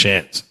dream a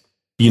chance.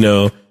 You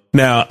know,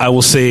 now I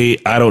will say,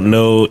 I don't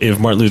know if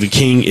Martin Luther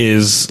King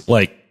is,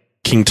 like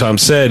King Tom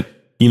said,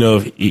 you know,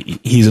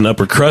 he's an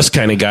upper crust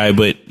kind of guy,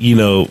 but, you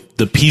know,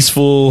 the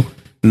peaceful,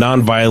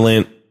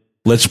 nonviolent,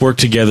 let's work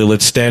together,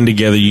 let's stand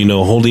together, you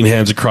know, holding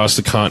hands across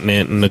the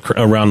continent and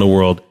around the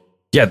world.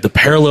 Yeah, the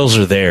parallels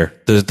are there.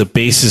 The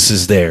basis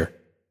is there.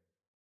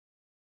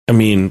 I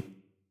mean,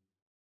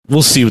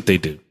 we'll see what they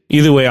do.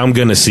 Either way, I'm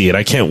going to see it.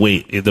 I can't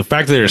wait. The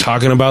fact that they're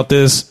talking about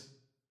this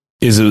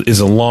is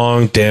a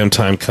long damn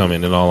time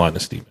coming, in all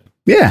honesty. Man.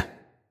 Yeah.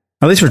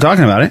 At least we're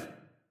talking about it.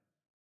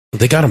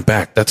 They got him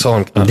back. That's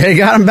all They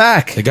got him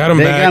back. They got him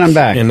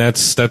back. And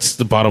that's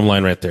the bottom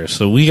line right there.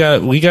 So we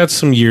got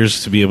some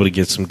years to be able to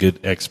get some good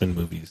X-Men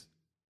movies.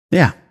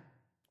 Yeah.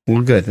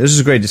 Well, good. This is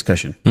a great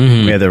discussion.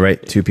 Mm-hmm. We had the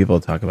right two people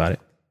to talk about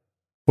it.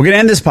 We're going to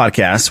end this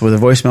podcast with a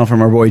voicemail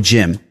from our boy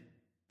Jim,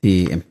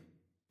 the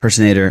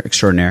impersonator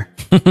extraordinaire.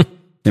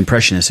 The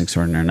impressionist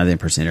extraordinaire, not the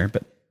impersonator.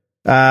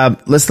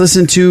 But let's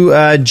listen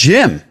to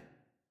Jim.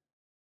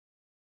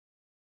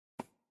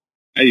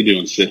 How you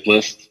doing, Sith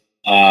List?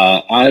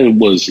 I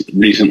was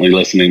recently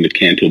listening to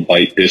Canto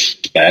Bite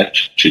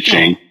Dispatch,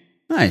 Cha-ching.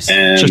 Oh, nice.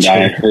 And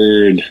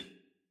Cha-ching.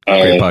 I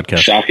heard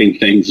shocking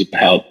things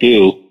about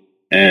Boo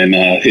and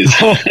his...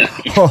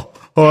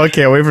 I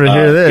can't wait to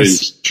hear this.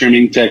 His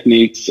trimming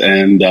techniques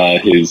and how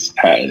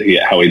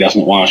he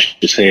doesn't wash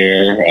his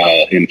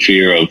hair in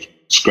fear of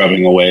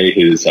scrubbing away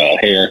his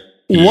hair.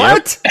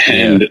 What?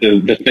 And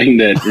the thing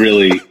that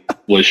really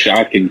was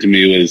shocking to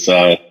me was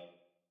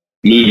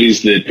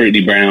movies that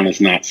Brittany Brown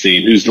has not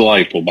seen, who's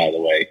delightful, by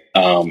the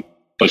way.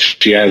 But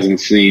she hasn't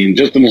seen,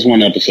 just in this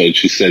one episode,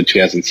 she said she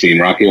hasn't seen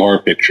Rocky Horror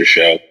Picture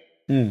Show,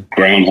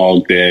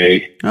 Groundhog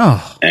Day,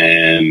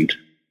 and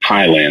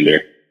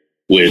Highlander,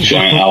 which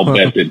I'll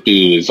bet that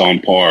Boo is on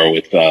par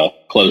with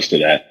close to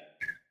that.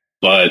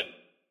 But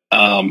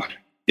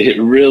it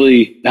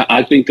really,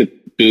 I think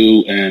that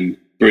Boo and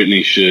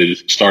Brittany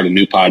should start a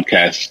new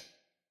podcast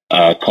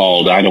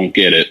called I Don't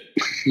Get It.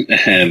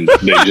 And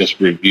they just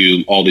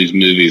review all these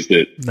movies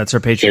that's our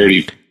Patreon.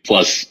 30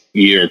 plus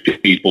year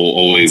people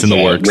always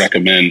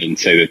recommend and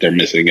say that they're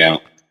missing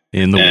out.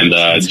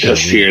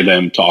 Just hear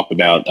them talk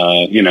about,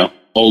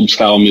 old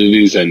style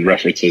movies and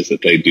references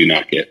that they do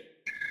not get.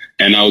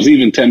 And I was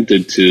even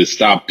tempted to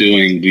stop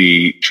doing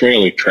the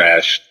trailer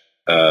trash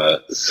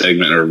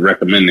segment or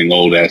recommending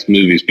old ass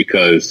movies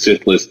because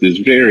Sith List is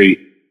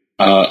very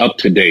up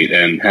to date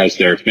and has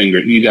their finger.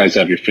 You guys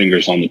have your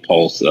fingers on the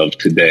pulse of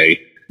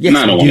today. Yes, and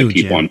I don't want to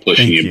keep Jim. on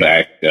pushing you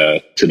back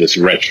to this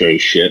retro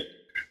shit.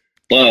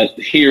 But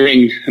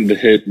hearing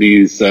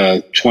these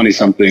 20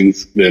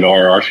 somethings that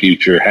are our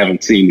future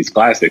haven't seen these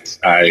classics,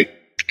 I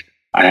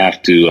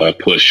have to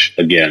push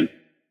again.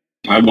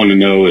 I want to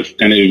know if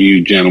any of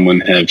you gentlemen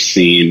have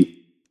seen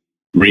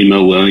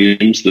Remo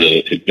Williams,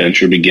 The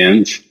Adventure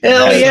Begins.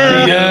 Hell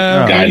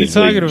yeah! Guy that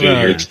played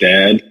Junior's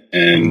dad.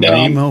 And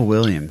Remo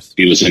Williams.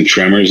 He was in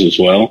Tremors as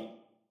well.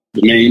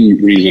 The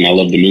main reason I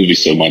love the movie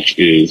so much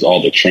is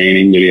all the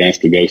training that he has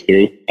to go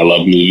through. I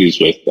love movies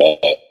with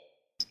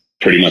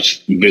pretty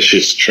much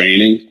vicious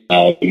training.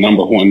 The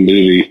number one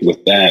movie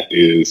with that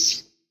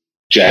is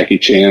Jackie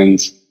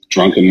Chan's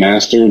Drunken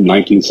Master,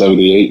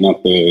 1978,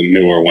 not the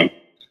newer one.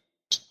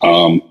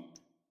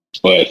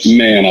 But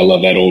man, I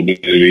love that old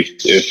movie.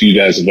 If you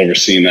guys have ever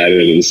seen that,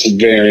 it is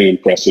very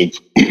impressive.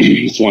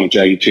 It's one of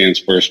Jackie Chan's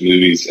first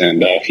movies,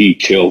 and he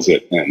kills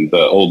it. And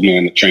the old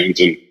man that trains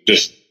him,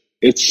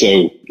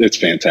 it's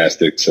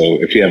fantastic.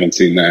 So if you haven't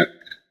seen that,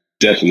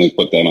 definitely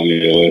put that on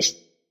your list.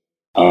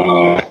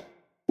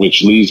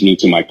 Which leads me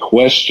to my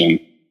question,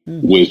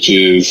 which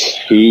is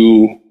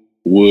who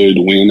would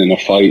win in a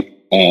fight?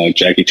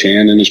 Jackie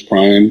Chan in his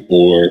prime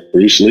or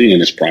Bruce Lee in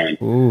his prime?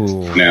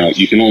 Ooh. Now,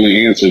 you can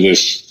only answer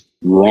this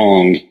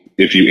wrong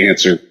if you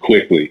answer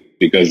quickly,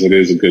 because it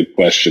is a good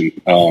question.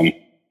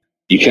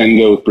 You can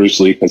go with Bruce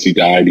Lee because he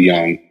died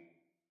young.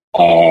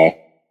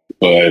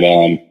 But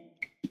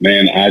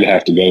man, I'd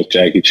have to go with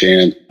Jackie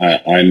Chan.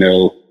 I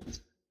know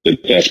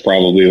that's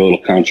probably a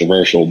little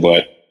controversial,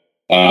 but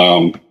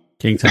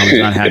King Tom is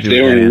not happy if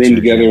they were in a room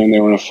together and they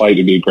were in a fight,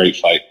 it'd be a great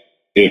fight.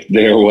 If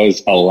there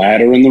was a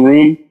ladder in the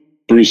room,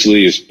 Bruce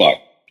Lee is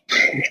fucked.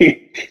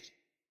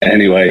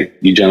 Anyway,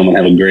 you gentlemen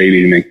have a great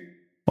evening.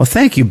 Well,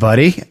 thank you,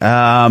 buddy.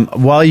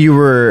 While you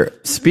were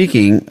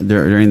speaking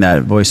during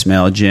that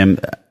voicemail, Jim,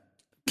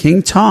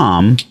 King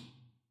Tom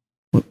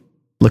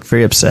looked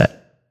very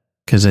upset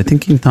because I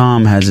think King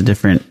Tom has a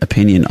different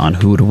opinion on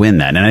who would win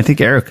that. And I think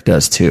Eric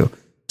does too.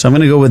 So I'm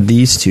going to go with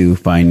these two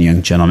fine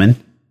young gentlemen.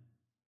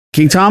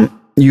 King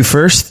Tom, you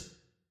first.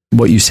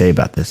 what you say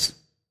about this.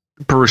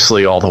 Bruce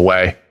Lee all the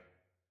way.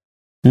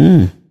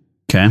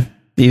 Okay.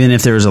 Even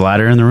if there was a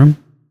ladder in the room?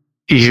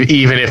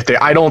 Even if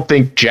I don't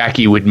think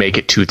Jackie would make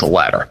it to the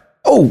ladder.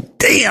 Oh,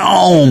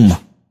 damn.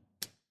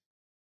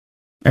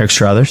 Eric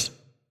Struthers?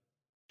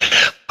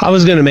 I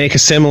was going to make a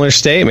similar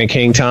statement,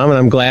 King Tom, and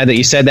I'm glad that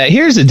you said that.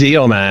 Here's the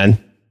deal, man.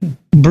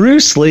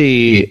 Bruce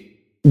Lee,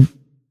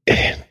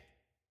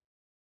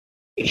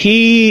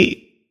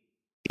 he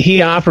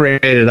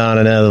operated on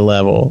another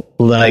level.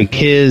 Like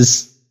I'm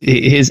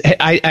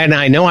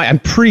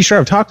pretty sure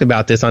I've talked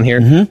about this on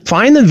here. Mm-hmm.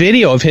 Find the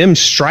video of him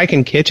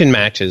striking kitchen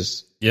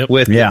matches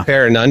with a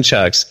pair of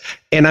nunchucks.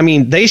 And I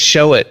mean, they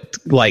show it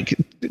like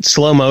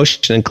slow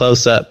motion and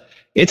close up.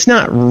 It's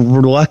not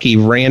lucky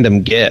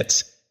random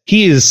gets.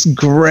 He is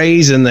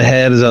grazing the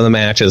heads of the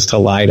matches to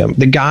light them.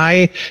 The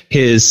guy,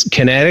 his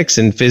kinetics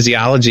and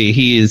physiology,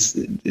 his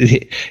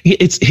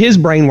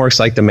brain works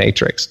like the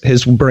Matrix.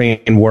 His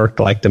brain worked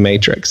like the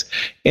Matrix.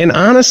 And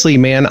honestly,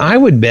 man, I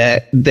would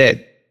bet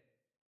that,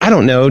 I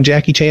don't know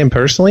Jackie Chan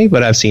personally,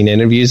 but I've seen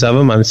interviews of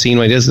him. I've seen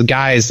what this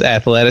guy's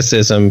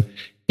athleticism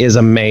is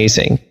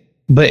amazing,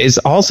 but his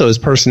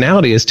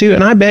personality is too.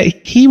 And I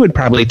bet he would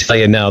probably tell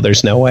you, no,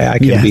 there's no way I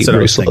can beat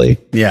Bruce Lee.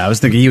 Yeah, I was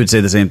thinking he would say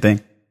the same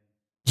thing.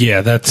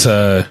 Yeah, that's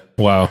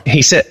wow.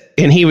 He said,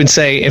 and he would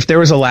say, if there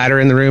was a ladder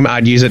in the room,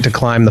 I'd use it to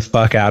climb the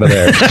fuck out of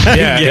there.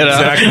 Yeah,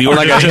 exactly. Or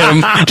like I hit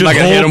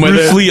him with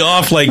Bruce Lee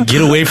off, like,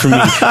 get away from me.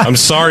 I'm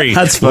sorry.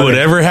 That's funny.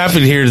 Whatever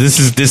happened here,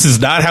 this is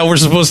not how we're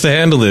supposed to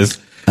handle this.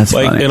 That's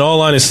like funny. In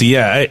all honesty,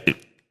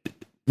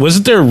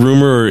 wasn't there a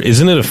rumor, or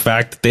isn't it a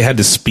fact that they had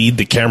to speed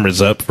the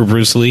cameras up for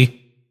Bruce Lee?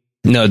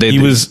 No, they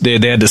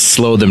had to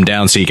slow them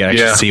down so you could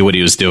actually see what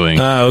he was doing.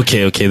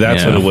 Okay,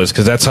 that's what it was,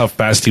 because that's how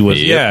fast he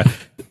was. Yeah.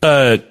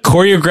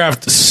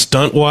 Choreographed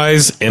stunt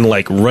wise and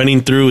like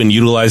running through and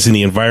utilizing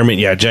the environment.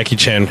 Yeah, Jackie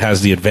Chan has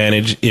the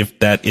advantage if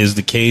that is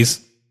the case.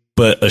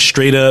 But a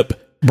straight up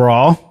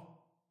brawl,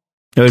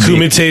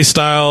 Kumite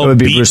style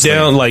beat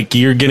down, like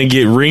you're gonna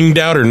get ringed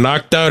out or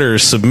knocked out or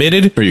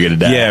submitted, or you're gonna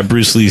die. Yeah,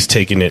 Bruce Lee's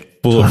taking it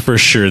for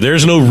sure.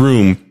 There's no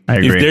room. I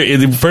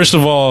agree. First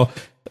of all,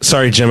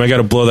 sorry, Jim, I got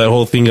to blow that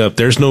whole thing up.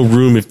 There's no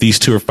room if these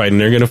two are fighting.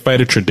 They're going to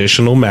fight a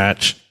traditional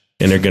match,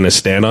 and they're going to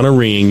stand on a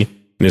ring, and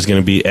there's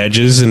going to be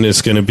edges, and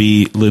it's going to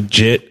be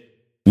legit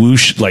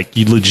whoosh, like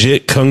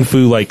legit kung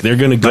fu. Like they're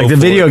going to go like the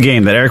video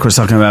game that Eric was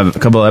talking about a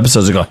couple of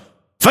episodes ago.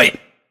 Fight.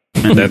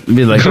 And that'd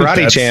be like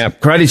Karate Champ.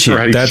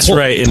 That's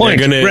right.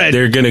 And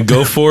they're gonna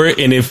go for it.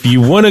 And if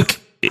you want to,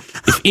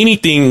 if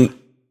anything,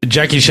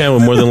 Jackie Chan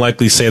would more than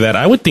likely say that.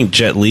 I would think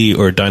Jet Li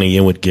or Donnie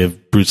Yen would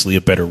give Bruce Lee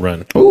a better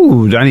run.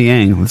 Ooh, Donnie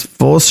Yen was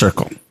full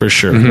circle for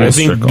sure. Mm-hmm. I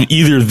think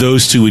either of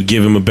those two would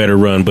give him a better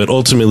run. But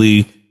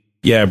ultimately,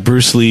 yeah,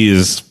 Bruce Lee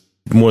is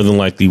more than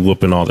likely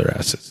whooping all their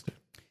asses.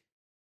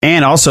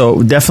 And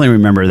also, definitely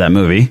remember that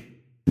movie,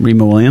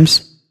 Remo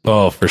Williams.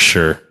 Oh, for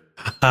sure.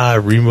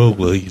 Remo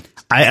Williams.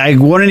 I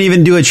wouldn't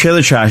even do a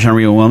trailer trash on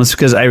Remo Williams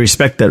because I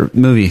respect that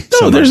movie.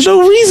 No, there's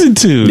no reason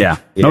to. Yeah.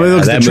 Nobody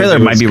looks at the trailer,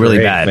 might be really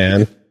bad.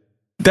 Man.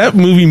 That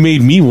movie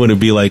made me want to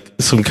be like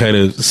some kind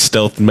of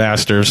stealth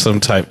master of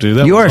some type,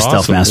 dude. You are a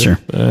stealth master.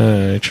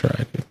 I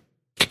tried.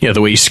 Yeah,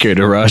 the way you scared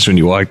Rush when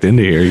you walked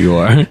into here, you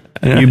are.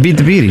 You beat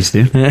the beaties,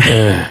 dude.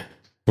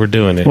 We're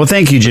doing it. Well,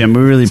 thank you, Jim.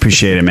 We really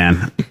appreciate it,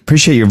 man.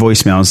 Appreciate your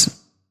voicemails.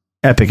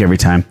 Epic every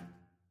time.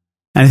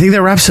 And I think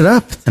that wraps it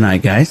up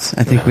tonight, guys.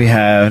 I think we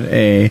had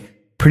a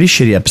pretty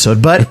shitty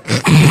episode, but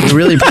we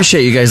really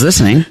appreciate you guys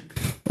listening,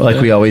 like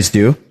we always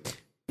do.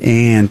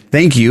 And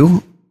thank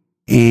you.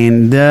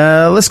 And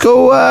let's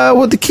go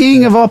with the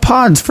king of all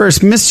pods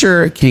first,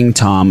 Mr. King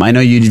Tom. I know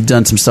you've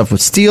done some stuff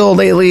with Steel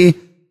lately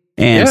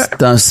and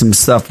done some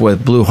stuff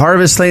with Blue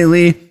Harvest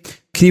lately.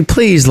 Can you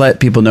please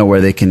let people know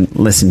where they can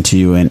listen to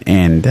you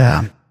and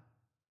Tom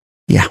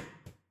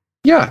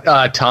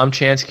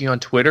Chansky on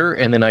Twitter,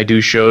 and then I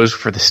do shows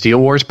for the Steel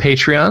Wars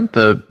Patreon,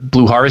 the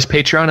Blue Harvest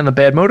Patreon, and the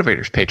Bad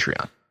Motivators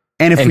Patreon.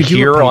 And if we do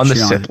here a Patreon, on the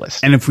Sith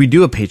list, and if we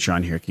do a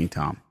Patreon here, King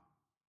Tom,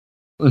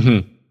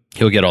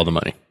 he'll get all the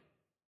money.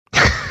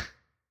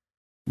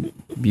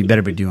 You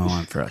better be doing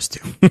one for us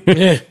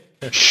too.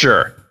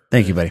 Sure.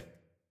 Thank you, buddy.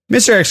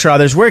 Mr. Eric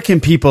Struthers, where can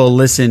people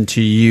listen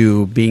to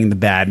you being the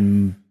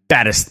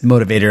baddest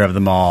motivator of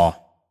them all?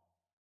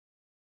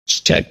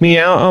 Check me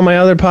out on my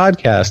other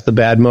podcast, The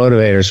Bad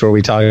Motivators, where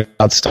we talk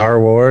about Star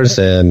Wars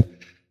and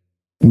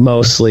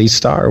mostly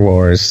Star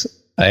Wars.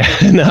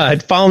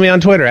 Follow me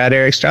on Twitter at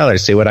Eric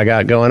Struthers. See what I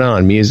got going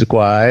on,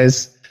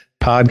 music-wise,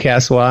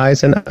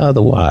 podcast-wise, and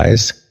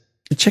otherwise.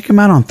 Check him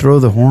out on Throw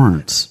the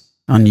Horns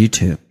on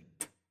YouTube.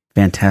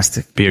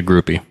 Fantastic. Be a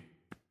groupie.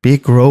 Be a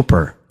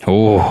groper.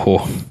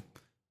 Oh.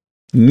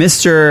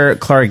 Mr.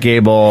 Clark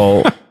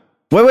Gable.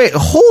 Wait,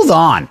 hold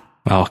on.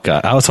 Oh,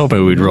 God. I was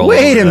hoping we'd roll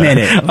Wait a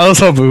minute. I was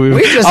hoping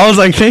I was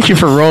like, thank you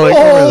for rolling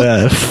over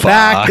that.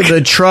 Back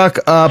the truck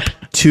up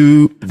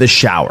to the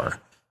shower.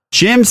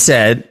 Jim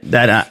said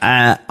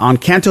that on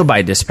Canto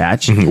by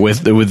Dispatch.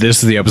 With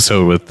this is the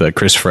episode with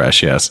Chris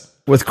Fresh, yes.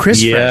 With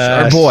Chris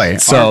Fresh, our boy,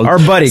 our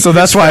buddy. So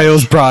that's why it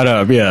was brought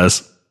up,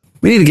 yes.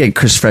 We need to get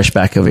Chris Fresh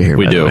back over here.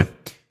 We do.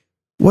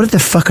 What the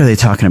fuck are they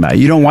talking about?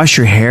 You don't wash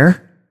your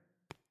hair?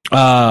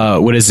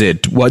 What is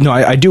it? Well, no,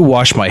 I do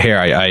wash my hair.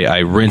 I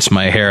rinse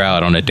my hair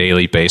out on a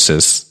daily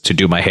basis to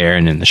do my hair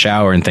and in the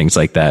shower and things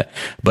like that.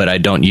 But I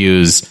don't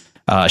use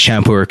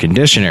shampoo or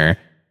conditioner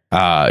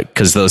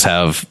because those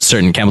have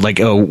certain chemicals. Like,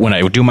 when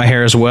I do my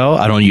hair as well,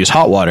 I don't use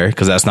hot water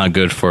because that's not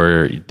good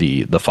for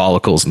the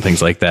follicles and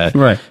things like that.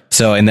 Right.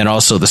 So, and then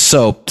also the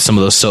soap. Some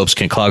of those soaps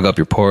can clog up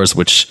your pores,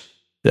 which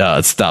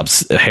it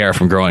stops hair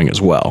from growing as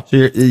well. So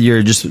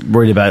you're just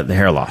worried about the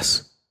hair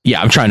loss.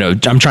 Yeah, I'm trying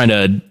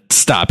to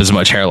stop as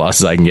much hair loss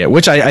as I can get,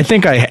 which I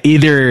think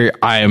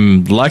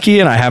I'm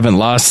lucky and I haven't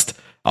lost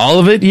all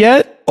of it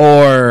yet,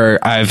 or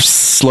I've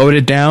slowed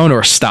it down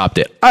or stopped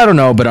it. I don't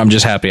know, but I'm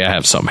just happy I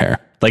have some hair.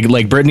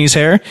 Like Brittany's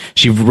hair,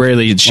 she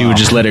would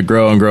just let it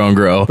grow and grow and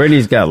grow.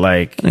 Brittany's got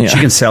she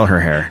can sell her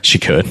hair. She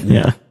could,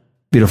 yeah.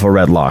 Beautiful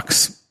red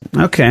locks.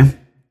 Okay.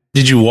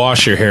 Did you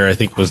wash your hair? I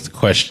think was the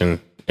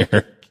question,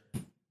 Eric.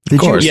 Of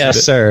course.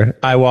 Yes, sir.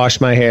 I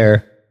wash my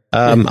hair.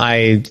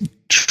 I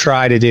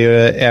try to do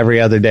it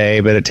every other day,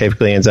 but it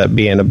typically ends up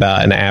being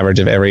about an average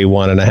of every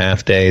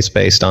 1.5 days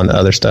based on the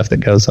other stuff that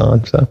goes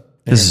on. So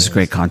this is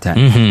great content.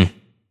 Mm-hmm.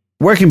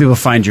 Where can people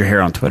find your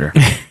hair on Twitter?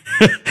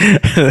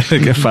 They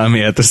can find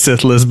me at the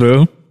Sithless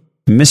Boo.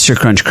 Mr.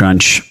 Crunch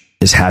Crunch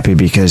is happy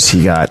because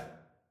he got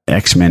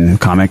Xmen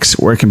comics.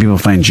 Where can people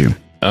find you?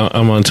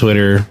 I'm on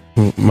Twitter.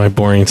 My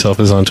boring self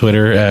is on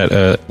Twitter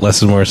at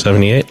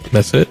lessismore78.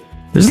 That's it.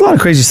 There's a lot of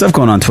crazy stuff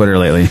going on Twitter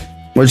lately.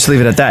 We'll just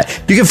leave it at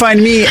that. You can find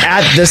me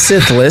at The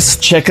Sith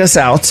List. Check us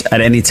out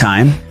at any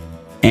time.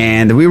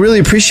 And we really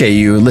appreciate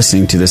you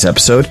listening to this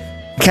episode.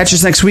 Catch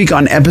us next week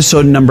on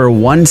episode number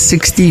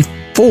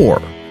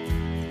 164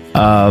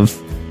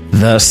 of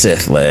The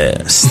Sith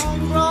List.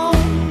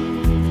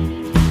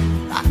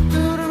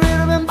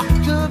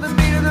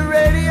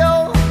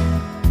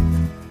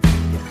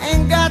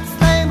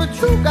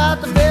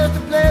 Got the best to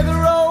play the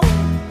role.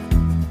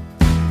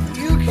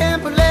 You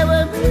can't play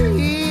with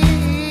me.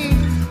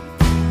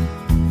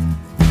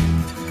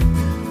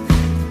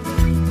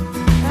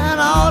 And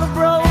all the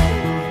bros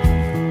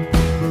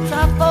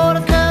try for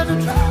the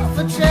cousin, try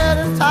for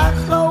cheddar, tight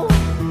clothes.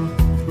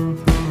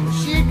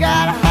 She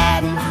got a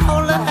hat and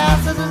all the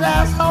asses is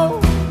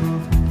asshole.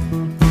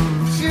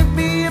 She'll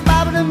be a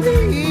bobber to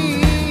me.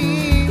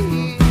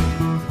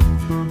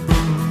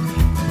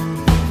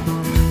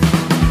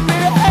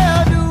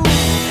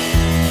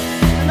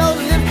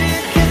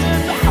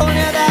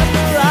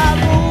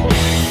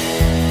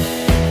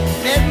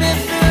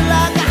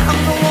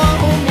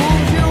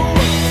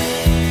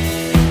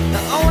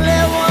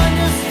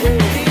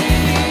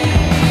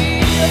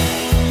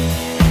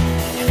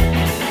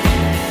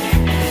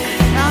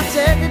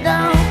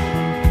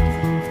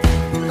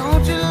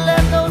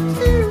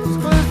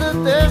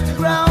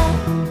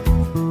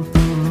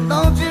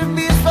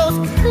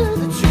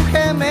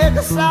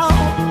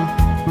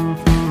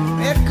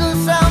 It could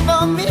sound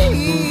for me.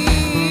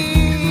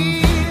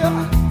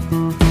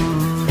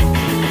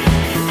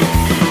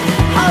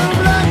 Out of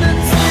London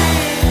City,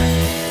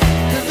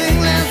 'cause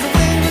England's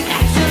winging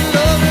action,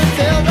 love and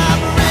tales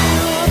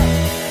operation.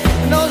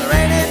 And those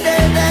rainy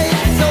days they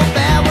ain't so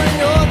bad when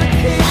you're the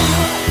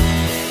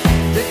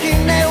king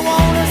they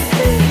wanna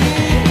see.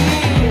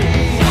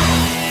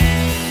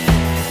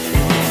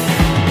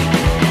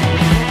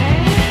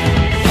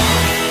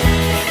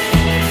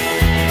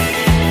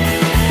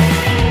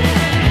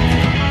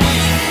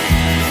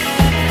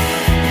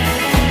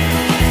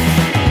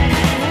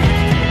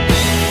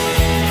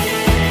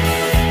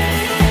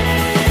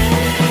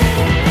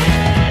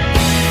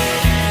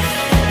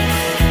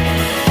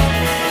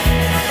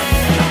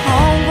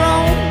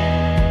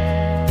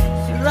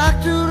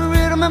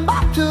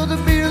 To the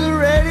beat of the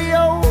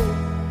radio.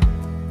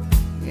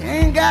 You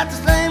ain't got the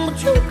same,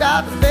 but you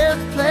got the best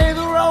to play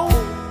the role.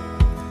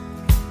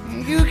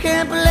 You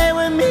can't play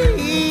with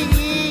me.